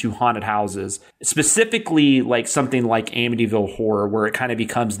dive into haunted houses, specifically like something like Amityville Horror, where it kind of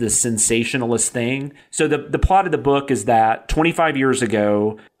becomes this sensationalist thing. So the plot of the book is that 25 years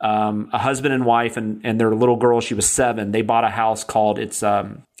ago, a husband and wife and their little girl, she was 7, they bought a house called it's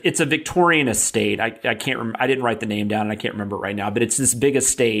a Victorian estate. I can't I didn't write the name down and I can't remember it right now, but it's this big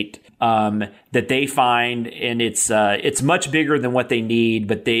estate that they find, and it's much bigger than what they need,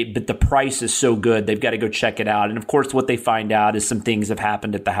 but the price is so good they've got to go check it out. And of course, what they find out is some things have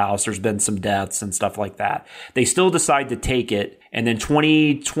happened at the house. There's been some deaths and stuff like that. They still decide to take it. And then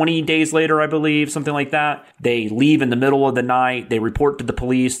 20 days later, I believe, something like that, they leave in the middle of the night. They report to the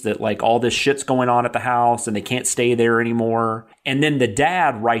police that like all this shit's going on at the house and they can't stay there anymore. And then the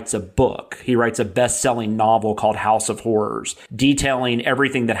dad writes a book. He writes a best-selling novel called House of Horrors, detailing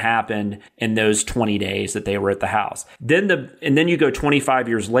everything that happened in those 20 days that they were at the house. Then you go 25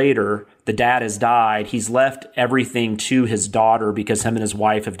 years later, the dad has died. He's left everything to his daughter because him and his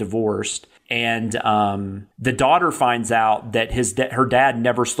wife have divorced. And the daughter finds out that her dad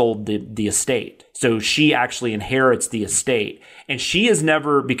never sold the estate. So she actually inherits the estate. And she has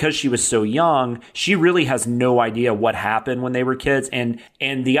never, because she was so young, she really has no idea what happened when they were kids. And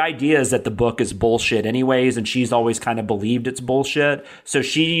the idea is that the book is bullshit anyways, and she's always kind of believed it's bullshit. So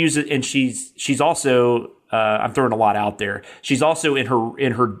she uses, and she's also I'm throwing a lot out there. She's also in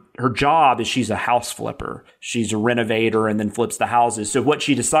her job is she's a house flipper. She's a renovator and then flips the houses. So what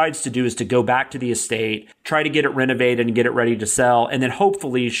she decides to do is to go back to the estate, try to get it renovated and get it ready to sell. And then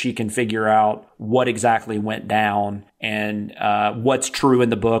hopefully she can figure out what exactly went down and what's true in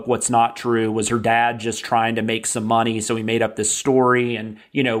the book, what's not true. Was her dad just trying to make some money, so he made up this story? And,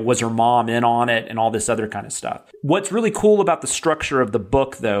 was her mom in on it and all this other kind of stuff? What's really cool about the structure of the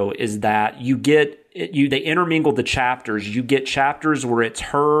book, though, is that they intermingle the chapters. You get chapters where it's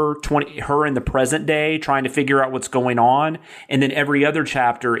her in the present day trying to figure out what's going on. And then every other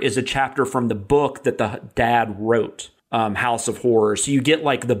chapter is a chapter from the book that the dad wrote, House of Horrors. So you get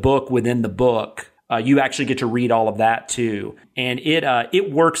like the book within the book. You actually get to read all of that too. And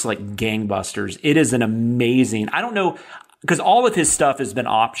it works like gangbusters. It is an amazing, I don't know, because all of his stuff has been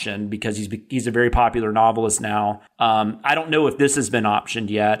optioned because he's a very popular novelist now. I don't know if this has been optioned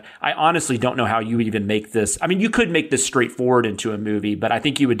yet. I honestly don't know how you would even make this. I mean, you could make this straightforward into a movie, but I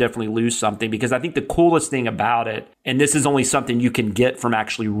think you would definitely lose something, because I think the coolest thing about it, and this is only something you can get from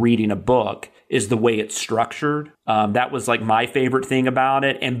actually reading a book, is the way it's structured. That was like my favorite thing about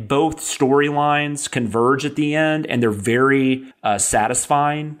it. And both storylines converge at the end, and they're very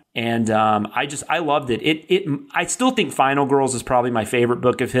satisfying. And I loved it. I still think Final Girls is probably my favorite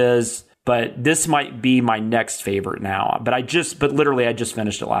book of his, but this might be my next favorite now. But literally I just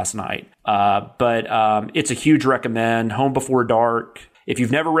finished it last night. But it's a huge recommend. Home Before Dark. If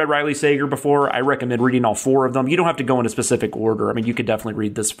you've never read Riley Sager before, I recommend reading all 4 of them. You don't have to go in a specific order. I mean, you could definitely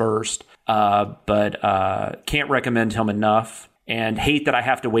read this first, but can't recommend him enough, and hate that I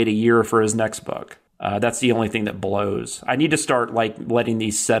have to wait a year for his next book. That's the only thing that blows. I need to start like letting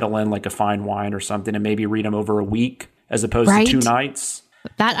these settle in like a fine wine or something, and maybe read them over a week as opposed to 2 nights.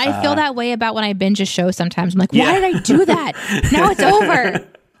 That I feel that way about when I binge a show sometimes. I'm like, why did I do that? Now it's over.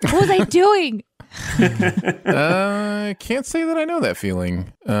 What was I doing? I can't say that I know that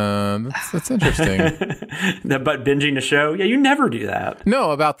feeling. That's interesting. But binging a show, you never do that.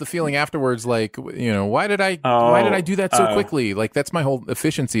 No, about the feeling afterwards, like, why did I do that so quickly? Like, that's my whole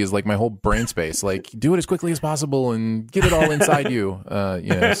efficiency, is like my whole brain space. Like, do it as quickly as possible and get it all inside you.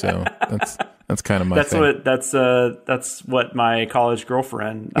 So that's kind of my thing. That's what my college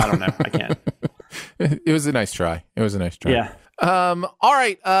girlfriend. I don't know. I can't. It was a nice try. Yeah. All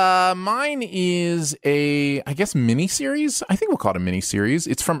right. Mine is I guess miniseries. I think we'll call it a miniseries.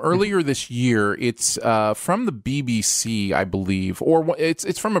 It's from earlier this year. It's from the BBC, I believe, or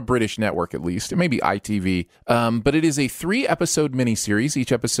it's from a British network at least. It may be ITV. But it is a 3-episode miniseries.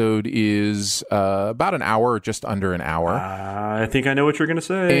 Each episode is about an hour or just under an hour. I think I know what you're going to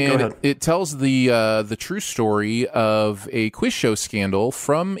say. And go ahead. It tells the true story of a quiz show scandal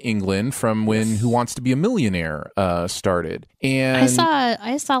from England, from when Who Wants to Be a Millionaire started. And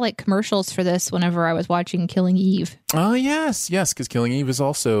I saw like commercials for this whenever I was watching Killing Eve. Oh yes, because Killing Eve is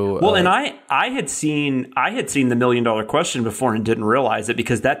also well. And I had seen the $1 Million Question before and didn't realize it,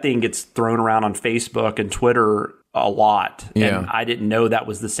 because that thing gets thrown around on Facebook and Twitter a lot. Yeah. And I didn't know that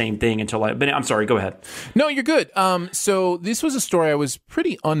was the same thing until but I'm sorry, go ahead. No, you're good. So this was a story I was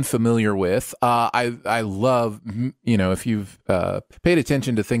pretty unfamiliar with. I love, if you've paid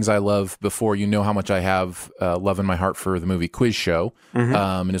attention to things I love before, you know how much I have love in my heart for the movie Quiz Show.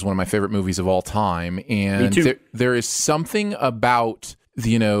 Mm-hmm. It is one of my favorite movies of all time. And Me too. There is something about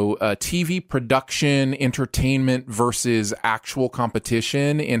TV production, entertainment versus actual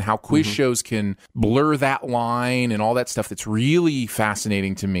competition, and how quiz shows can blur that line and all that stuff. That's really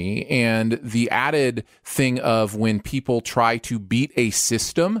fascinating to me. And the added thing of when people try to beat a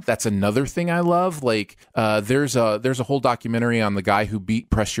system, that's another thing I love. Like, there's a whole documentary on the guy who beat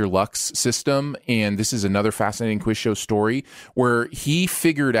Press Your Luck's system. And this is another fascinating quiz show story where he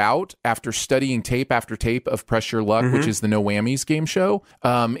figured out, after studying tape after tape of Press Your Luck, which is the No Whammies game show,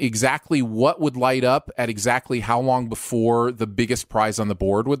 exactly what would light up at exactly how long before the biggest prize on the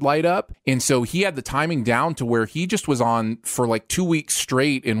board would light up. And so he had the timing down to where he just was on for like 2 weeks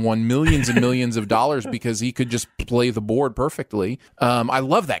straight and won millions and millions of dollars because he could just play the board perfectly. I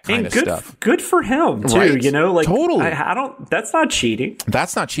love that kind of stuff. Good for him too. Right? Totally. That's not cheating.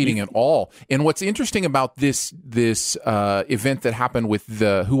 That's not cheating at all. And what's interesting about this event that happened with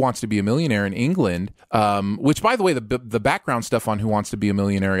the Who Wants to Be a Millionaire in England, which, by the way, the background stuff on Who Wants Wants to Be a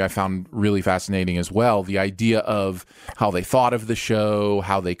Millionaire I found really fascinating as well. The idea of how they thought of the show,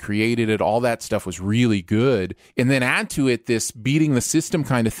 how they created it, all that stuff was really good. And then add to it this beating the system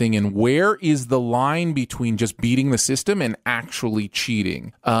kind of thing, and where is the line between just beating the system and actually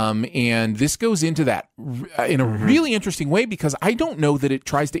cheating? And this goes into that in a really interesting way, because I don't know that it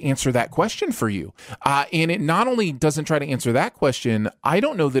tries to answer that question for you. And it not only doesn't try to answer that question, I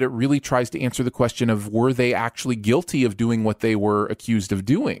don't know that it really tries to answer the question of were they actually guilty of doing what they were accused of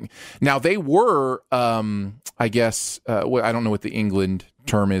doing. Now, they were, I guess, I don't know what the England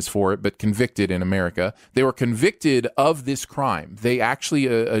term is for it, but convicted in America. They were convicted of this crime. They actually,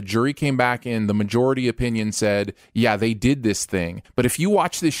 a jury came back and the majority opinion said, yeah, they did this thing. But if you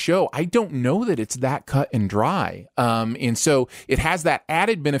watch this show, I don't know that it's that cut and dry. And so it has that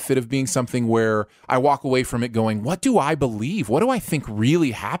added benefit of being something where I walk away from it going, what do I believe? What do I think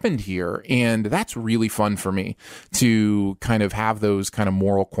really happened here? And that's really fun for me to kind of have those kind of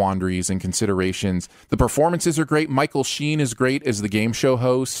moral quandaries and considerations. The performances are great. Michael Sheen is great as the game show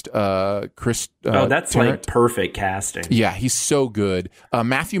host. Chris that's Tarrant. like perfect casting. Yeah, he's so good.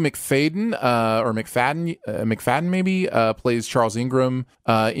 Matthew McFadden or McFadden maybe plays Charles Ingram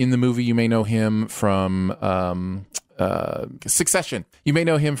in the movie. You may know him from Succession. You may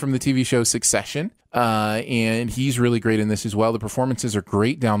know him from the TV show Succession. And he's really great in this as well. The performances are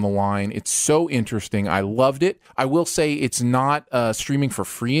great down the line. It's so interesting. I loved it. I will say it's not streaming for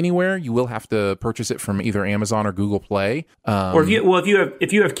free anywhere. You will have to purchase it from either Amazon or Google Play. Or if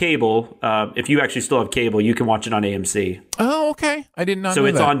you have cable, if you actually still have cable, you can watch it on AMC. Oh, okay. I did not know So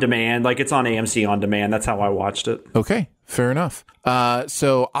it's that. on demand. Like it's on AMC on demand. That's how I watched it. Okay. Fair enough.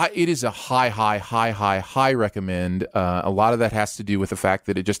 It is a high recommend. A lot of that has to do with the fact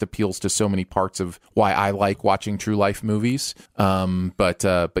that it just appeals to so many parts of why I like watching true life movies. But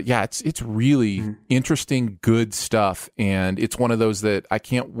yeah, it's really interesting, good stuff. And it's one of those that I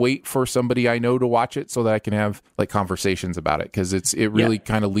can't wait for somebody I know to watch it so that I can have like conversations about it. Cause it really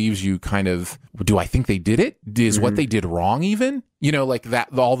kind of leaves you kind of, do I think they did it? Is what they did wrong even? You know, like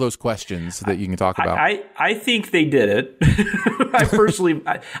that, all those questions that you can talk about. I think they did it. I personally,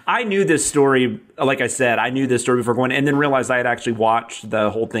 I knew this story. Like I said, I knew this story before going, and then realized I had actually watched the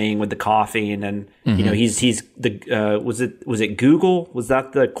whole thing with the coffee, and then you know he's the was it Google? Was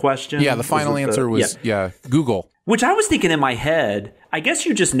that the question? Yeah, the final answer was Google. Which I was thinking in my head, I guess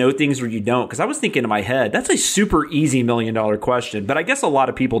you just know things or you don't, because I was thinking in my head, that's a super easy $1 million question, but I guess a lot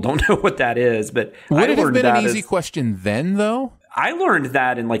of people don't know what that is. But would it have been an easy question then, though? I learned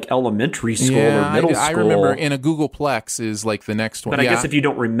that in like elementary school or middle school. I remember in a Googleplex is like the next one. But I guess if you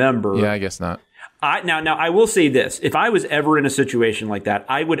don't remember. Yeah, I guess not. Now, I will say this. If I was ever in a situation like that,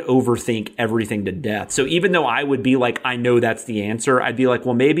 I would overthink everything to death. So even though I would be like, I know that's the answer, I'd be like,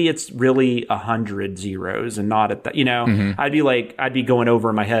 well, maybe it's really 100 zeros and not at that, you know, I'd be going over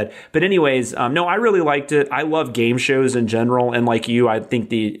in my head. But anyways, no, I really liked it. I love game shows in general. And like you, I think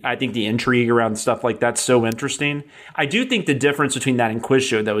the intrigue around stuff like that's so interesting. I do think the difference between that and Quiz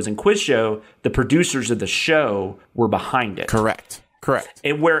Show, though, is in Quiz Show, the producers of the show were behind it. Correct.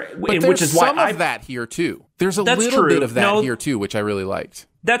 And which is why of that here too. There's a little bit of that here too, which I really liked.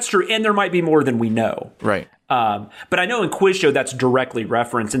 That's true, and there might be more than we know. Right. But I know in Quiz Show that's directly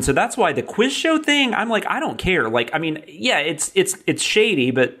referenced, and so that's why the Quiz Show thing, I'm like, I don't care. Like, I mean, yeah, it's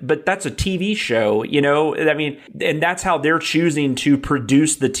shady, but that's a TV show, you know. I mean, and that's how they're choosing to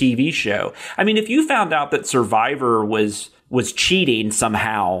produce the TV show. I mean, if you found out that Survivor was cheating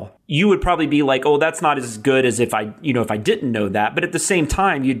somehow, you would probably be like, oh, that's not as good as if I didn't know that. But at the same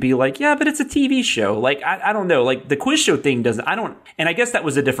time, you'd be like, yeah, but it's a TV show. Like, I don't know. Like the Quiz Show thing and I guess that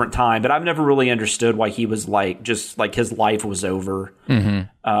was a different time, but I've never really understood why he was like, just like his life was over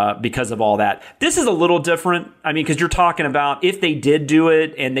because of all that. This is a little different. I mean, because you're talking about if they did do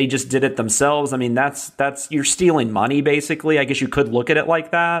it and they just did it themselves. I mean, that's you're stealing money, basically. I guess you could look at it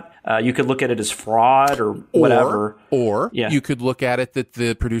like that. You could look at it as fraud or whatever. Or you could look at it that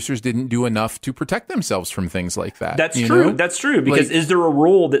the producers didn't do enough to protect themselves from things like that. That's true. Know? That's true. Because like, is there a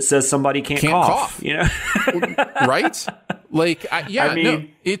rule that says somebody can't cough? You know, right? Like, I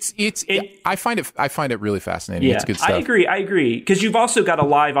find it really fascinating. Yeah, it's good stuff. I agree. Because you've also got a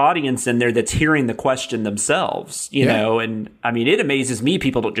live audience in there that's hearing the question themselves. You know, and I mean, it amazes me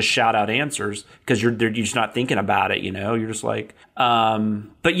people don't just shout out answers because you're just not thinking about it. You know, you're just like.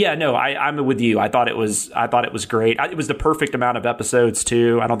 But yeah, no, I'm with you. I thought it was great. It was the perfect amount of episodes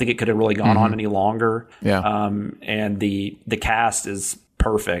too. I don't think it could have really gone on any longer. Yeah. And the cast is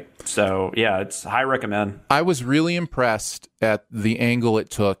perfect. So yeah, it's high recommend. I was really impressed at the angle it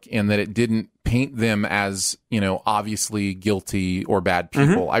took and that it didn't paint them as, obviously guilty or bad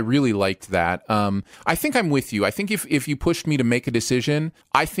people. I really liked that. I think I'm with you. I think if you pushed me to make a decision,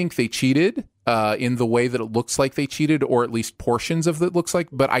 I think they cheated in the way that it looks like they cheated, or at least portions of it looks like,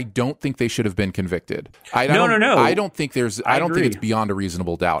 but I don't think they should have been convicted. No. I don't think it's beyond a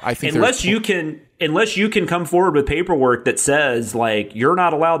reasonable doubt. I think unless you can come forward with paperwork that says like you're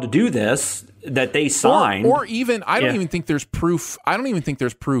not allowed to do this, that they signed, or even I don't even think there's proof. I don't even think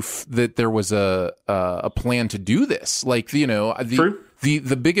there's proof that there was a plan to do this. Like True.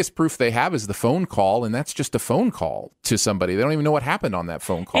 The biggest proof they have is the phone call, and that's just a phone call to somebody. They don't even know what happened on that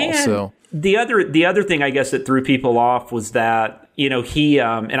phone call. And so the other thing I guess that threw people off was that he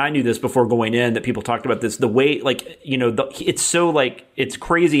and I knew this before going in, that people talked about this, the way it's so like it's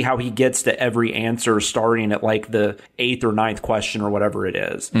crazy how he gets to every answer starting at like the 8th or 9th question or whatever it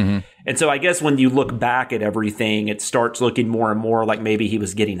is. Mm-hmm. And so I guess when you look back at everything, it starts looking more and more like maybe he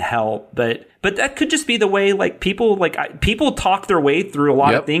was getting help, but that could just be the way people talk their way through a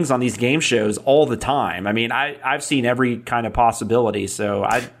lot of things on these game shows all the time. I mean, I've seen every kind of possibility, so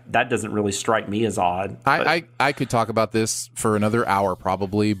that doesn't really strike me as odd. I could talk about this for another hour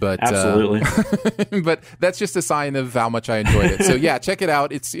probably, but absolutely. But that's just a sign of how much I enjoyed it. So yeah, check it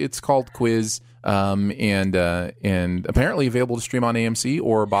out. It's called Quiz. And apparently available to stream on AMC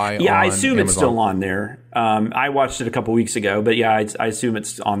or buy on I assume Amazon. It's still on there. I watched it a couple weeks ago, but yeah, I assume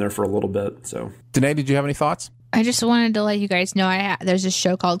it's on there for a little bit. So, Danae, did you have any thoughts? I just wanted to let you guys know there's a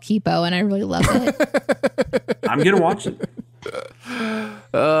show called Kipo, and I really love it. I'm gonna watch it.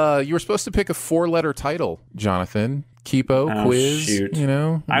 You were supposed to pick a 4-letter title, Jonathan. Kipo, Quiz. Shoot.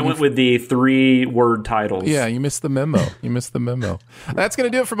 I went with the 3-word titles. Yeah, you missed the memo. That's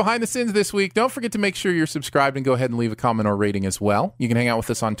going to do it for Behind the Sins this week. Don't forget to make sure you're subscribed and go ahead and leave a comment or rating as well. You can hang out with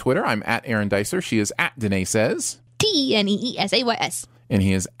us on Twitter. I'm at Aaron Dicer. She is at Danae Says. DNEESAYS. And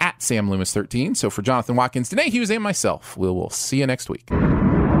he is at Sam Loomis 13. So for Jonathan Watkins, Danae Hughes, and myself, we'll see you next week.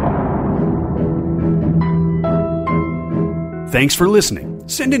 Thanks for listening.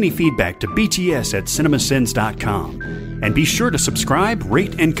 Send any feedback to bts@cinemasins.com. And be sure to subscribe,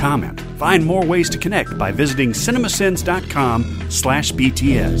 rate, and comment. Find more ways to connect by visiting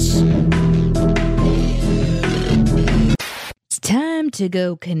cinemasins.com/BTS. It's time to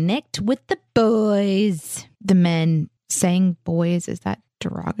go connect with the boys. The men saying boys, is that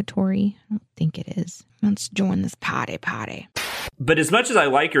derogatory? I don't think it is. Let's join this party. But as much as I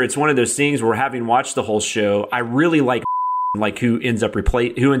like her, it's one of those things where, having watched the whole show, I really like who ends up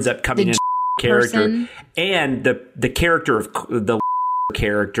coming in character, person. And the character of the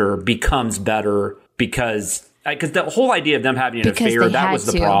character becomes better because the whole idea of them having an affair, that was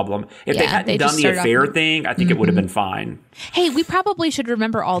the problem. If they hadn't done the affair thing, I think it would have been fine. Hey, we probably should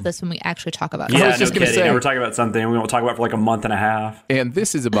remember all this when we actually talk about it. Yeah, no kidding. We're talking about something we won't talk about for like a month and a half. And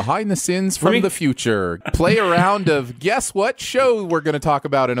this is a Behind the Sins from the future. Play a round of guess what show we're going to talk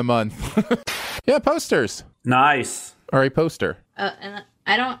about in a month. Yeah, posters. Nice. Or a poster. And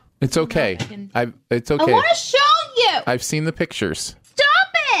I don't... It's okay. It's okay. I want to show you. I've seen the pictures. Stop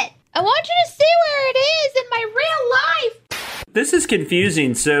it. I want you to see where it is in my real life. This is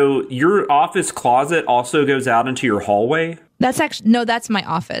confusing. So your office closet also goes out into your hallway? That's my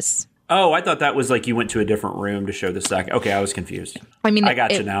office. Oh, I thought that was like you went to a different room to show the second. Okay, I was confused. I mean, I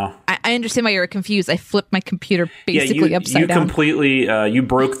got you now. I understand why you were confused. I flipped my computer basically upside down. You completely, you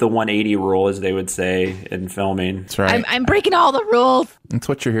broke the 180 rule, as they would say in filming. That's right. I'm breaking all the rules. That's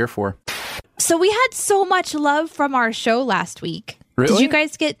what you're here for. So we had so much love from our show last week. Really? Did you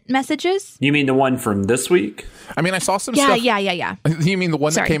guys get messages? You mean the one from this week? I mean, I saw some stuff. Yeah. You mean the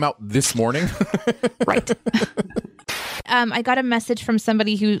one that came out this morning? Right. I got a message from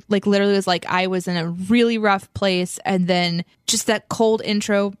somebody who literally was like, I was in a really rough place, and then just that cold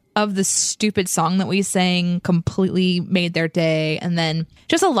intro of the stupid song that we sang completely made their day. And then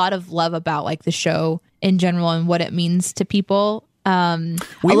just a lot of love about the show in general and what it means to people. A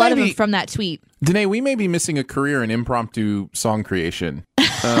lot of them from that tweet. Danae, we may be missing a career in impromptu song creation.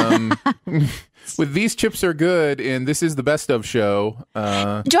 With These Chips Are Good and This Is the Best of show.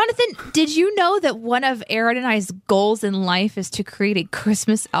 Jonathan, did you know that one of Aaron and I's goals in life is to create a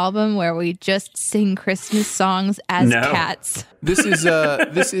Christmas album where we just sing Christmas songs as cats? This is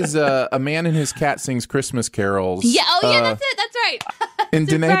a man and his cat sings Christmas carols. Yeah, that's it. That's right. And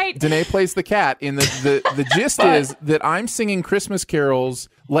Danae plays the cat. And the gist is that I'm singing Christmas carols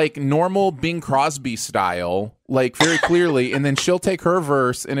like normal Bing Crosby style, very clearly, and then she'll take her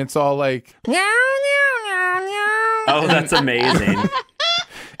verse, and it's all like, oh, that's amazing.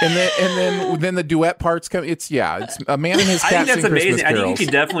 and then the duet parts come. It's a man and his cat. I think that's sing amazing. Christmas I think carols. you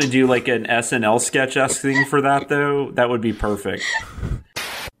could definitely do like an SNL sketch-esque thing for that, though. That would be perfect.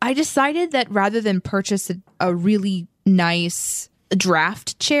 I decided that rather than purchase a really nice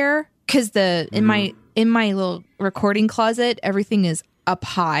draft chair, because in my little recording closet, everything is up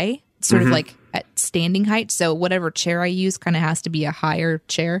high, sort of like at standing height. So whatever chair I use kind of has to be a higher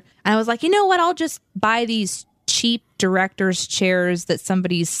chair. And I was like, you know what? I'll just buy these cheap director's chairs that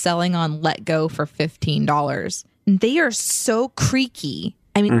somebody's selling on Let Go for $15. And they are so creaky.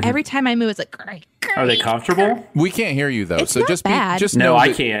 I mean, every time I move, it's like, are they comfortable? We can't hear you though, it's so not just bad. just no, know I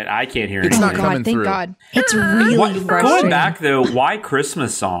that can't. I can't hear it's anything. not coming thank through. God. It's really frustrating. Going back though, why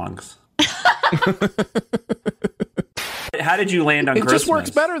Christmas songs? How did you land on It Christmas? just works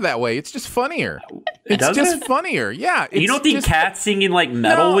better that way. It's just funnier. It's Does just it? funnier. Yeah. You don't think cats singing like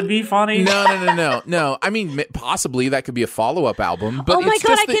metal would be funny? No. I mean, possibly that could be a follow-up album. But Oh my it's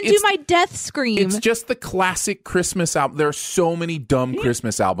God, just I can do my death scream. It's just the classic Christmas album. There are so many dumb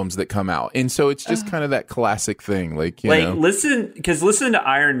Christmas albums that come out, and so it's just kind of that classic thing. Like, you know. listen to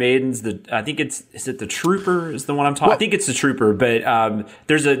Iron Maiden's. I think is it the Trooper is the one I'm talking. I think it's the Trooper, but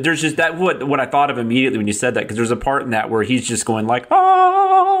there's just that what I thought of immediately when you said that, because there's a part in that where he's just going like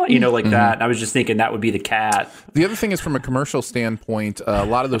like that. And I was just thinking that would be the cat. The other thing is, from a commercial standpoint, a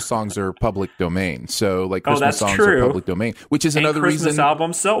lot of those songs are public domain. So, like, Christmas songs are public domain, which is another reason Christmas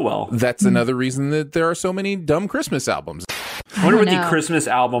albums sell well. That's another reason that there are so many dumb Christmas albums. I wonder what the Christmas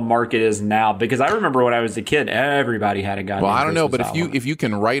album market is now, because I remember when I was a kid, everybody had a goddamn. Well, I don't know, but album. if you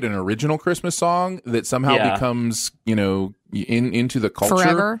can write an original Christmas song that somehow becomes, into the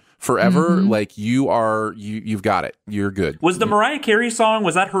culture forever, like you've got it. You're good. Was the Mariah Carey song?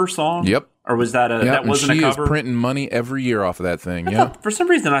 Was that her song? Yep. Or was that that wasn't a cover? She is printing money every year off of that thing. Yeah. For some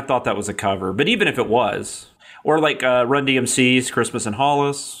reason, I thought that was a cover, but even if it was, or like Run DMC's "Christmas in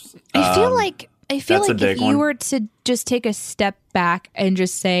Hollis." I feel like if you one. were to just take a step back and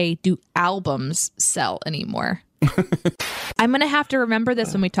just say, do albums sell anymore? I'm going to have to remember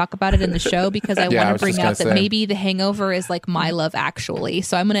this when we talk about it in the show, because I want to bring up that maybe The Hangover is like My Love Actually.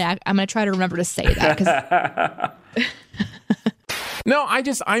 So I'm going to try to remember to say that. No,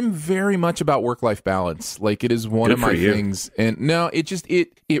 I'm very much about work-life balance. Like, it is one of my things. And no,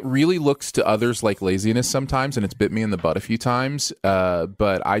 it really looks to others like laziness sometimes, and it's bit me in the butt a few times.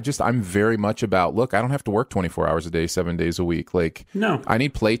 But I'm very much about, look, I don't have to work 24 hours a day, 7 days a week. Like, no, I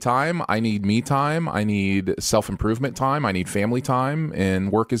need playtime. I need me time. I need self-improvement time. I need family time,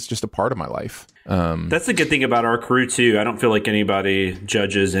 and work is just a part of my life. That's the good thing about our crew too. I don't feel like anybody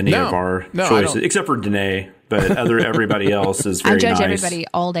judges any of our choices, except for Danae. But everybody else is very nice. I judge everybody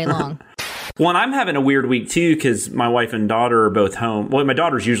all day long. Well, and I'm having a weird week too, because my wife and daughter are both home. Well, my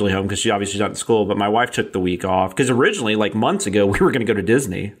daughter's usually home because she obviously is not in school, but my wife took the week off because originally, like months ago, we were going to go to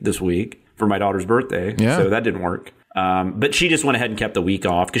Disney this week for my daughter's birthday. Yeah. So that didn't work. But she just went ahead and kept the week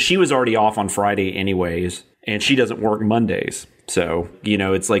off because she was already off on Friday anyways, and she doesn't work Mondays. So,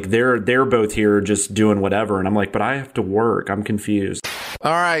 it's like they're both here just doing whatever. And I'm like, but I have to work. I'm confused.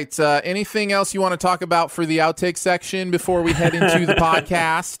 All right. Anything else you want to talk about for the outtake section before we head into the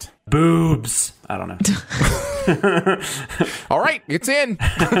podcast? Boobs. I don't know. All right. It's in.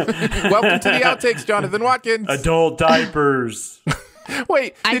 Welcome to the outtakes, Jonathan Watkins. Adult diapers.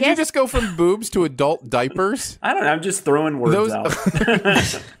 Wait, did you just go from boobs to adult diapers? I don't know. I'm just throwing words out.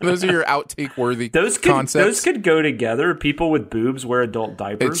 Those are your outtake-worthy concepts. Those could go together. People with boobs wear adult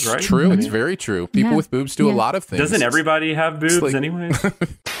diapers, right? It's true. It's very true. People with boobs do a lot of things. Doesn't everybody have boobs anyways?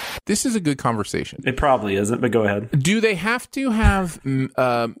 This is a good conversation. It probably isn't, but go ahead. Do they have to have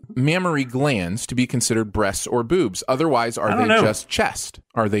mammary glands to be considered breasts or boobs? Otherwise, are they just chest?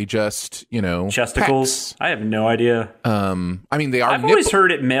 Are they just, chesticles? Pecs? I have no idea. I mean, they are. I've always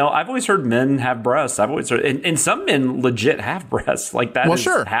heard I've always heard men have breasts. I've always heard, and some men legit have breasts. Like that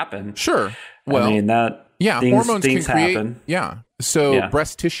has happened. Sure. Well, I mean that. Yeah, hormones can create. Happen. Yeah. So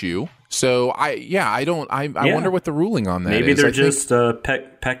breast tissue. So I wonder what the ruling on that Maybe is. Maybe they're just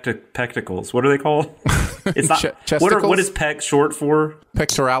pecticles. What are they called? It's not. What is pec short for?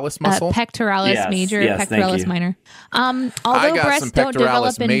 Pectoralis muscle. Pectoralis major. Pectoralis minor. Although I got breasts some don't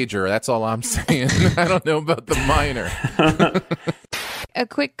develop pectoralis major. That's all I'm saying. I don't know about the minor. A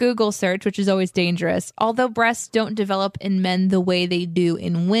quick Google search, which is always dangerous. Although breasts don't develop in men the way they do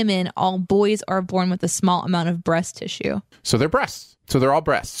in women, all boys are born with a small amount of breast tissue. So they're breasts. So they're all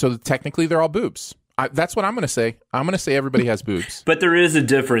breasts. So technically they're all boobs. That's what I'm going to say. I'm going to say everybody has boobs. But there is a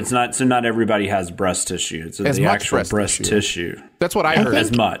difference. Not everybody has breast tissue. It's the actual breast tissue. That's what I heard.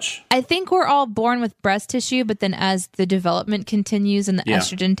 As much. I think we're all born with breast tissue, but then as the development continues and the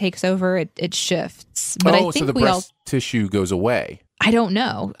estrogen takes over, it shifts. But I think so the breast tissue goes away. I don't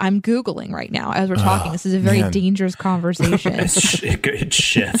know. I'm Googling right now as we're talking. This is a very dangerous conversation. It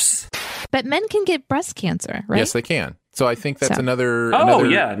shifts. But men can get breast cancer, right? Yes, they can. So I think that's another.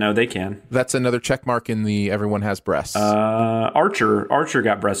 No, they can. That's another check mark in the everyone has breasts. Archer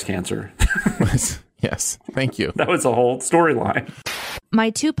got breast cancer. Yes, thank you. That was a whole storyline. My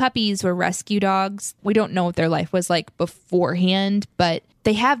 2 puppies were rescue dogs. We don't know what their life was like beforehand, but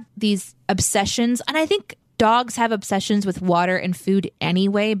they have these obsessions. And I think dogs have obsessions with water and food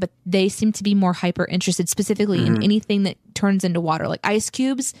anyway, but they seem to be more hyper interested specifically in anything that turns into water. Like ice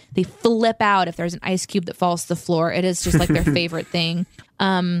cubes, they flip out if there's an ice cube that falls to the floor. It is just like their favorite thing.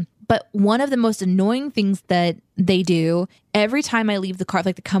 But one of the most annoying things that they do every time I leave the car,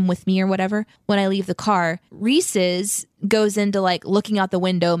 like to come with me or whatever, when I leave the car, Reese's goes into like looking out the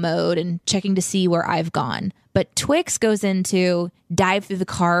window mode and checking to see where I've gone. But Twix goes into dive through the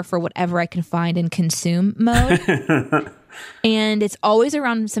car for whatever I can find and consume mode. And it's always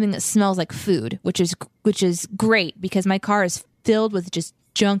around something that smells like food, which is great because my car is filled with just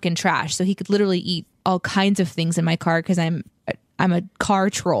junk and trash. So he could literally eat all kinds of things in my car because I'm a car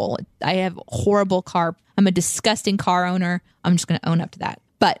troll. I have a horrible car. I'm a disgusting car owner. I'm just going to own up to that.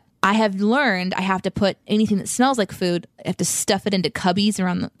 But I have learned I have to put anything that smells like food, I have to stuff it into cubbies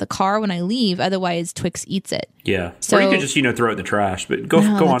around the car when I leave. Otherwise, Twix eats it. Yeah. So, or you could just, throw it in the trash. But go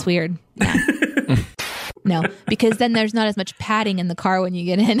on. That's weird. Yeah. No, because then there's not as much padding in the car when you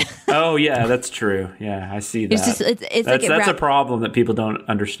get in. Oh, yeah, that's true. Yeah, I see that. That's a problem that people don't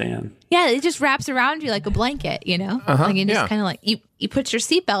understand. Yeah, it just wraps around you like a blanket, Like you just kind of like you put your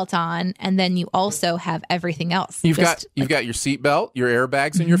seatbelt on, and then you also have everything else. You've got your seatbelt, your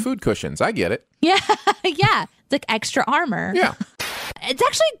airbags, and your food cushions. I get it. Yeah, yeah, it's like extra armor. Yeah. It's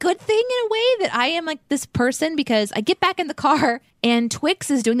actually a good thing in a way that I am like this person because I get back in the car and Twix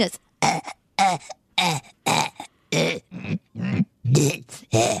is doing this. I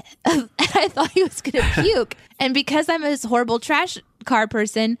thought he was going to puke. And because I'm this horrible trash car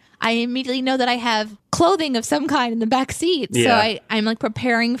person, I immediately know that I have clothing of some kind in the back seat. Yeah. So I'm like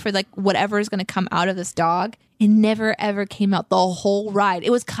preparing for like whatever is going to come out of this dog. It never, ever came out the whole ride. It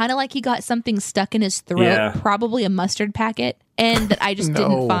was kind of like he got something stuck in his throat, probably a mustard packet, and that I just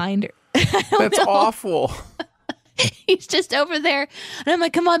didn't find. That's awful. He's just over there. And I'm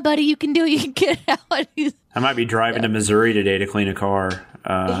like, come on, buddy, you can do it. You can get it out. I might be driving to Missouri today to clean a car.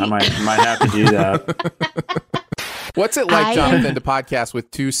 I might have to do that. What's it like, Jonathan, to podcast with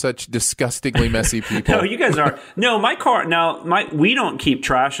 2 such disgustingly messy people? No, you guys are. No, my car. Now, we don't keep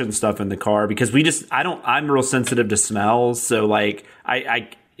trash and stuff in the car because I'm real sensitive to smells. So, like,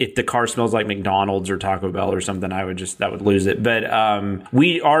 if the car smells like McDonald's or Taco Bell or something, that would lose it. But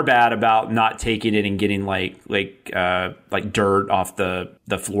we are bad about not taking it and getting like dirt off the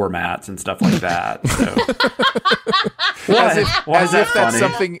floor mats and stuff like that. So. Why is that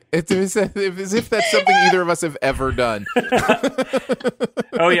funny? As if that's something either of us have ever done.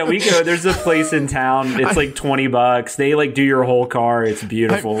 Oh yeah, we go. There's a place in town. It's like $20. They like do your whole car. It's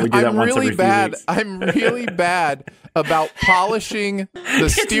beautiful. We do that once every few weeks. I'm really bad about polishing the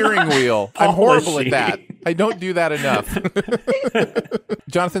steering wheel. I'm horrible at that. I don't do that enough.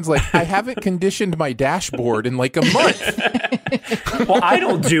 Jonathan's like, I haven't conditioned my dashboard in like a month. Well, I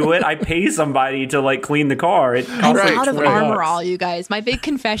don't do it. I pay somebody to like clean the car. I'm out of Armor All, you guys. My big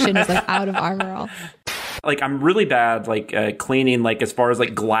confession is like out of Armor All. Like I'm really bad like cleaning like as far as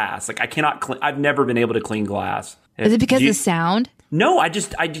like glass. Like I cannot clean. I've never been able to clean glass. Is it because of the sound? No, I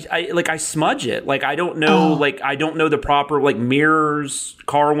smudge it. Like I don't know, I don't know the proper like mirrors,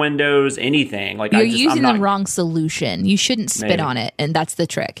 car windows, anything. Like you're using the wrong solution. You shouldn't spit on it, and that's the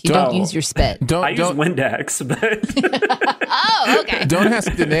trick. You don't use your spit. I use Windex, but oh, okay. Don't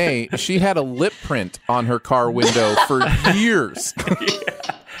ask Danae. She had a lip print on her car window for years.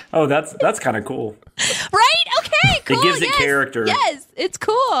 Yeah. Oh, that's kind of cool. Right? Okay, cool. It gives it character. Yes, it's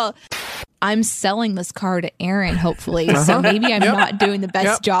cool. I'm selling this car to Aaron, hopefully. So maybe I'm not doing the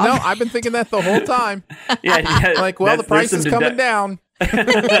best job. No, I've been thinking that the whole time. Yeah. Like, well, the price is coming down.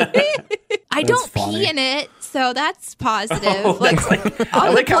 I don't pee in it, so that's positive. Oh, that's I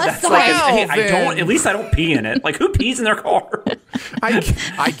like how that's like, hey, at least I don't pee in it. Like, who pees in their car?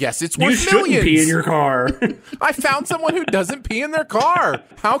 I guess it's worth you shouldn't millions. Pee in your car. I found someone who doesn't pee in their car.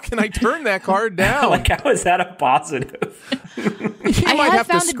 How can I turn that car down? Like, how is that a positive? You might have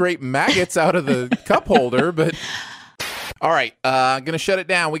to scrape maggots out of the cup holder, but all right, I'm gonna shut it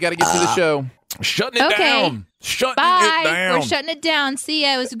down. We got to get to the show. Shutting it down. Bye. We're shutting it down. See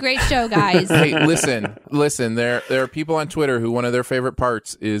ya. It was a great show, guys. Hey, listen. There are people on Twitter who one of their favorite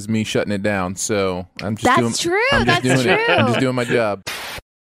parts is me shutting it down. So I'm just That's true. I'm just doing my job.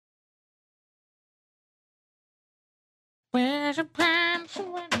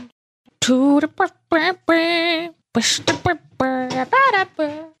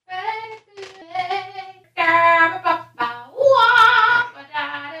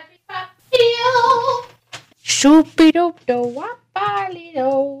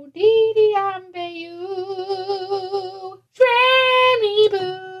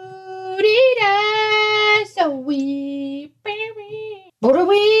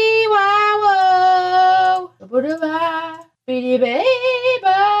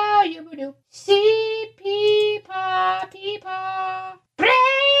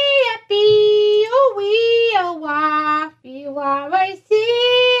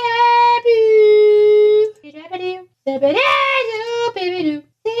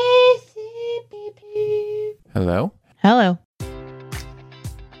 Hello? Hello.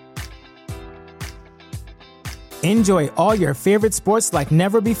 Enjoy all your favorite sports like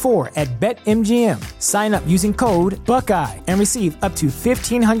never before at BetMGM. Sign up using code Buckeye and receive up to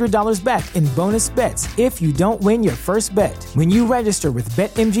 $1,500 back in bonus bets if you don't win your first bet. When you register with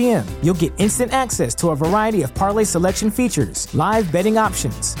BetMGM, you'll get instant access to a variety of parlay selection features, live betting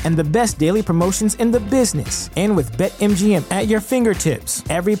options, and the best daily promotions in the business. And with BetMGM at your fingertips,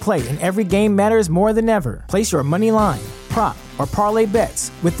 every play and every game matters more than ever. Place your money line, prop, or parlay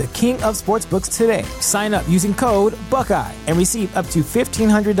bets with the king of sportsbooks today. Sign up using code Buckeye and receive up to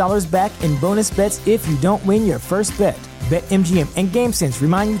 $1,500 back in bonus bets if you don't win your first bet. BetMGM and GameSense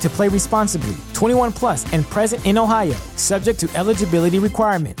remind you to play responsibly. 21 plus and present in Ohio, subject to eligibility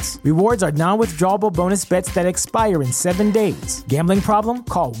requirements. Rewards are non-withdrawable bonus bets that expire in 7 days. Gambling problem?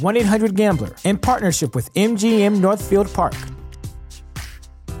 Call 1-800-GAMBLER. In partnership with MGM Northfield Park.